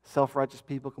 Self-righteous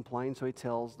people complain, so He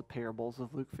tells the parables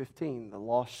of Luke 15. The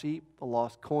lost sheep, the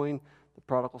lost coin, the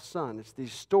prodigal son. It's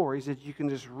these stories that you can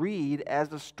just read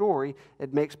as a story.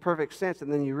 It makes perfect sense,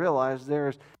 and then you realize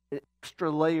there's an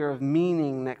extra layer of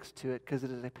meaning next to it because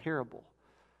it is a parable.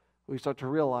 We start to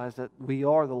realize that we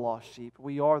are the lost sheep.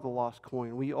 We are the lost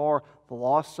coin. We are the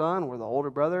lost son. We're the older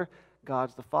brother.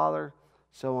 God's the father.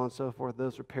 So on and so forth.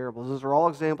 Those are parables. Those are all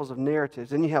examples of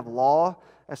narratives. Then you have law.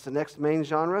 That's the next main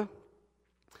genre.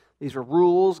 These are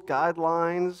rules,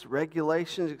 guidelines,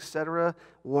 regulations, etc.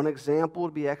 One example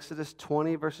would be Exodus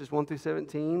 20, verses 1 through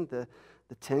 17. The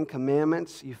 10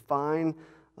 Commandments. You find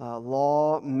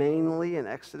law mainly in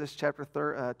Exodus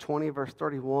chapter 20, verse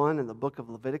 31, and the book of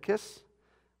Leviticus.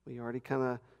 We already kind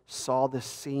of saw the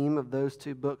seam of those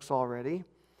two books already.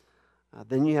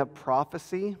 Then you have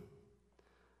prophecy.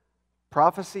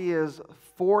 Prophecy is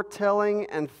foretelling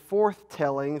and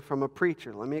forthtelling from a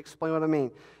preacher. Let me explain what I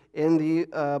mean. In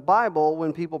the Bible,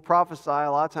 when people prophesy, a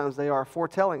lot of times they are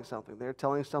foretelling something. They're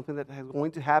telling something that is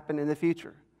going to happen in the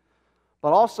future.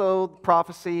 But also,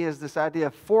 prophecy is this idea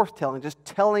of forthtelling, just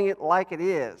telling it like it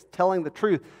is, telling the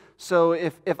truth. So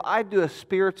if I do a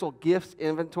spiritual gifts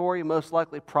inventory, most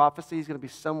likely prophecy is going to be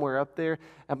somewhere up there.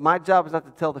 And my job is not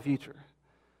to tell the future.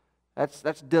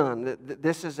 That's done.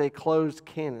 This is a closed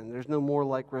canon. There's no more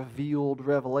like revealed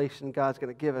revelation God's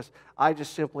going to give us. I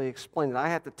just simply explain it. I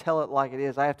have to tell it like it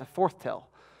is. I have to forthtell.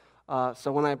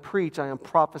 So when I preach, I am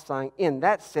prophesying in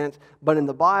that sense. But in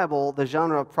the Bible, the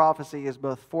genre of prophecy is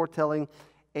both foretelling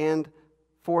and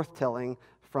forthtelling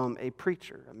from a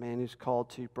preacher, a man who's called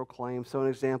to proclaim. So an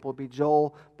example would be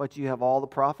Joel, but you have all the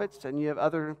prophets, and you have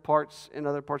other parts in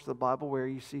other parts of the Bible where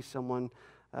you see someone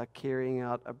carrying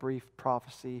out a brief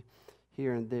prophecy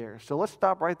here and there. So let's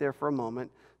stop right there for a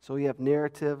moment. So we have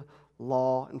narrative,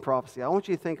 law, and prophecy. I want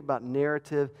you to think about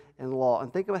narrative and law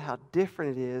and think about how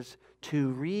different it is to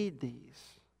read these.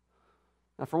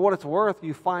 Now, for what it's worth,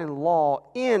 you find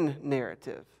law in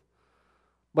narrative.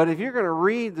 But if you're going to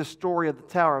read the story of the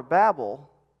Tower of Babel,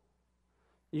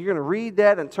 you're going to read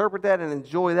that, interpret that, and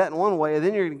enjoy that in one way, and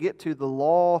then you're going to get to the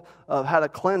law of how to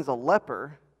cleanse a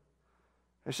leper.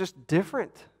 It's just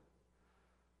different.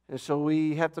 And so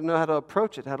we have to know how to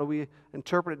approach it. How do we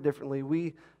interpret it differently?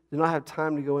 We do not have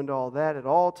time to go into all that at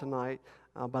all tonight,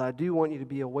 but I do want you to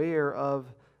be aware of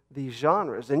these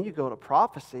genres. Then you go to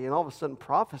prophecy, and all of a sudden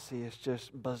prophecy is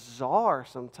just bizarre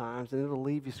sometimes, and it'll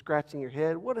leave you scratching your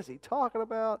head. What is he talking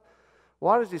about?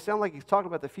 Why does he sound like he's talking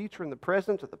about the future and the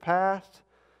present or the past?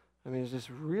 I mean, it's just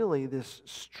really this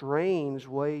strange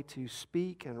way to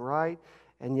speak and write,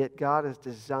 and yet God has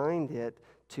designed it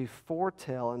to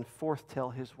foretell and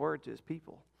forthtell His word to His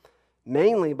people.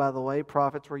 Mainly, by the way,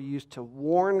 prophets were used to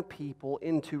warn people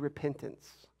into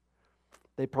repentance.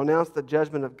 They pronounced the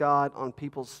judgment of God on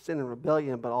people's sin and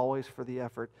rebellion, but always for the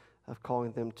effort of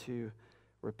calling them to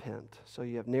repent. So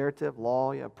you have narrative,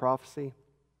 law, you have prophecy,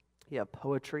 you have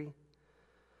poetry.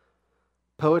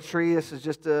 Poetry, this is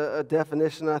just a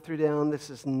definition I threw down. This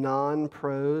is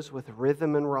non-prose with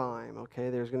rhythm and rhyme. Okay,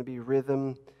 there's going to be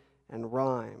rhythm and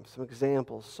rhyme. Some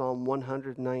examples, Psalm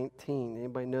 119.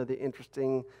 Anybody know the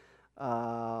interesting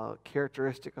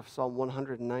characteristic of Psalm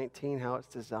 119, how it's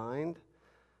designed?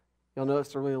 You'll notice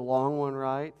it's a really long one,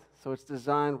 right? So it's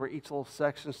designed where each little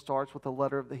section starts with a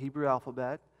letter of the Hebrew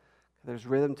alphabet. There's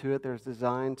rhythm to it. There's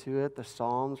design to it. The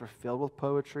Psalms are filled with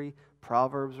poetry.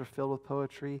 Proverbs are filled with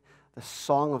poetry. The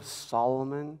Song of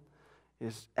Solomon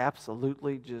is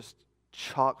absolutely just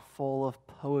chock full of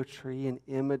poetry and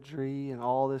imagery and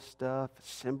all this stuff,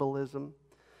 symbolism.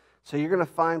 So you're going to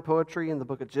find poetry in the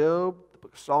book of Job, the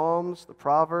book of Psalms, the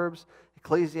Proverbs,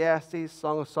 Ecclesiastes,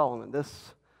 Song of Solomon.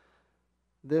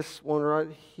 This one right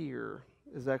here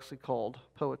is actually called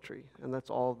poetry, and that's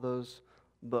all of those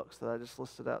books that I just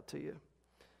listed out to you.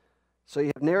 So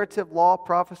you have narrative, law,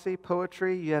 prophecy,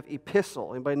 poetry. You have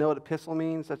epistle. Anybody know what epistle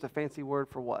means? That's a fancy word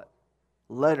for what?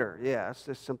 Letter. Yeah, it's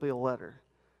just simply a letter.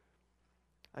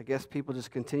 I guess people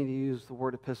just continue to use the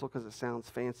word epistle because it sounds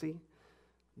fancy.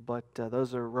 But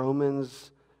those are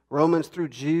Romans through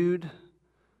Jude.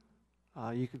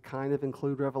 You could kind of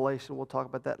include Revelation. We'll talk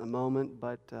about that in a moment.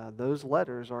 But those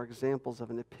letters are examples of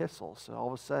an epistle. So all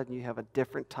of a sudden you have a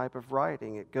different type of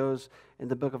writing. It goes in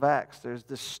the book of Acts. There's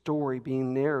this story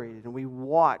being narrated. And we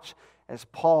watch as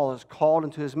Paul is called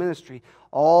into his ministry.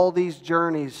 All these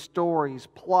journeys, stories,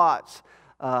 plots,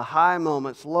 high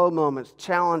moments, low moments,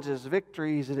 challenges,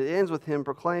 victories. And it ends with him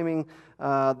proclaiming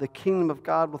the kingdom of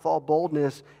God with all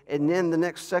boldness. And then the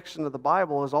next section of the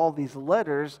Bible is all these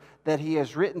letters that he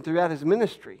has written throughout his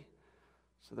ministry.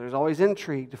 So there's always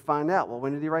intrigue to find out, well,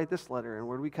 when did he write this letter? And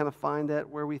where do we kind of find that,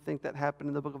 where we think that happened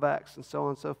in the book of Acts, and so on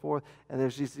and so forth. And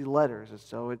there's these letters. And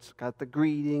so it's got the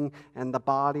greeting and the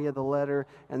body of the letter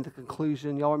and the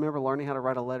conclusion. Y'all remember learning how to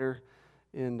write a letter?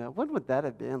 And when would that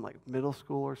have been, like middle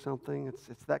school or something? It's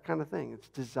that kind of thing. It's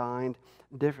designed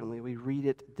differently. We read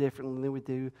it differently than we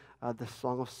do the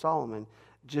Song of Solomon.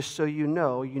 Just so you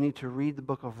know, you need to read the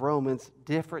book of Romans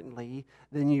differently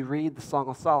than you read the Song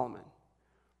of Solomon.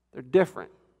 They're different.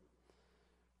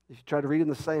 If you try to read them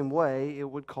the same way, it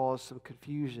would cause some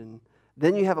confusion.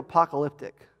 Then you have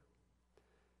apocalyptic.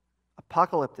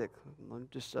 Apocalyptic,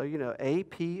 just so you know,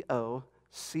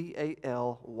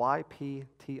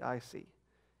 APOCALYPTIC.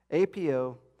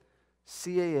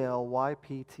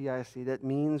 Calyptic. That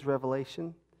means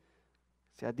revelation.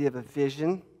 It's the idea of a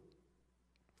vision.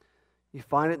 You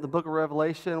find it in the book of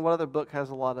Revelation. What other book has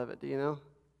a lot of it? Do you know?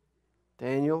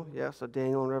 Daniel. Yeah, so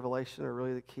Daniel and Revelation are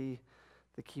really the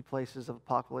key places of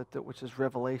apocalyptic, which is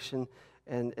Revelation.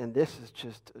 And this is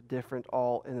just different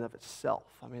all in and of itself.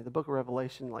 I mean, the book of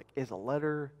Revelation is a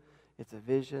letter, it's a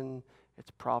vision,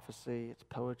 it's prophecy, it's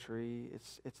poetry,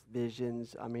 it's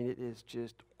visions. I mean, it is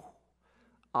just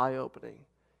eye-opening.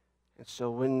 And so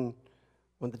when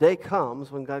the day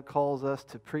comes, when God calls us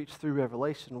to preach through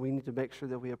Revelation, we need to make sure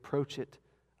that we approach it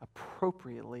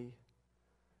appropriately.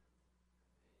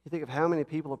 You think of how many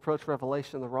people approach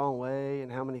Revelation the wrong way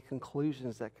and how many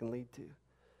conclusions that can lead to.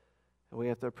 And we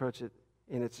have to approach it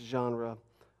in its genre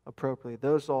appropriately.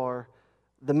 Those are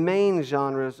the main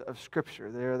genres of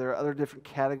Scripture. There are other different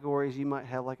categories. You might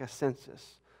have like a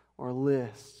census or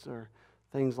lists or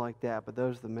things like that, but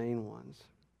those are the main ones.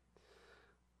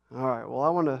 All right, well, I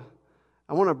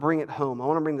want to bring it home. I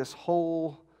want to bring this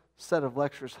whole set of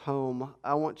lectures home.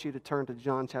 I want you to turn to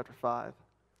John chapter 5.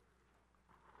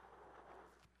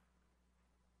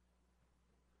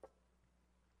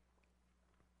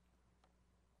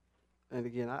 And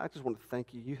again, I just want to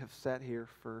thank you. You have sat here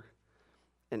for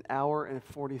an hour and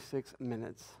 46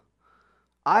 minutes.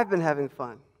 I've been having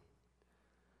fun.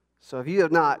 So if you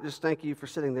have not, just thank you for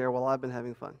sitting there while I've been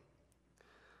having fun.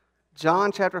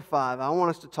 John chapter 5, I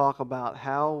want us to talk about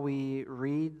how we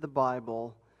read the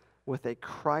Bible with a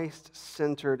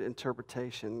Christ-centered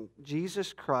interpretation.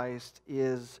 Jesus Christ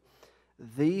is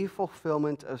the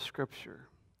fulfillment of Scripture.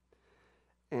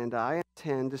 And I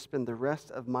intend to spend the rest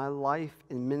of my life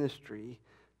in ministry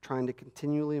trying to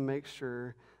continually make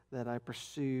sure that I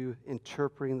pursue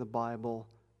interpreting the Bible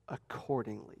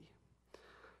accordingly.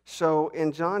 So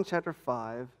in John chapter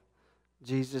 5,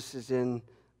 Jesus is in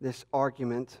this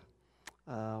argument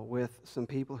with some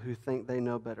people who think they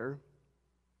know better.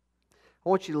 I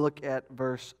want you to look at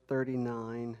verse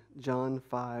 39, John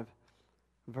 5,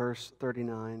 verse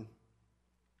 39.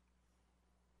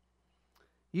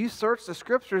 You search the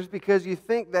Scriptures because you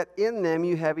think that in them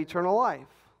you have eternal life.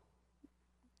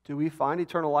 Do we find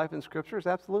eternal life in Scriptures?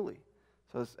 Absolutely.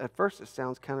 So at first it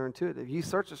sounds counterintuitive. You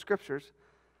search the Scriptures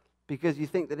because you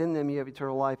think that in them you have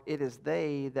eternal life. It is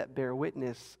they that bear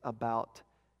witness about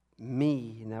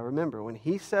me. Now remember, when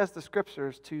he says the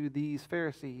Scriptures to these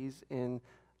Pharisees and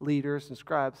leaders and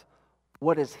scribes,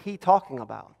 what is he talking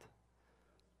about?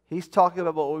 He's talking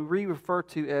about what we refer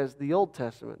to as the Old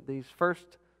Testament, these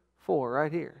first 4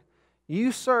 right here.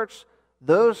 You search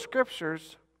those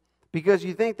Scriptures because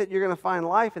you think that you're going to find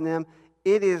life in them.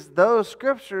 It is those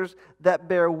Scriptures that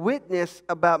bear witness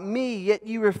about me, yet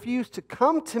you refuse to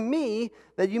come to me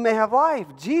that you may have life.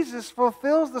 Jesus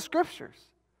fulfills the Scriptures.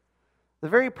 The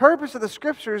very purpose of the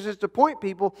Scriptures is to point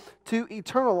people to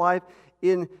eternal life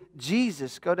in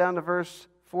Jesus. Go down to verse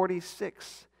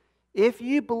 46. If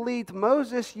you believed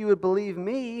Moses, you would believe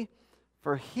me,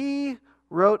 for he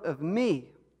wrote of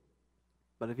me.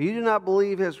 But if you do not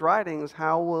believe his writings,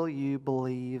 how will you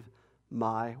believe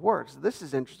my words? This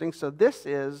is interesting. So this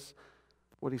is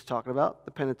what he's talking about,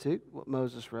 the Pentateuch, what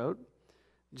Moses wrote.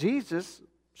 Jesus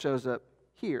shows up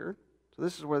here. So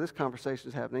this is where this conversation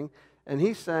is happening. And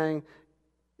he's saying,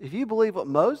 if you believe what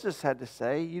Moses had to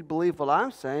say, you'd believe what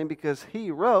I'm saying because he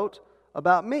wrote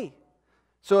about me.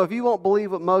 So if you won't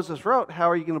believe what Moses wrote, how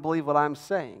are you going to believe what I'm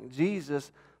saying?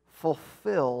 Jesus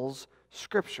fulfills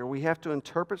Scripture. We have to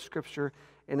interpret Scripture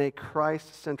in a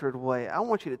Christ-centered way. I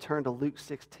want you to turn to Luke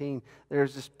 16.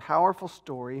 There's this powerful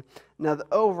story. Now,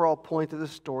 the overall point of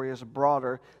this story is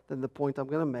broader than the point I'm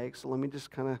going to make, so let me just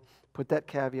kind of put that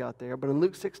caveat there. But in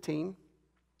Luke 16,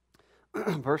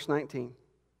 verse 19,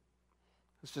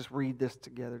 let's just read this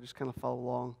together. Just kind of follow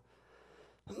along.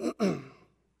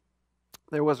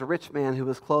 There was a rich man who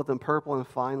was clothed in purple and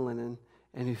fine linen,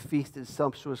 and who feasted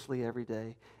sumptuously every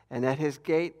day. And at his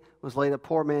gate was laid a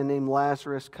poor man named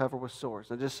Lazarus, covered with sores.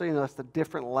 Now, just so you know, that's the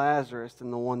different Lazarus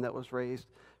than the one that was raised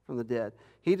from the dead.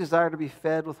 He desired to be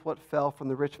fed with what fell from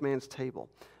the rich man's table.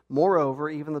 Moreover,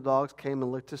 even the dogs came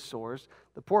and licked his sores.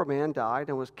 The poor man died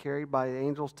and was carried by the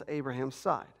angels to Abraham's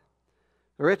side.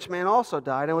 The rich man also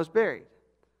died and was buried.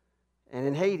 And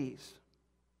in Hades,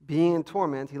 being in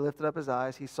torment, he lifted up his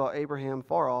eyes. He saw Abraham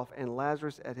far off and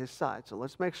Lazarus at his side. So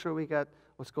let's make sure we got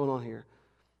what's going on here.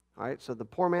 All right, so the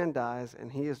poor man dies,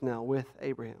 and he is now with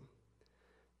Abraham.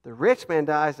 The rich man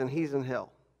dies, and he's in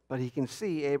hell. But he can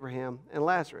see Abraham and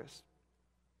Lazarus,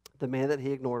 the man that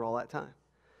he ignored all that time.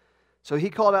 So he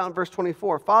called out in verse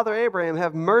 24, Father Abraham,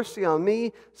 have mercy on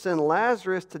me. Send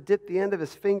Lazarus to dip the end of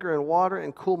his finger in water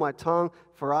and cool my tongue,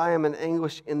 for I am in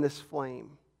anguish in this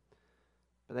flame.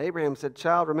 But Abraham said,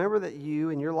 Child, remember that you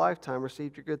in your lifetime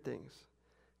received your good things.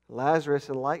 Lazarus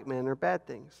in like manner bad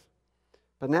things.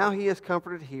 But now he is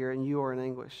comforted here, and you are in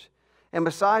anguish. And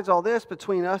besides all this,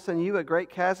 between us and you a great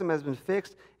chasm has been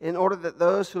fixed, in order that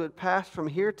those who had passed from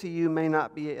here to you may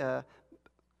not be able,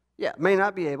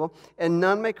 and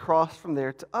none may cross from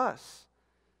there to us.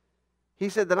 He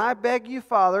said, Then I beg you,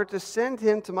 Father, to send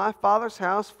him to my father's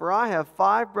house, for I have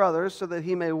 5 brothers, so that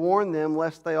he may warn them,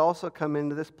 lest they also come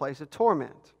into this place of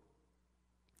torment.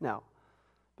 Now,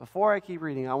 before I keep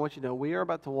reading, I want you to know we are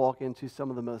about to walk into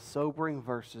some of the most sobering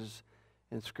verses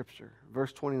in Scripture.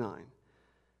 Verse 29.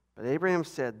 But Abraham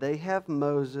said, They have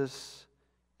Moses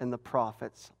and the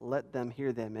prophets. Let them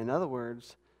hear them. In other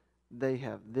words, they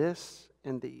have this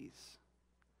and these.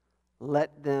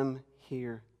 Let them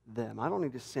hear them. I don't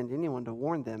need to send anyone to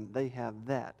warn them. They have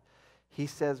that. He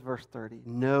says, verse 30,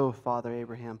 No, Father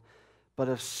Abraham, but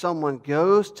if someone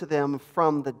goes to them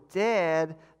from the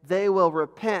dead, they will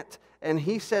repent. And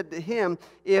he said to him,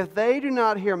 If they do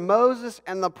not hear Moses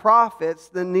and the prophets,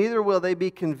 then neither will they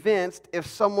be convinced if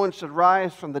someone should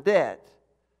rise from the dead.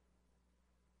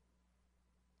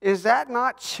 Is that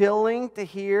not chilling to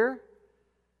hear?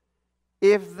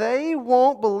 If they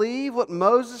won't believe what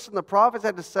Moses and the prophets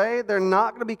had to say, they're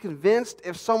not going to be convinced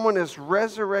if someone is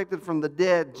resurrected from the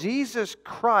dead. Jesus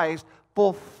Christ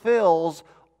fulfills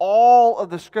all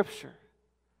of the Scripture.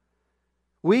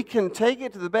 We can take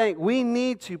it to the bank. We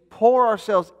need to pour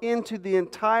ourselves into the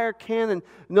entire canon,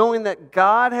 knowing that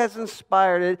God has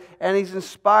inspired it, and He's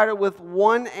inspired it with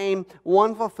one aim,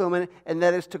 one fulfillment, and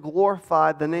that is to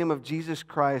glorify the name of Jesus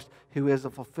Christ, who is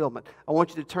the fulfillment. I want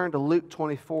you to turn to Luke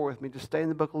 24 with me. Just stay in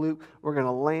the book of Luke. We're going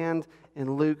to land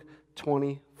in Luke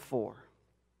 24.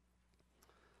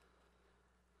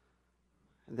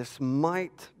 This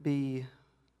might be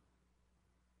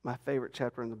my favorite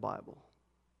chapter in the Bible.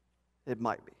 It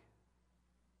might be.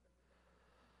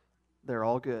 They're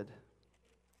all good.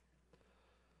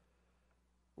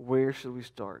 Where should we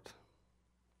start?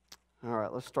 All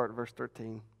right, let's start at verse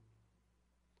 13.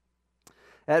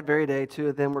 That very day, 2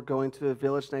 of them were going to a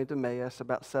village named Emmaus,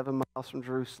 about 7 miles from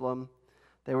Jerusalem.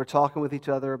 They were talking with each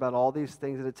other about all these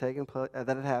things that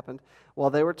had happened. While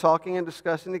they were talking and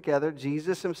discussing together,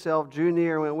 Jesus himself drew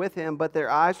near and went with him, but their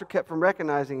eyes were kept from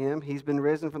recognizing him. He's been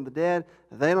risen from the dead.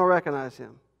 They don't recognize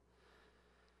him.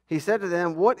 He said to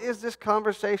them, What is this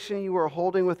conversation you are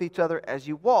holding with each other as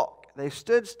you walk? They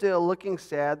stood still, looking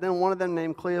sad. Then one of them,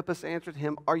 named Cleopas, answered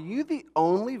him, Are you the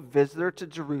only visitor to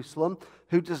Jerusalem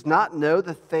who does not know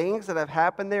the things that have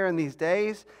happened there in these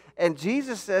days? And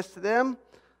Jesus says to them,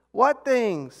 What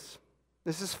things?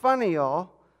 This is funny, y'all.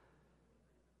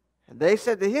 And they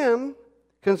said to him,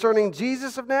 Concerning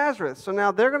Jesus of Nazareth. So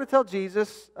now they're going to tell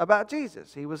Jesus about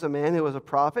Jesus. He was a man who was a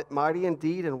prophet, mighty in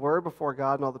deed and word before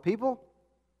God and all the people.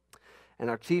 And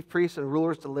our chief priests and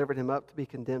rulers delivered him up to be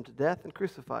condemned to death and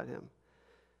crucified him.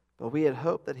 But we had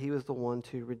hoped that he was the one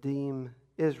to redeem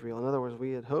Israel. In other words,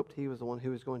 we had hoped he was the one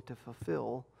who was going to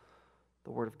fulfill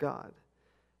the word of God.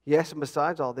 Yes, and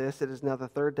besides all this, it is now the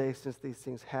 3rd day since these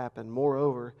things happened.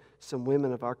 Moreover, some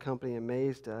women of our company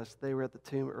amazed us. They were at the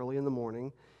tomb early in the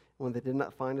morning. When they did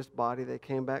not find his body, they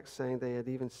came back saying they had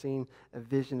even seen a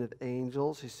vision of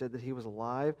angels who said that he was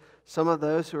alive. Some of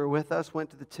those who were with us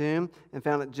went to the tomb and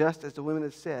found it just as the women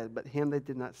had said, but him they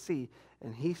did not see.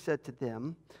 And he said to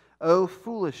them, O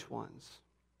foolish ones,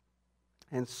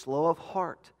 and slow of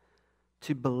heart,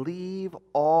 to believe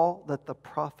all that the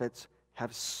prophets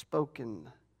have spoken.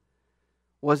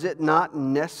 Was it not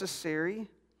necessary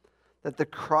that the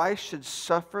Christ should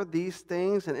suffer these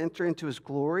things and enter into his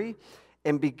glory?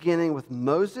 And beginning with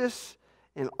Moses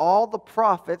and all the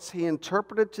prophets, he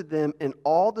interpreted to them in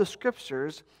all the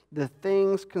Scriptures the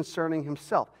things concerning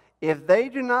himself. If they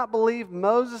do not believe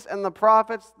Moses and the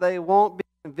prophets, they won't be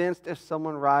convinced if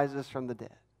someone rises from the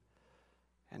dead.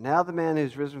 And now the man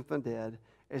who's risen from the dead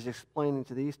is explaining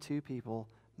to these 2 people,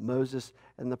 Moses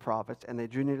and the prophets. And they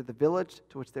drew near to the village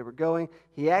to which they were going.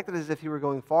 He acted as if he were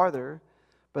going farther,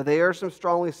 but they urged him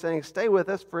strongly, saying, Stay with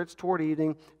us, for it's toward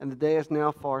evening, and the day is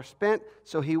now far spent.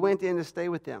 So he went in to stay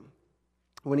with them.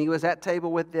 When he was at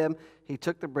table with them, he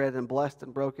took the bread and blessed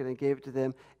and broke it and gave it to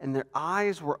them. And their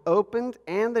eyes were opened,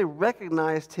 and they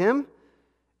recognized him,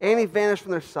 and he vanished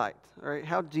from their sight. All right,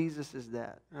 how Jesus is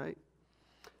that, right?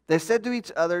 They said to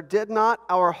each other, Did not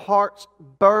our hearts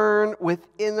burn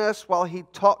within us while he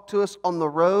talked to us on the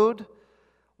road,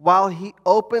 while he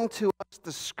opened to us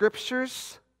the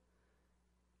Scriptures?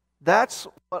 That's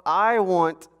what I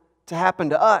want to happen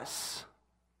to us.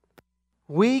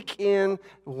 Week in,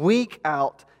 week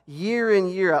out, year in,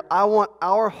 year out. I want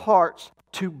our hearts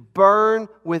to burn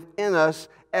within us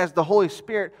as the Holy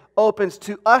Spirit opens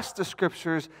to us the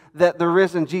Scriptures that the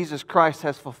risen Jesus Christ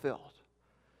has fulfilled.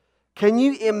 Can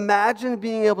you imagine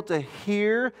being able to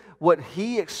hear what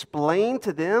He explained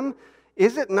to them?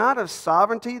 Is it not of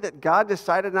sovereignty that God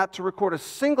decided not to record a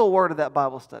single word of that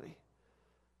Bible study?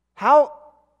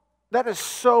 That is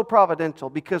so providential,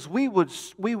 because we would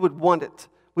want it.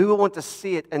 We would want to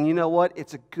see it, and you know what?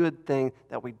 It's a good thing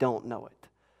that we don't know it,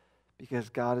 because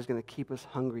God is going to keep us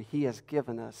hungry. He has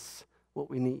given us what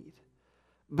we need.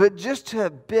 But just to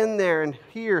have been there and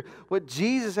hear what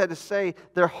Jesus had to say,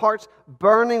 their hearts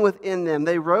burning within them.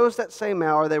 They rose that same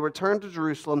hour. They returned to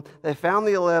Jerusalem. They found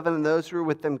the 11 and those who were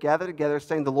with them gathered together,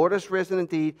 saying, "The Lord has risen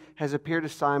indeed, has appeared to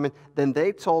Simon." Then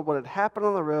they told what had happened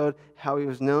on the road, how He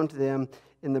was known to them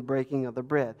in the breaking of the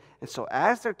bread. And so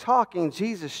as they're talking,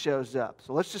 Jesus shows up.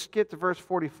 So let's just skip to verse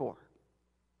 44.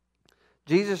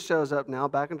 Jesus shows up now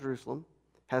back in Jerusalem,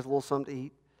 has a little something to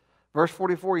eat. Verse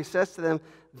 44, He says to them,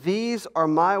 "These are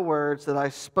my words that I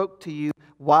spoke to you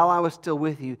while I was still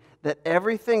with you, that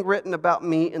everything written about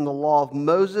me in the law of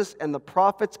Moses and the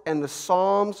prophets and the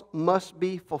Psalms must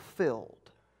be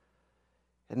fulfilled."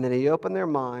 And then He opened their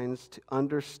minds to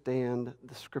understand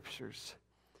the Scriptures.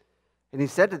 And He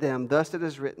said to them, "Thus it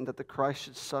is written that the Christ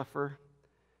should suffer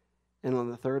and on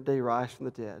the third day rise from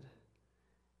the dead,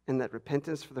 and that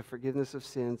repentance for the forgiveness of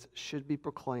sins should be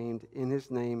proclaimed in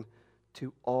His name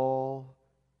to all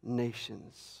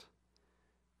nations,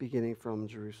 beginning from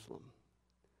Jerusalem."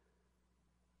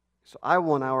 So I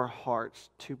want our hearts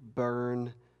to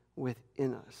burn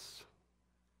within us,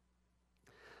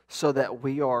 so that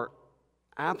we are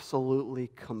absolutely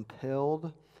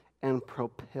compelled and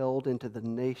propelled into the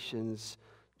nations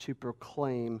to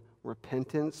proclaim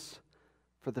repentance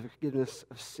for the forgiveness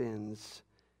of sins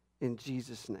in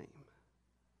Jesus' name.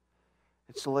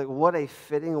 And so, what a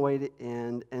fitting way to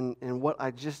end. And what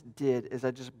I just did is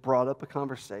I just brought up a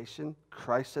conversation,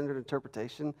 Christ-centered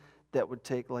interpretation, that would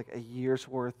take like a year's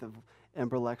worth of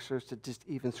Ember Lectures to just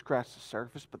even scratch the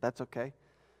surface, but that's okay.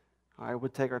 All right, we'll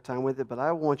take our time with it. But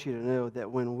I want you to know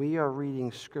that when we are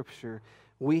reading Scripture,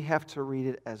 we have to read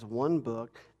it as one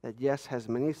book that, yes, has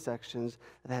many sections,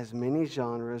 that has many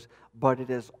genres, but it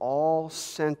is all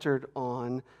centered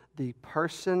on the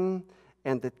person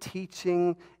and the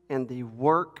teaching and the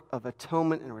work of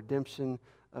atonement and redemption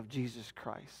of Jesus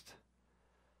Christ.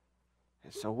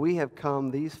 And so we have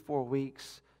come these 4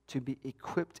 weeks to be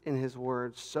equipped in His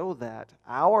Word so that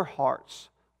our hearts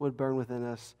would burn within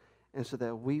us, and so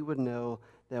that we would know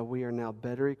that we are now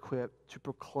better equipped to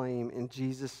proclaim in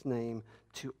Jesus' name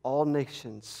to all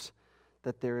nations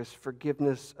that there is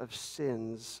forgiveness of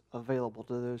sins available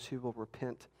to those who will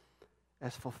repent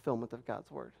as fulfillment of God's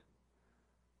Word.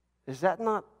 Is that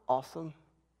not awesome?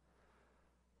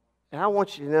 And I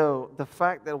want you to know, the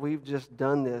fact that we've just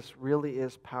done this really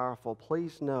is powerful.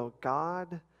 Please know,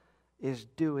 God is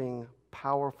doing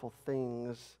powerful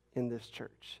things in this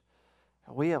church.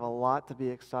 We have a lot to be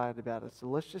excited about it. So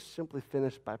let's just simply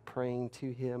finish by praying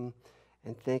to Him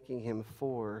and thanking Him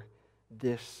for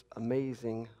this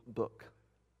amazing book.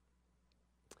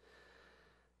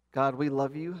 God, we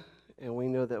love You, and we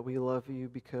know that we love You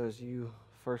because You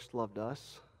first loved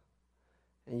us,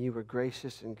 and You were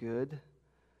gracious and good.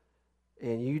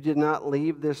 And You did not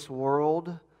leave this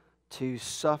world to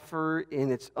suffer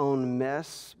in its own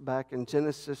mess back in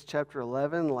Genesis chapter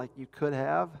 11 like You could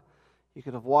have. You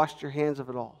could have washed your hands of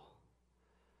it all.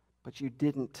 But You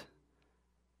didn't.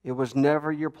 It was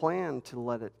never Your plan to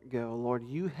let it go. Lord,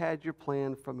 You had Your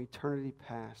plan from eternity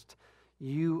past.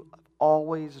 You have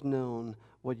always known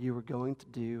what You were going to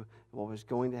do, what was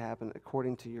going to happen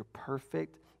according to Your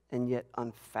perfect and yet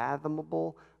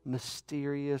unfathomable,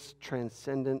 mysterious,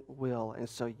 transcendent will. And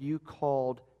so You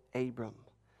called Abram,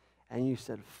 and You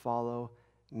said, "Follow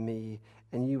Me."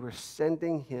 And You were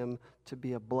sending him to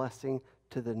be a blessing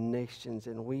to the nations.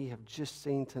 And we have just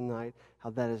seen tonight how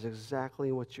that is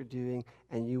exactly what You're doing,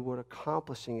 and You were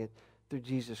accomplishing it through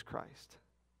Jesus Christ.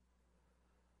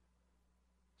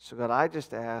 So God, I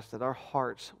just ask that our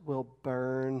hearts will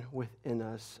burn within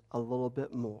us a little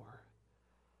bit more,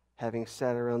 having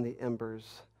sat around the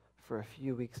embers for a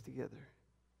few weeks together.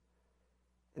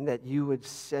 And that You would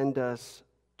send us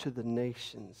to the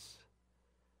nations,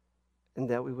 and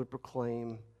that we would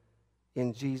proclaim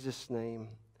in Jesus' name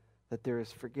that there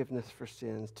is forgiveness for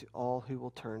sins to all who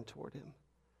will turn toward Him.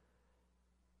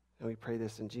 And we pray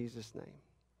this in Jesus' name.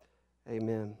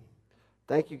 Amen.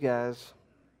 Thank you, guys.